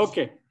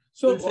 Okay.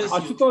 So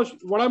Ashutosh,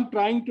 what I'm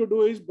trying to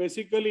do is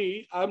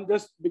basically, I'm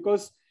just,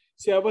 because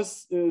see, I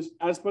was,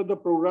 as per the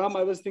program,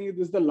 I was thinking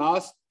this is the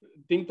last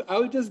thing. I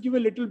will just give a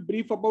little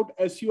brief about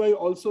SUI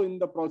also in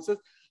the process.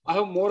 I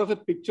have more of a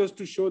pictures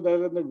to show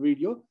rather than the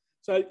video.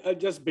 So I'll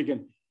just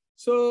begin.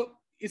 So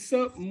it's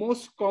the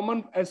most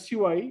common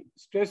SUI,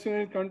 stress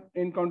urinary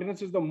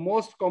incontinence is the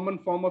most common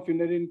form of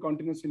urinary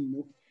incontinence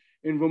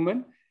in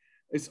women.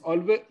 It's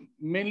always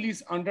mainly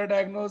is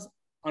underdiagnosed,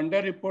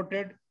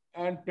 underreported,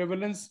 and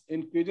prevalence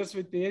increases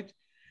with age.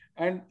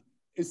 And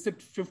it's at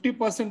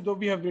 50%, though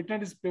we have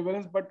written is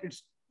prevalence, but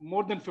it's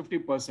more than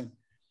 50%.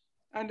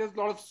 And there's a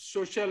lot of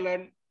social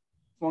and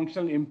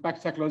functional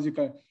impact,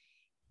 psychological.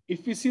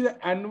 If we see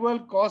the annual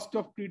cost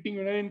of treating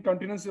urinary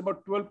incontinence is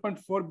about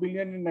 12.4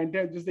 billion in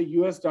 19, this is the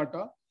US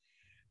data.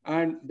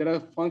 And there are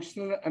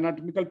functional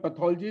anatomical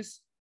pathologies.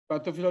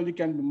 Pathophysiology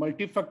can be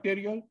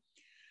multifactorial.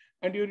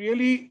 And you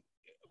really,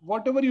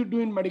 whatever you do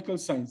in medical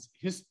science,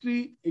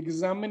 history,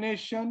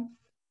 examination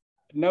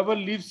never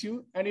leaves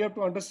you. And you have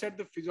to understand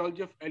the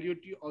physiology of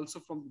LUT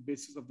also from the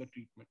basis of the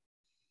treatment.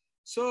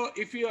 So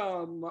if you,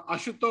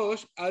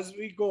 Ashutosh, as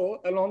we go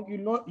along,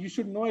 you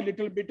should know a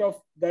little bit of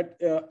that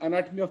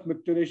anatomy of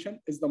micturition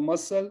is the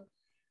muscle.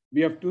 We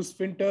have two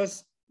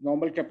sphincters,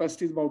 normal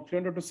capacity is about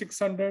 300 to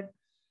 600.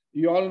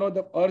 You all know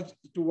the urge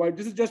to wide.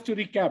 This is just to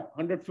recap,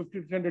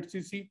 150 to 300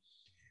 cc.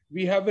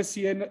 We have a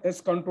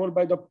CNS controlled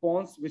by the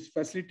pons, which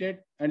facilitate,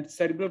 and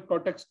cerebral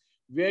cortex,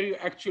 where you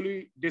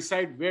actually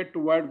decide where to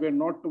wide, where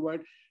not to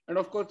wide. And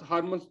of course,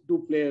 hormones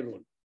do play a role.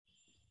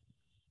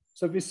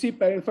 So if we see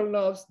peripheral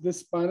nerves, this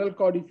spinal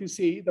cord, if you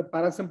see, the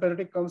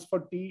parasympathetic comes for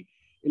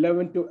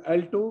T11 to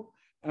L2,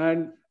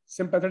 and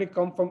sympathetic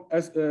come from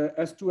S2,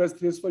 S3,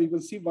 S4. You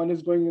can see one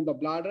is going in the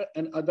bladder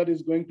and other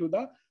is going to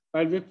the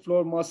pelvic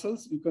floor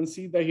muscles. You can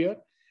see that here.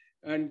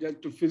 And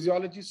to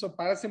physiology, so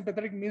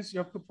parasympathetic means you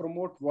have to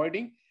promote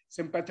voiding.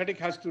 Sympathetic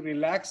has to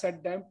relax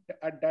at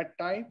that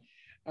time.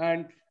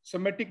 And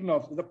somatic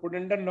nerve, the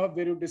pudendal nerve,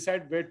 where you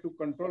decide where to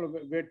control,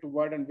 where to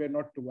void and where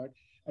not to void.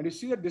 And you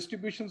see the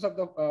distributions of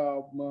the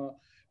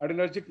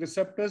adrenergic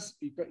receptors.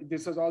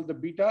 This is all the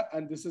beta,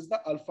 and this is the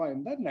alpha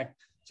in the neck.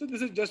 So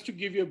this is just to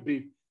give you a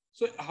brief.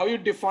 So how you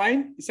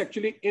define is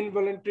actually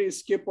involuntary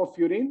escape of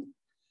urine.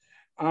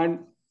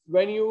 And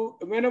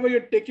whenever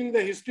you're taking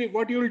the history,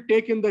 what you will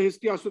take in the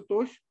history,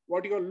 Ashutosh?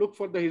 What you will look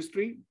for the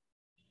history?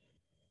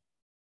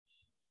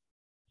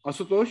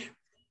 Ashutosh?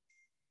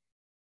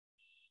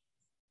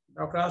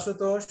 Dr.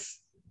 Ashutosh?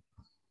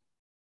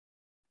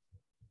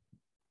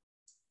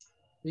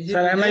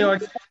 Sir, am I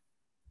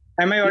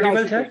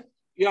audible, sir?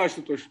 Yeah,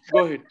 Ashutosh,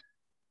 go ahead.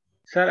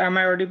 Sir, am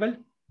I audible?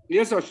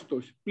 Yes,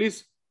 Ashutosh.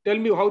 Please tell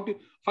me how to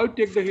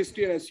take the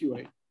history and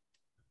SUI.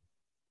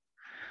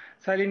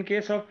 Sir, in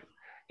case of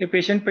a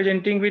patient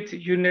presenting with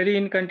urinary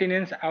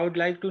incontinence, I would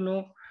like to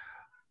know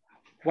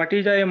what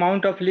is the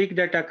amount of leak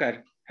that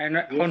occur and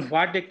on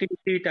what activity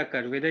it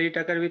occurs, whether it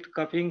occurs with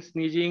coughing,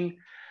 sneezing,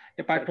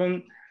 apart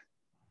from,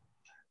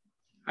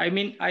 I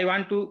mean, I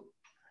want to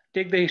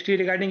take the history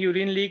regarding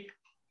urine leak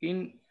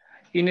in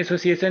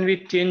association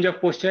with change of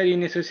posture,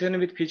 in association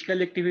with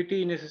physical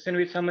activity, in association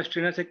with some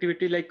strenuous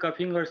activity like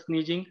coughing or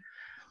sneezing.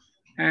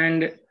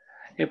 And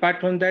apart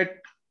from that,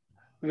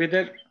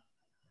 whether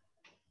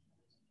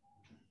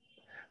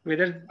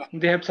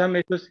they have some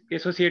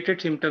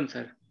associated symptoms,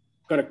 sir.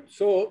 Correct.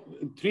 So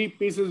 3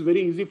 pieces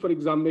very easy for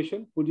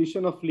examination: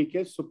 position of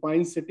leakage,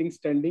 supine, sitting,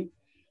 standing.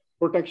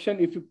 Protection,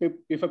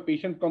 if a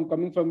patient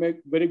coming from a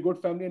very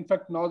good family. In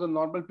fact, now the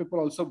normal people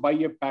also buy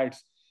a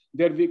pads.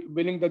 They're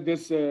willing that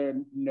this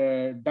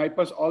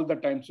diapers all the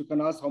time. So you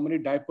can ask how many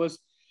diapers,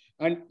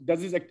 and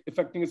does this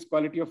affecting his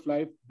quality of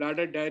life?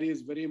 Bladder diary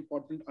is very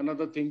important.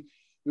 Another thing,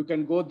 you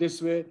can go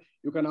this way.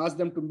 You can ask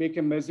them to make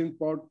a measuring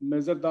pot,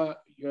 measure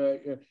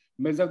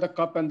the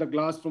cup and the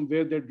glass from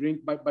where they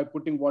drink by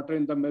putting water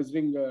in the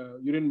measuring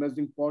urine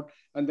measuring pot,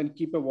 and then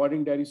keep a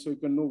wording diary so you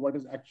can know what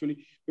is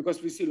actually,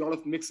 because we see a lot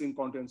of mixed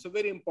incontinence. So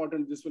very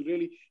important. This will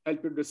really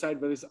help you decide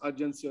whether it's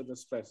urgency or the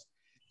stress.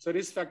 So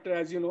risk factor,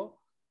 as you know,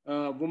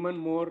 women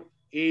more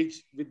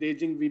age, with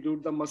aging, we do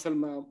the muscle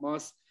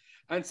mass.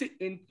 And see,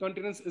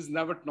 incontinence is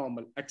never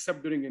normal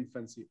except during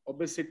infancy.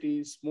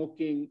 Obesity,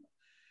 smoking,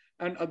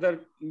 and other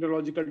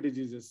neurological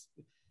diseases.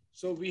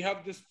 So we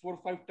have this 4 or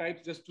 5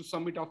 types, just to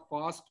sum it up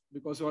fast,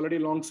 because already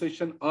long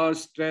session,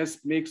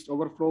 stress, mixed,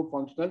 overflow,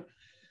 functional.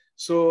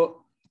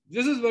 So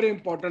this is very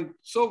important.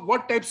 So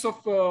what types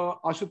of,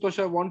 Ashutosh,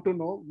 I want to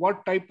know,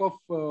 what type of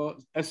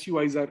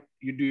SUIs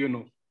do you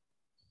know?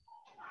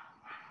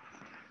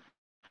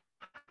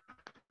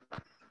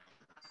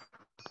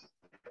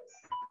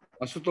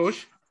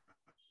 Ashutosh,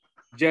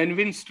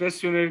 genuine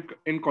stress urinary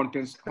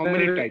incontinence, how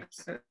many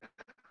types?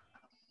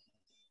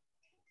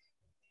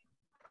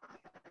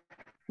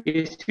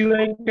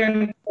 SUI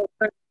can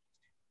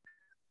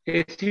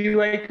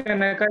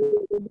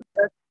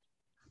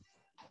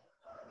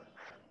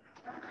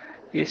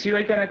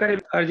occur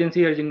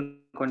urgency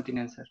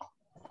incontinence, sir.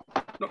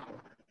 No.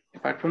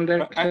 Apart from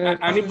that,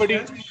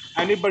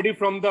 anybody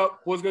from the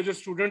postgraduate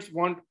students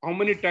want how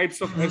many types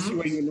of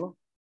SUI you know?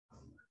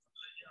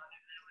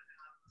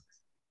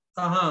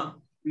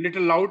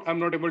 Little loud, I'm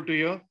not able to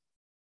hear.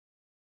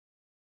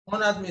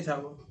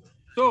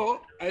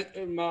 So,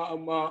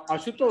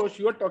 Ashutosh,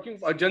 you are talking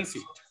of urgency.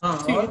 See,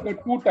 there are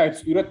 2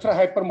 types: urethra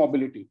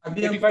hypermobility,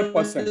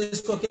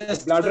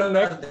 85%. Bladder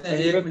neck,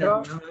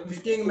 urethra,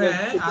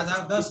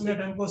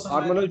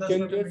 hormonal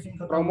changes,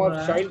 trauma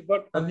of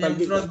childbirth, or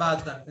pelvic.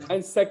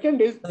 And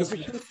second is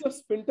deficiency of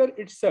sphincter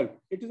itself.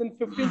 It is in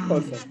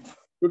 15%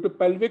 due to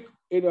pelvic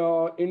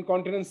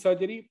incontinence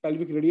surgery,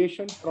 pelvic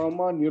radiation,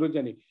 trauma,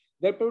 neurogenic.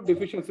 Therefore,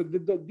 deficiency.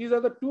 These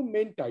are the 2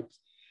 main types.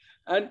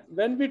 And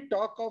when we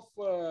talk of,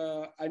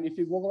 and if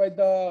you go by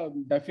the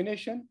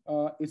definition,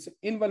 it's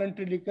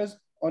involuntary leakage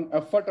on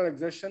effort or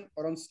exertion,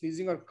 or on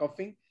sneezing or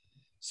coughing.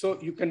 So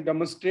you can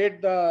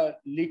demonstrate the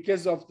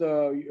leakage of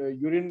the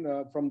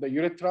urine from the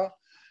urethra.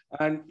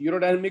 And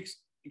urodynamics,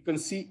 you can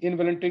see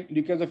involuntary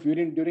leakage of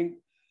urine during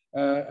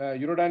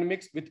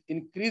urodynamics with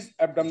increased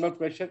abdominal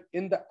pressure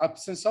in the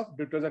absence of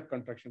detrusor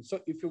contraction.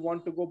 So if you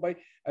want to go by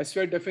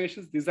SUI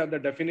definitions, these are the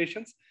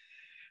definitions.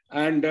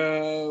 And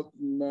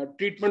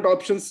treatment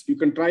options, you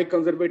can try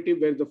conservative,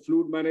 where the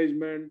fluid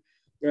management,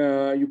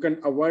 you can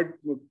avoid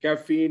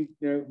caffeine,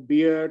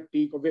 beer,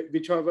 tea,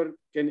 whichever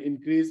can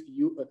increase.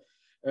 You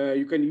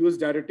can use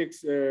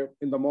diuretics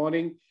in the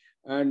morning,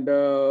 and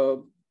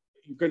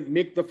you can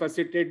make the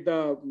facilitate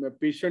the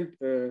patient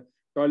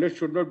toilet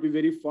should not be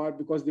very far,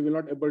 because they will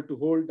not able to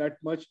hold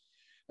that much.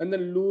 And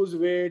then lose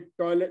weight,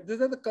 toilet. These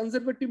are the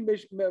conservative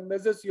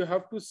measures you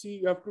have to see,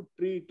 you have to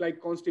treat,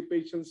 like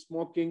constipation,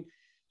 smoking,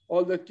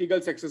 all the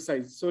Kegels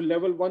exercise. So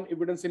level 1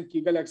 evidence in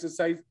Kegel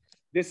exercise,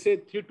 they say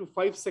 3 to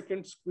 5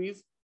 second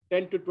squeeze,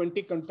 10 to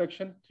 20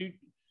 contraction, 3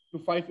 to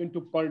 5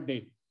 into per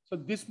day. So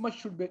this much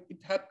should be, it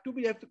have to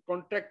be, you have to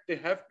contract, they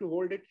have to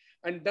hold it,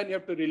 and then you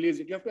have to release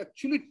it. You have to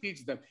actually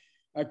teach them.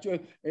 Actually,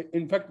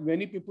 in fact,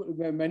 many people,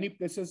 many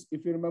places,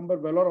 if you remember,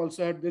 Valor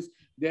also had this,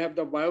 they have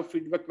the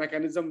biofeedback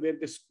mechanism where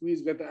they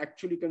squeeze, where they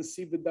actually can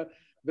see with the,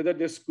 whether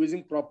they're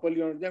squeezing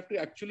properly or they have to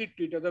actually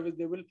treat, otherwise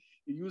they will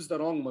use the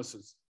wrong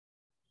muscles.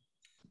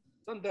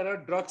 So there are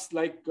drugs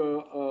like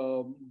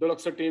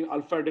duloxetine,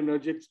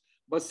 alpha-adrenergics,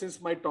 but since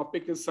my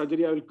topic is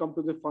surgery, I will come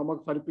to the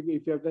pharmacotherapy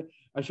if you have the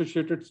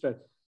associated stress.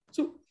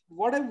 So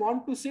what I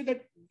want to say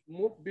that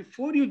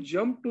before you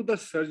jump to the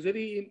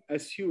surgery in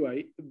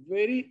SUI,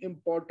 very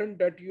important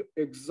that you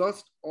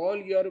exhaust all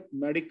your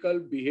medical,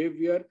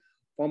 behavior,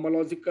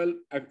 pharmacological,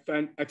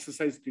 and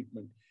exercise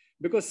treatment,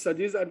 because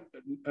surgeries are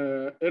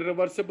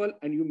irreversible,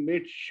 and you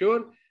made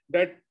sure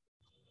that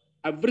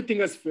everything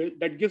has failed.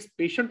 That gives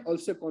patient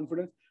also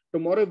confidence.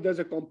 Tomorrow, if there's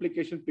a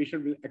complication,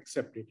 patient will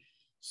accept it.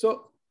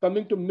 So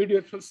coming to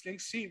mid-urethral sling,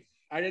 see,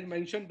 I had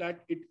mentioned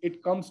that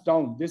it comes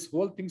down. This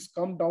whole thing's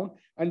come down,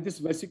 and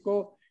this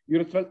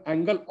vesico-urethral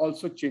angle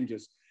also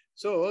changes.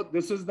 So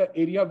this is the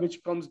area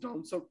which comes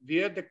down. So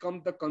where they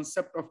come the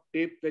concept of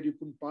tape, where you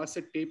can pass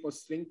a tape or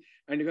sling,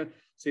 and you can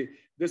say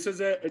this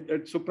is a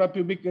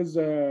suprapubic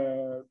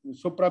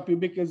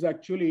is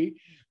actually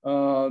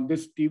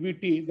this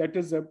TVT that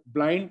is a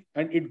blind,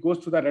 and it goes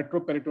to the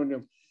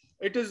retroperitoneum.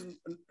 It is.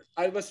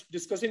 I was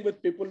discussing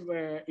with people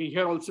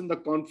here also in the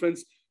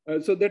conference.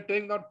 So they're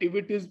telling now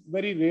TVT is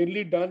very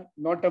rarely done,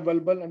 not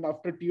available, and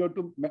after TO2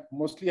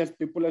 mostly as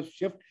people have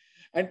shift.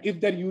 And if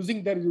they're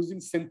using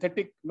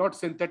synthetic, not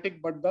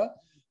synthetic, but the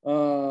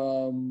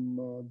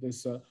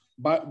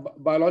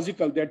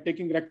biological. They're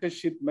taking rectus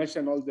sheath mesh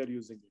and all. They're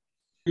using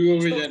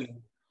it.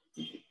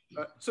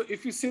 So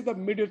if you see the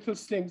mid-urethral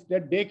slings,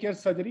 they're daycare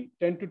surgery,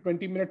 10 to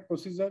 20-minute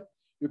procedure.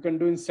 You can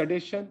do in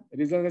sedation,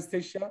 regional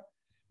anesthesia.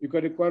 You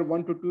can require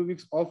 1 to 2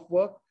 weeks off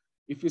work.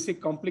 If you see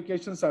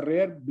complications are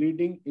rare,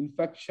 bleeding,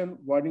 infection,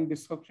 voiding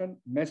disruption,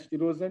 mesh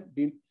erosion,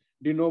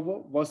 de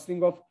novo,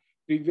 worsening of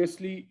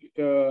previously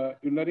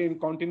urinary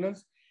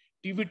incontinence.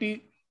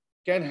 TVT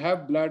can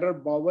have bladder,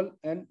 bowel,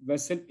 and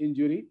vessel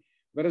injury,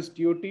 whereas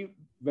TOT,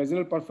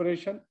 vaginal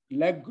perforation,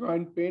 leg,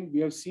 groin pain, we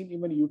have seen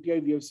even UTI,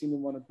 we have seen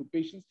in 1 or 2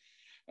 patients,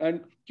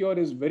 and cure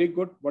is very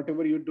good,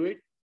 whatever you do it.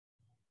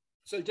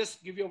 So I'll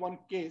just give you one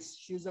case.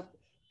 She's a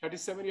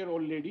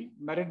 37-year-old lady,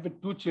 married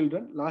with 2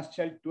 children, last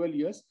child 12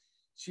 years.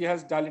 She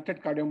has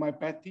dilated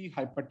cardiomyopathy,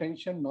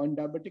 hypertension,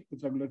 non-diabetic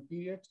with regular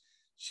periods.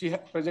 She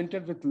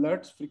presented with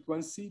LERTs,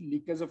 frequency,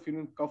 leakage of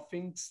urine,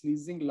 coughing,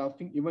 sneezing,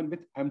 laughing, even with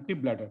empty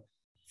bladder.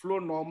 Flow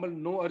normal,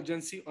 no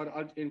urgency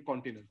or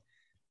incontinence.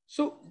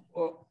 So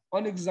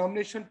on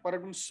examination,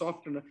 paradigm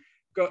soft.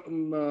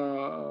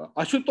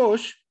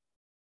 Ashutosh.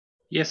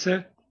 Yes,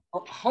 sir.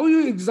 How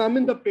you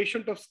examine the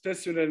patient of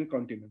stress urinary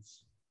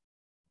incontinence?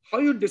 How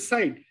you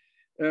decide?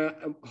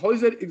 How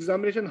is the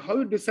examination? How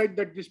you decide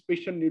that this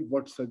patient needs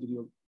what surgery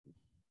or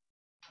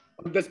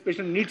this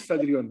patient needs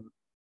surgery or not?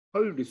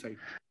 How you decide?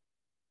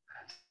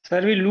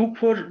 Sir, we look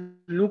for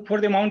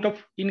the amount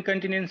of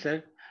incontinence,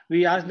 sir.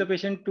 We ask the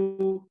patient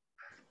to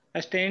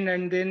stand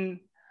and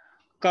then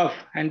cough,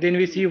 and then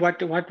we see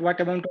what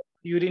amount of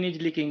urine is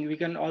leaking. We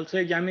can also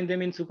examine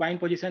them in supine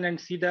position and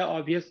see the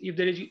obvious, if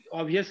there is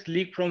obvious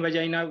leak from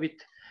vagina with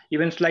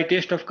even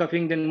slightest of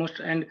coughing, then most,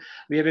 and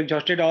we have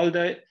exhausted all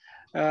the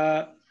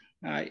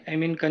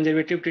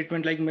conservative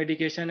treatment like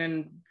medication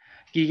and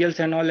Kegels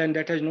and all, and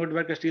that has not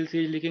worked, still is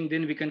leaking,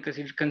 then we can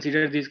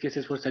consider these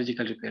cases for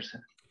surgical repair,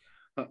 sir.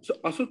 So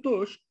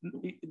Ashutosh,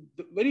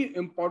 the very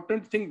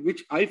important thing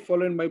which I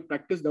follow in my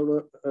practice,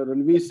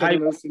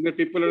 Ranveer, senior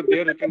people are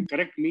there who can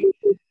correct me.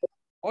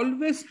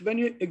 Always when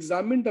you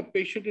examine the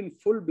patient in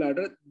full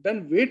bladder,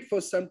 then wait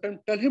for some time,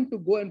 tell him to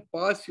go and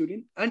pass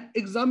urine and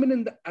examine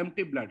in the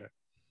empty bladder.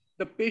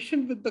 The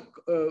patient with the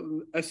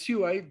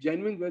SUI,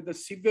 genuine with the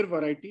severe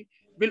variety,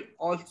 will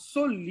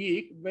also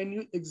leak when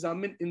you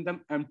examine in the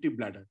empty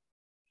bladder.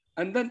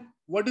 And then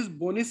what is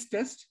Boney's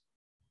test?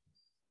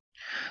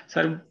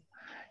 Sir,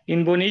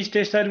 in Boney's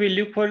test, sir, we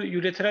look for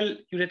urethral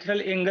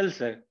angle,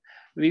 sir.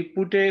 We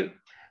put a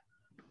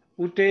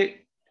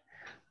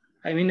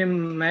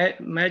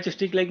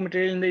matchstick like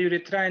material in the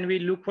urethra, and we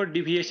look for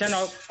deviation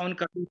on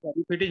cupping.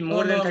 If it is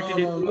more than 30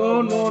 days.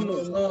 No.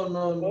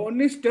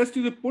 Boney's test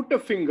is you put a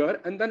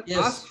finger and then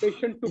ask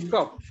patient to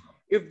cup.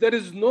 If there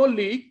is no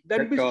leak,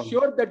 then be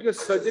sure that your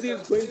surgery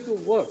is going to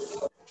work.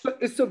 So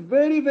it's a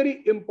very,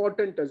 very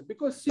important test,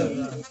 because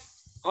see,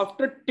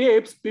 after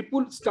tapes,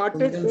 people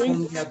started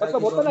doing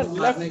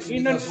left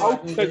in and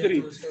out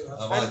surgery,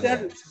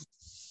 and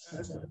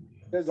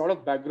there's a lot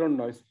of background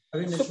noise.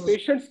 So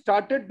patients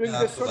started doing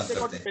this. So they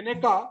got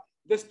Peneka.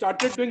 They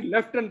started doing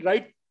left and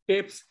right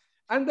tapes,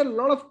 and there are a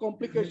lot of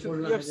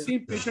complications. We have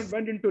seen patient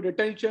went into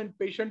retention.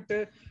 Patient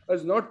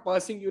is not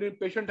passing urine.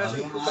 Patient has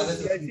to put on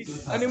CIC,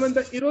 and even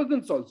the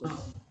erosions also.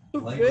 So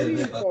very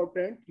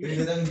important, you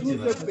should choose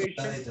the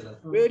patient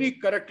very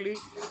correctly.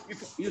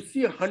 If you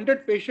see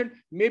 100 patients,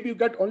 maybe you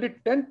get only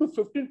 10 to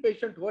 15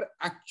 patients who are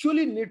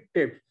actually need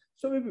tape.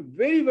 So we be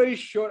very, very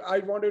sure. I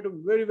wanted to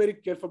be very, very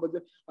careful about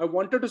this. I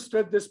wanted to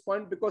stress this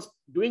point because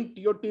doing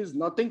TOT is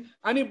nothing.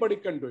 Anybody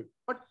can do it.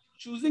 But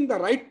choosing the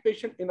right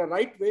patient in a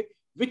right way,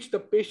 which the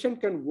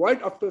patient can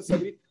void after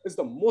surgery, is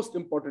the most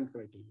important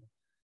criteria.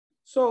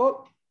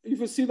 So if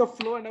you see the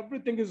flow and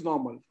everything is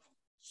normal.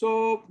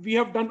 So we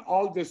have done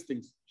all these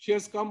things. She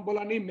has come,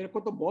 bola nahi, mere ko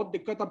to bahut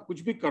dikkat, ab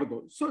kuch bhi kar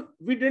do. So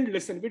we didn't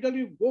listen. We tell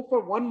you go for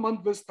 1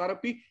 month with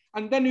therapy,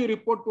 and then you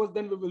report to us,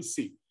 then we will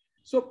see.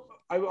 So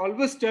I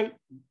always tell,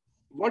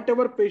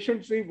 whatever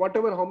patients see,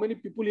 whatever, how many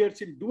people here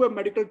see, do a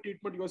medical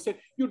treatment yourself.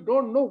 You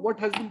don't know what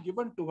has been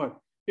given to her.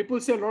 People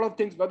say a lot of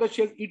things, whether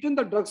she has eaten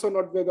the drugs or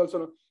not, also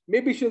not.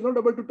 Maybe she is not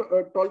able to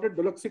tolerate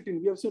duloxetine.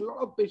 We have seen a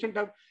lot of patients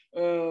have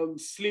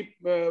sleep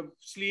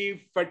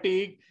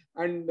fatigue,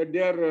 and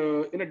they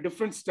are in a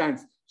different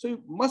stance. So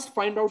you must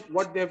find out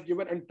what they have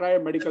given and try a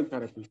medical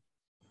therapy.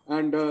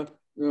 And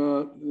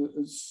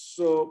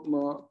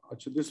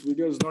this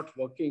video is not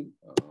working.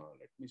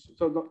 Let me see.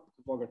 So no,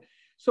 forget.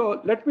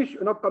 So let me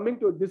now coming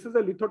to, this is a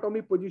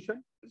lithotomy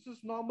position. This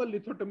is normal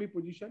lithotomy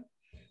position.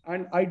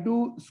 And I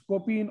do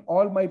scopy in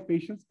all my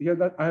patients. Here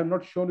that I have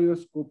not shown you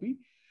the scopy.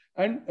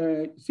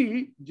 And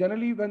see,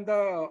 generally when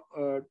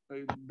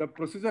the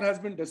procedure has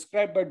been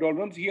described by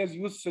Doldrums, he has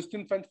used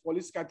 16 French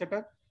Foley's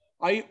catheter.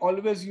 I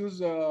always use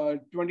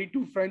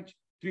 22 French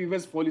 3-way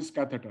Foley's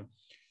catheter.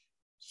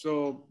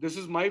 So this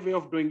is my way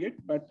of doing it.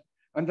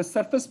 And the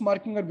surface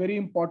marking are very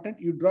important.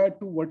 You draw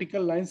 2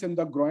 vertical lines in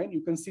the groin.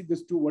 You can see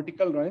these 2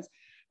 vertical lines.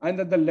 And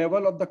at the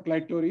level of the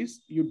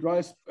clitoris, you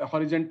draw a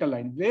horizontal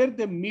line. Where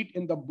they meet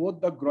in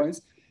both the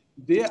groins,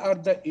 they are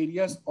the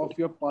areas of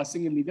your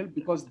passing a needle,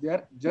 because they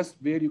are just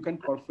where you can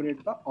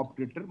perforate the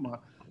obturator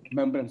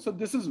membrane. So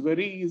this is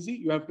very easy.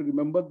 You have to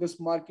remember this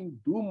marking.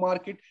 Do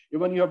mark it.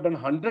 Even you have done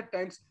 100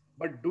 times,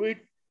 but do it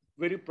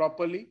very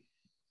properly.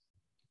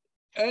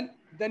 And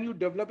then you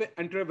develop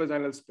an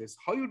anterovaginal space.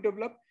 How you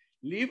develop?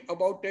 Leave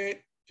about a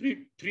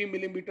 3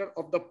 millimeter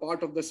of the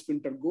part of the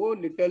sphincter. Go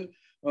little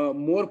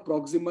more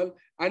proximal,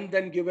 and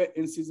then give an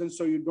incision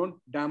so you don't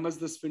damage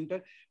the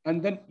sphincter.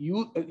 And then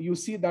you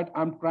see that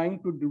I'm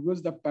trying to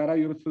reduce the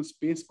paraurethral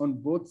space on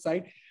both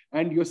sides,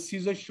 and your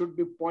scissors should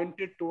be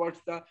pointed towards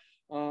the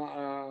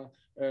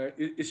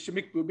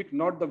ischemic pubic,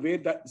 not the way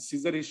that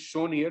scissor is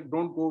shown here.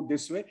 Don't go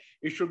this way.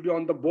 It should be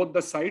on both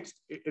the sides.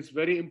 It's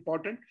very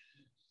important.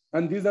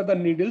 And these are the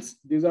needles.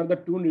 These are the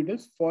 2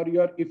 needles for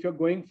your, if you're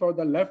going for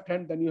the left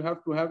hand, then you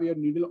have to have your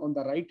needle on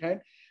the right hand,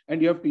 and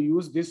you have to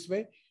use this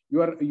way.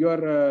 Your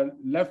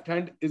left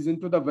hand is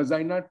into the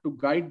vagina to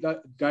guide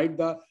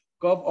the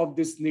curve of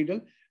this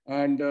needle.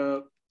 And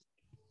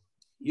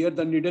here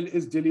the needle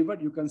is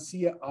delivered. You can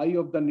see an eye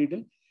of the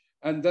needle,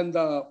 and then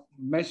the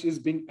mesh is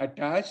being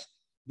attached.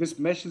 This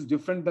mesh is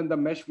different than the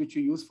mesh which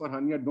you use for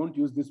hernia. Don't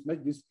use this mesh.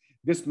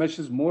 This mesh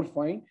is more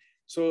fine.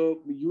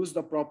 So use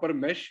the proper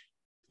mesh.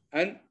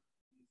 And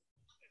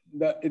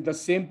the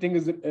same thing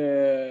is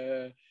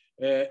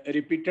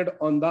repeated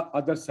on the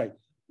other side.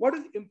 What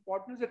is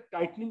important is the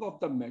tightening of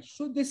the mesh.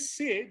 So they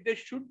say there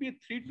should be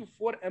 3 to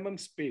 4 mm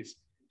space.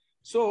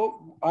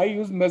 So I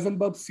use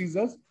Meisenberg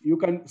scissors.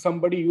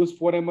 Somebody use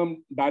 4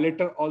 mm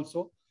dilator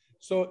also.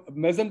 So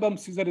Meisenberg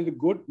scissor is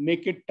good.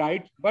 Make it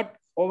tight, but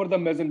over the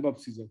Meisenberg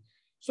scissor.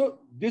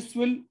 So this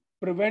will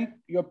prevent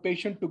your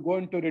patient to go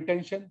into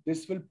retention.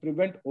 This will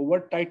prevent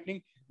over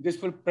tightening. This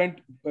will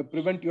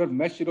prevent your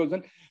mesh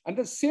erosion. And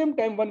at the same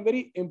time, one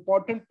very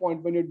important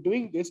point when you're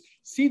doing this,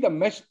 see the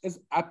mesh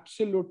is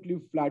absolutely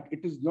flat.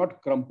 It is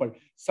not crumpled.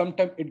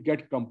 Sometimes it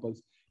gets crumpled.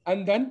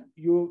 And then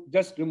you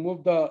just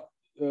remove the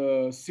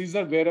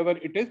scissor wherever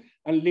it is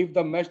and leave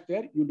the mesh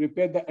there. You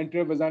repair the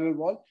anterior vaginal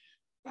wall.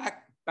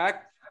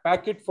 Pack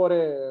it for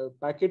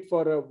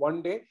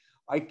 1 day.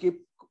 I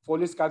keep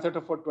Foley's catheter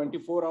for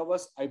 24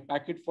 hours. I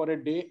pack it for a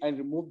day and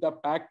remove the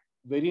pack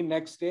very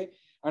next day.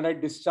 And I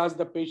discharge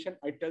the patient.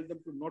 I tell them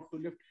not to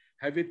lift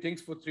heavy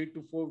things for 3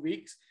 to 4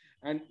 weeks,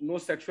 and no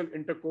sexual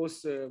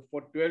intercourse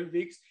for 12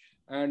 weeks,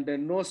 and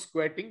no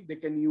squatting. They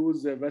can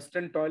use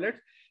Western toilets.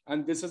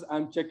 And this is,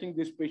 I'm checking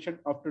this patient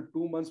after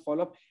 2 months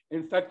follow-up.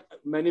 In fact,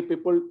 many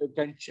people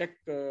can check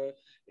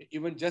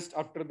even just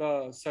after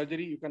the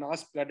surgery. You can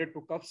ask bladder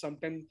to cuff.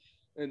 Sometimes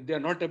they are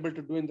not able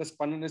to do in the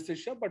spinal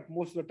anesthesia, but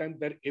most of the time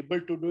they're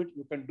able to do it.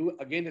 You can do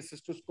again a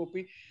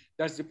cystoscopy.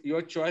 That's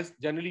your choice.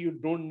 Generally, you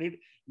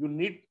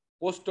need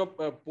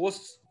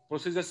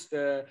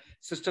post-procedure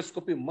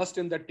cystoscopy must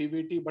in the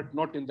TVT, but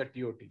not in the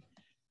TOT.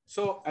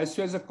 So as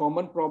far as a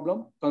common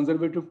problem,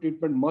 conservative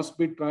treatment must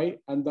be tried,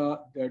 and the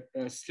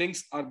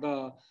slings are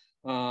the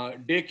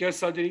daycare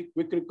surgery,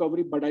 quick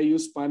recovery, but I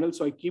use spinal,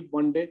 so I keep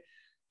 1 day.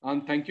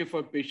 And thank you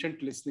for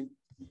patient listening.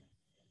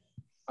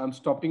 I'm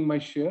stopping my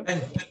share.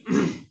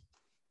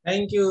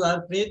 Thank you,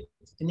 Harpreet.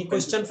 Any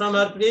question from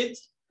Harpreet?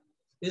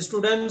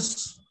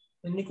 Students,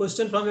 any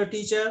question from your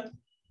teacher?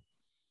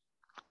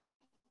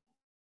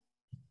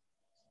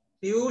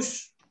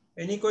 Piyush,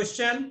 any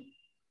question?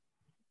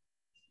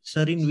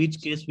 Sir, in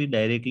which case we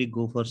directly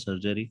go for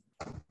surgery?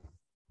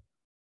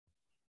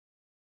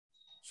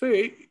 So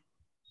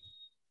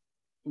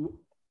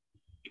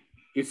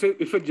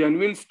if a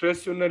genuine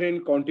stress urinary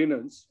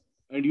incontinence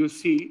and you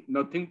see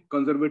nothing,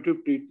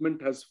 conservative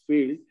treatment has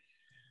failed,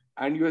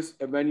 and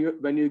when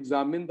you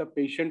examine the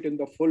patient in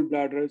the full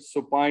bladder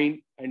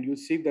supine and you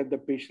see that the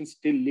patient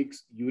still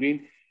leaks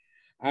urine,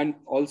 and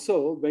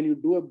also when you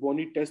do a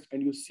bony test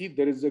and you see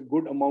there is a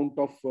good amount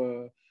of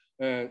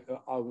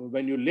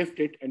when you lift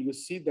it and you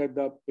see that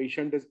the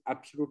patient is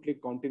absolutely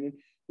continent,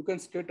 you can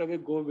straight away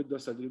go with the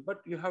surgery.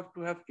 But you have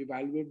to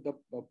evaluate the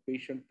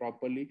patient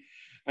properly,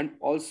 and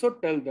also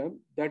tell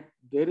them that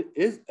there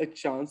is a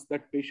chance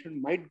that patient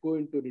might go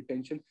into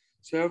retention.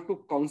 So you have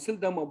to counsel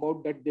them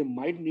about that they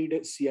might need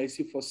a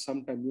CIC for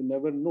some time. You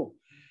never know.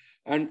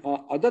 And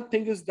other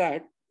thing is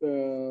that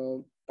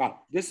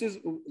this is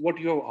what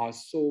you have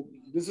asked. So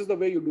this is the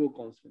way you do a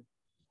counseling.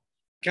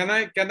 Can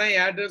I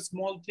add a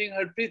small thing,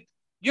 Harpreet?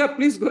 Yeah,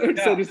 please go ahead.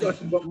 Yeah.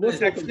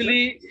 Sorry.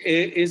 Actually,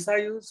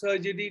 SIU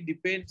surgery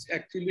depends,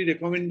 actually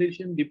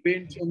recommendation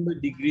depends on the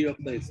degree of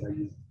the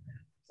SIU.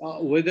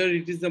 Whether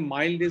it is a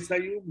mild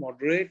SIU,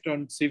 moderate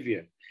or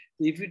severe.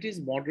 If it is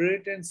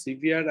moderate and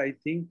severe, I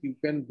think you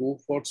can go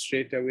for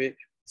straight away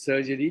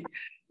surgery.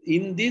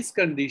 in this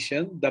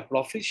condition, the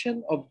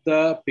profession of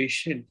the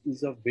patient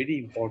is a very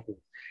important.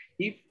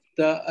 If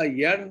a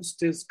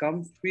youngster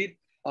comes with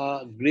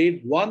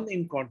grade 1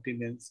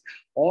 incontinence,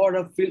 or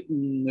a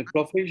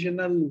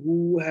professional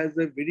who has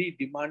a very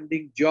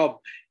demanding job,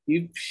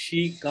 if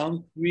she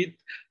comes with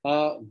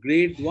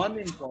grade 1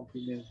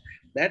 incontinence,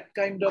 that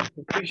kind of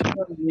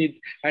professional need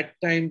at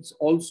times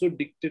also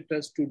dictate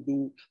us to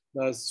do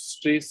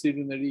stress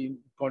urinary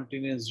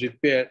incontinence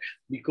repair,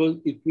 because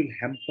it will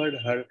hamper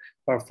her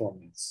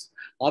performance.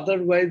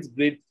 Otherwise,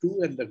 grade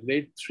 2 and the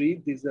grade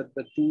 3, these are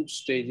the two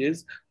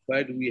stages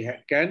where we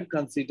can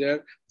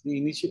consider the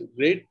initial.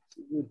 Grade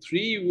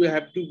 3, we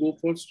have to go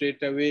for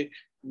straight away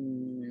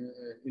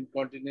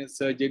incontinence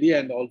surgery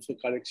and also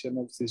correction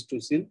of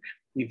cystocele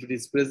if it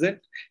is present.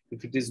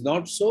 If it is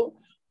not so,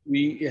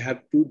 we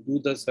have to do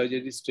the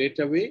surgery straight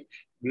away.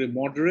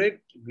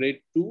 Moderate,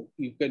 grade 2,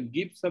 you can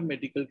give some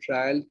medical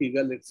trial,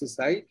 Kegel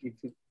exercise. If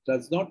it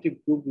does not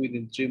improve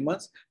within 3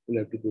 months, we'll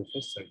have to go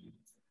for surgery.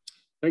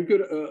 Thank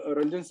you,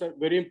 Ranjan sir.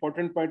 Very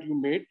important point you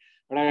made,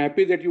 and I'm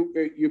happy that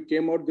you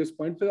came out this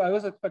point. So I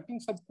was expecting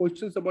some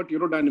questions about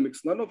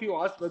urodynamics. None of you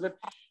asked whether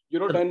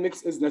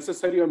urodynamics is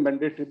necessary or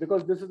mandatory,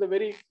 because this is a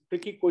very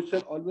tricky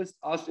question always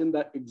asked in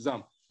the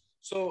exam.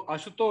 So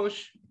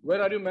Ashutosh,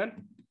 where are you, man?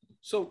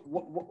 So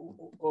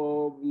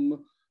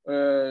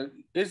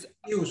is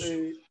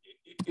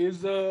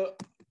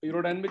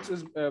urodynamics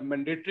is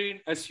mandatory in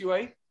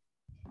SUI?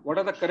 What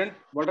are the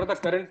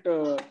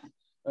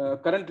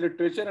current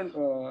literature and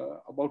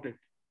about it?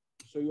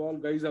 So you all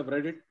guys have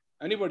read it.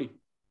 Anybody?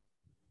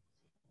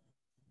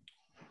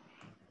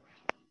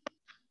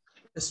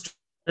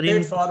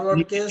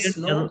 Straightforward case,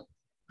 no.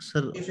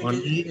 Sir,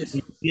 only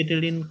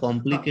initiated in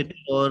complicated,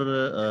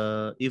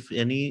 or if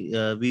any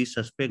we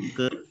suspect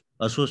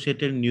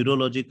associated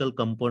neurological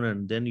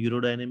component, then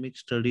urodynamic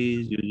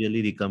study is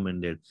usually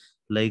recommended.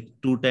 Like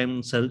 2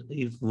 times,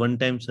 if 1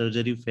 time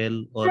surgery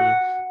fail, or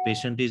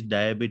patient is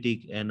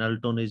diabetic, anal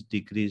tone is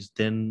decreased,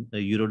 then a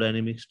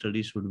urodynamic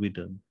study should be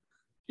done.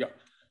 Yeah.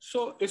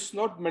 So it's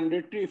not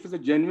mandatory. If it's a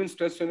genuine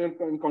stress urinary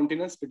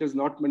incontinence, it is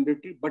not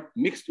mandatory, but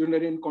mixed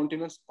urinary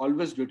incontinence,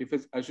 always do it. If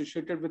it's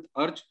associated with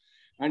urge,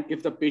 and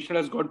if the patient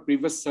has got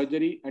previous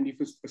surgery, and if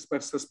he's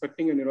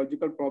suspecting a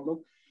neurological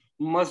problem,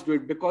 must do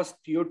it, because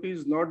TOT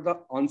is not the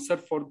answer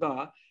for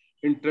the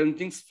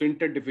intrinsic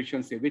sphincter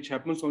deficiency, which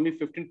happens only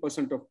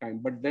 15% of time.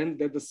 But then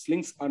the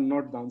slings are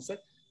not the answer.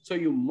 So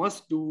you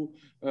must do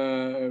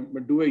a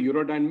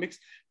urodynamics,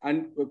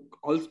 and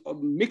also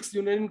mixed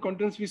urinary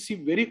incontinence we see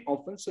very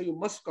often. So you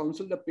must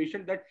counsel the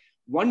patient that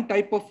one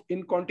type of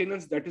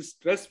incontinence, that is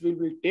stress, we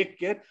will take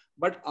care,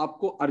 but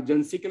आपको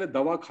urgency के लिए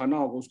दवा खाना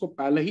होगा, उसको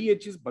पहले ही ये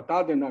चीज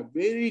बता देना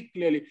very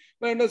clearly.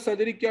 मैं अंडर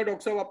सर्जरी किया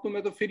डॉक्टर साहब, आप तो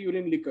मैं तो फिर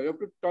यूरिन लीक कर, you have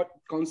to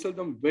counsel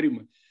them very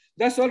much.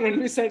 That's all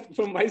Ranveer said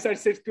from my side.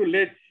 It's too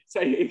late,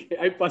 so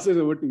I pass it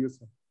over to you,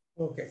 sir.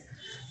 Okay,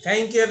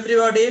 thank you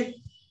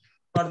everybody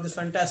for this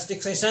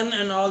fantastic session,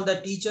 and all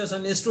the teachers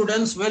and the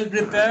students, well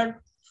prepared,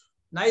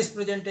 nice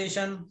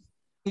presentation.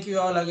 Thank you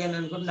all again,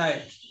 and good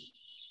night.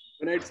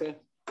 Good night, sir.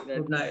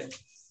 Good night.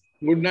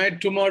 Good night.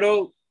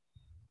 Tomorrow.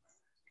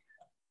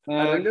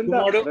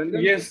 Tomorrow.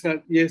 Yes,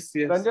 sir. Yes.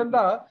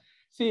 Ranjanda,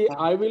 see,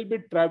 I will be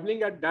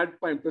traveling at that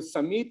point. Because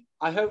Samir,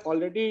 I have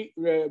already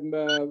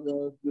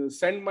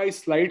sent my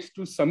slides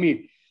to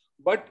Samir.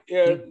 But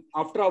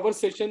after our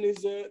session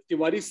is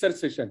Tiwari sir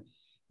session.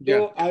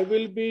 So I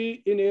will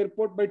be in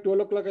airport by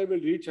 12 o'clock. I will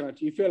reach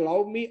Ranchi. If you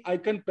allow me, I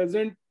can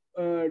present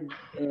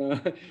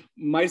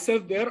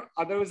myself there.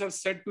 Otherwise, I've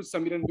said to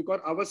Samiran, because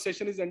our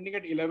session is ending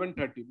at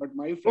 11:30. But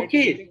my flight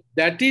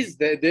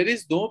there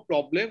is no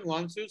problem.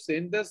 Once you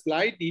send the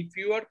slide, if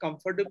you are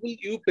comfortable,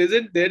 you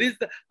present.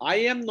 I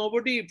am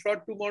nobody for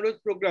tomorrow's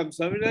program.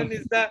 Samiran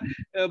is the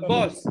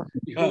boss.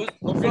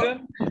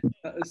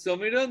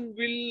 Samiran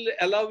will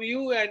allow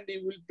you, and he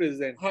will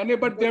present.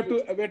 But we have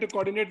to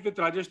coordinate with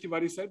Rajesh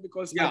Tiwari sir,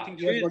 because I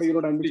think he has got a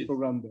urodynamics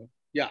program there.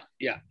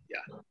 Yeah.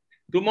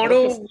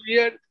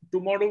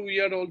 Tomorrow we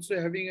are also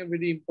having a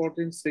very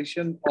important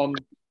session on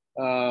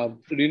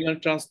renal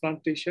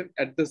transplantation.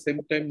 At the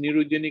same time,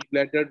 neurogenic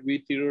bladder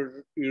with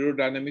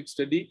urodynamic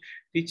study.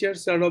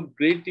 Teachers are of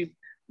great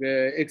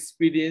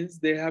experience.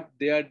 They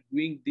are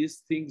doing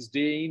these things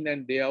day in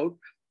and day out.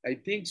 I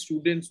think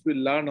students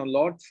will learn a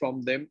lot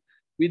from them.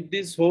 With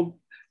this hope,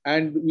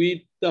 and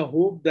with the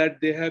hope that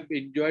they have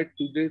enjoyed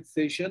today's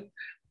session,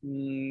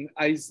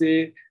 I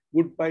say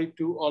goodbye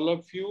to all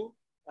of you.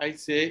 I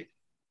say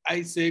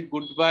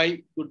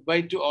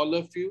goodbye to all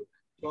of you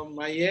from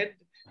my end.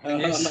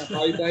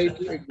 Bye-bye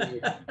to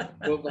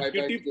everyone.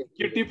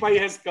 Cutie pie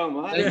has come.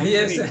 Huh?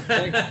 Yes.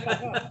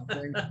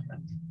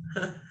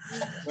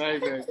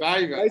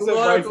 Bye.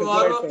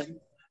 Tomorrow,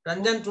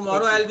 Ranjan,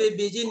 tomorrow I'll be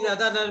busy in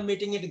another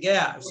meeting at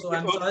Gaya. So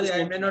I'm sorry,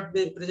 I may not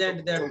be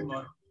present there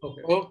tomorrow.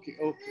 Okay.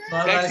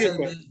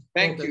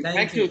 Thank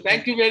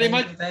you very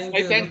much.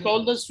 I thank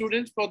all the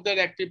students for their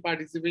active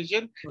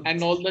participation,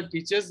 and all the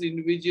teachers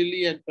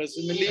individually and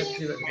personally.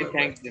 I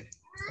thank them.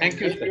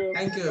 Thank you.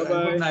 Thank you.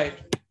 Good night.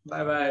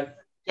 Bye.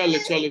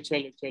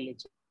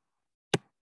 Chalo.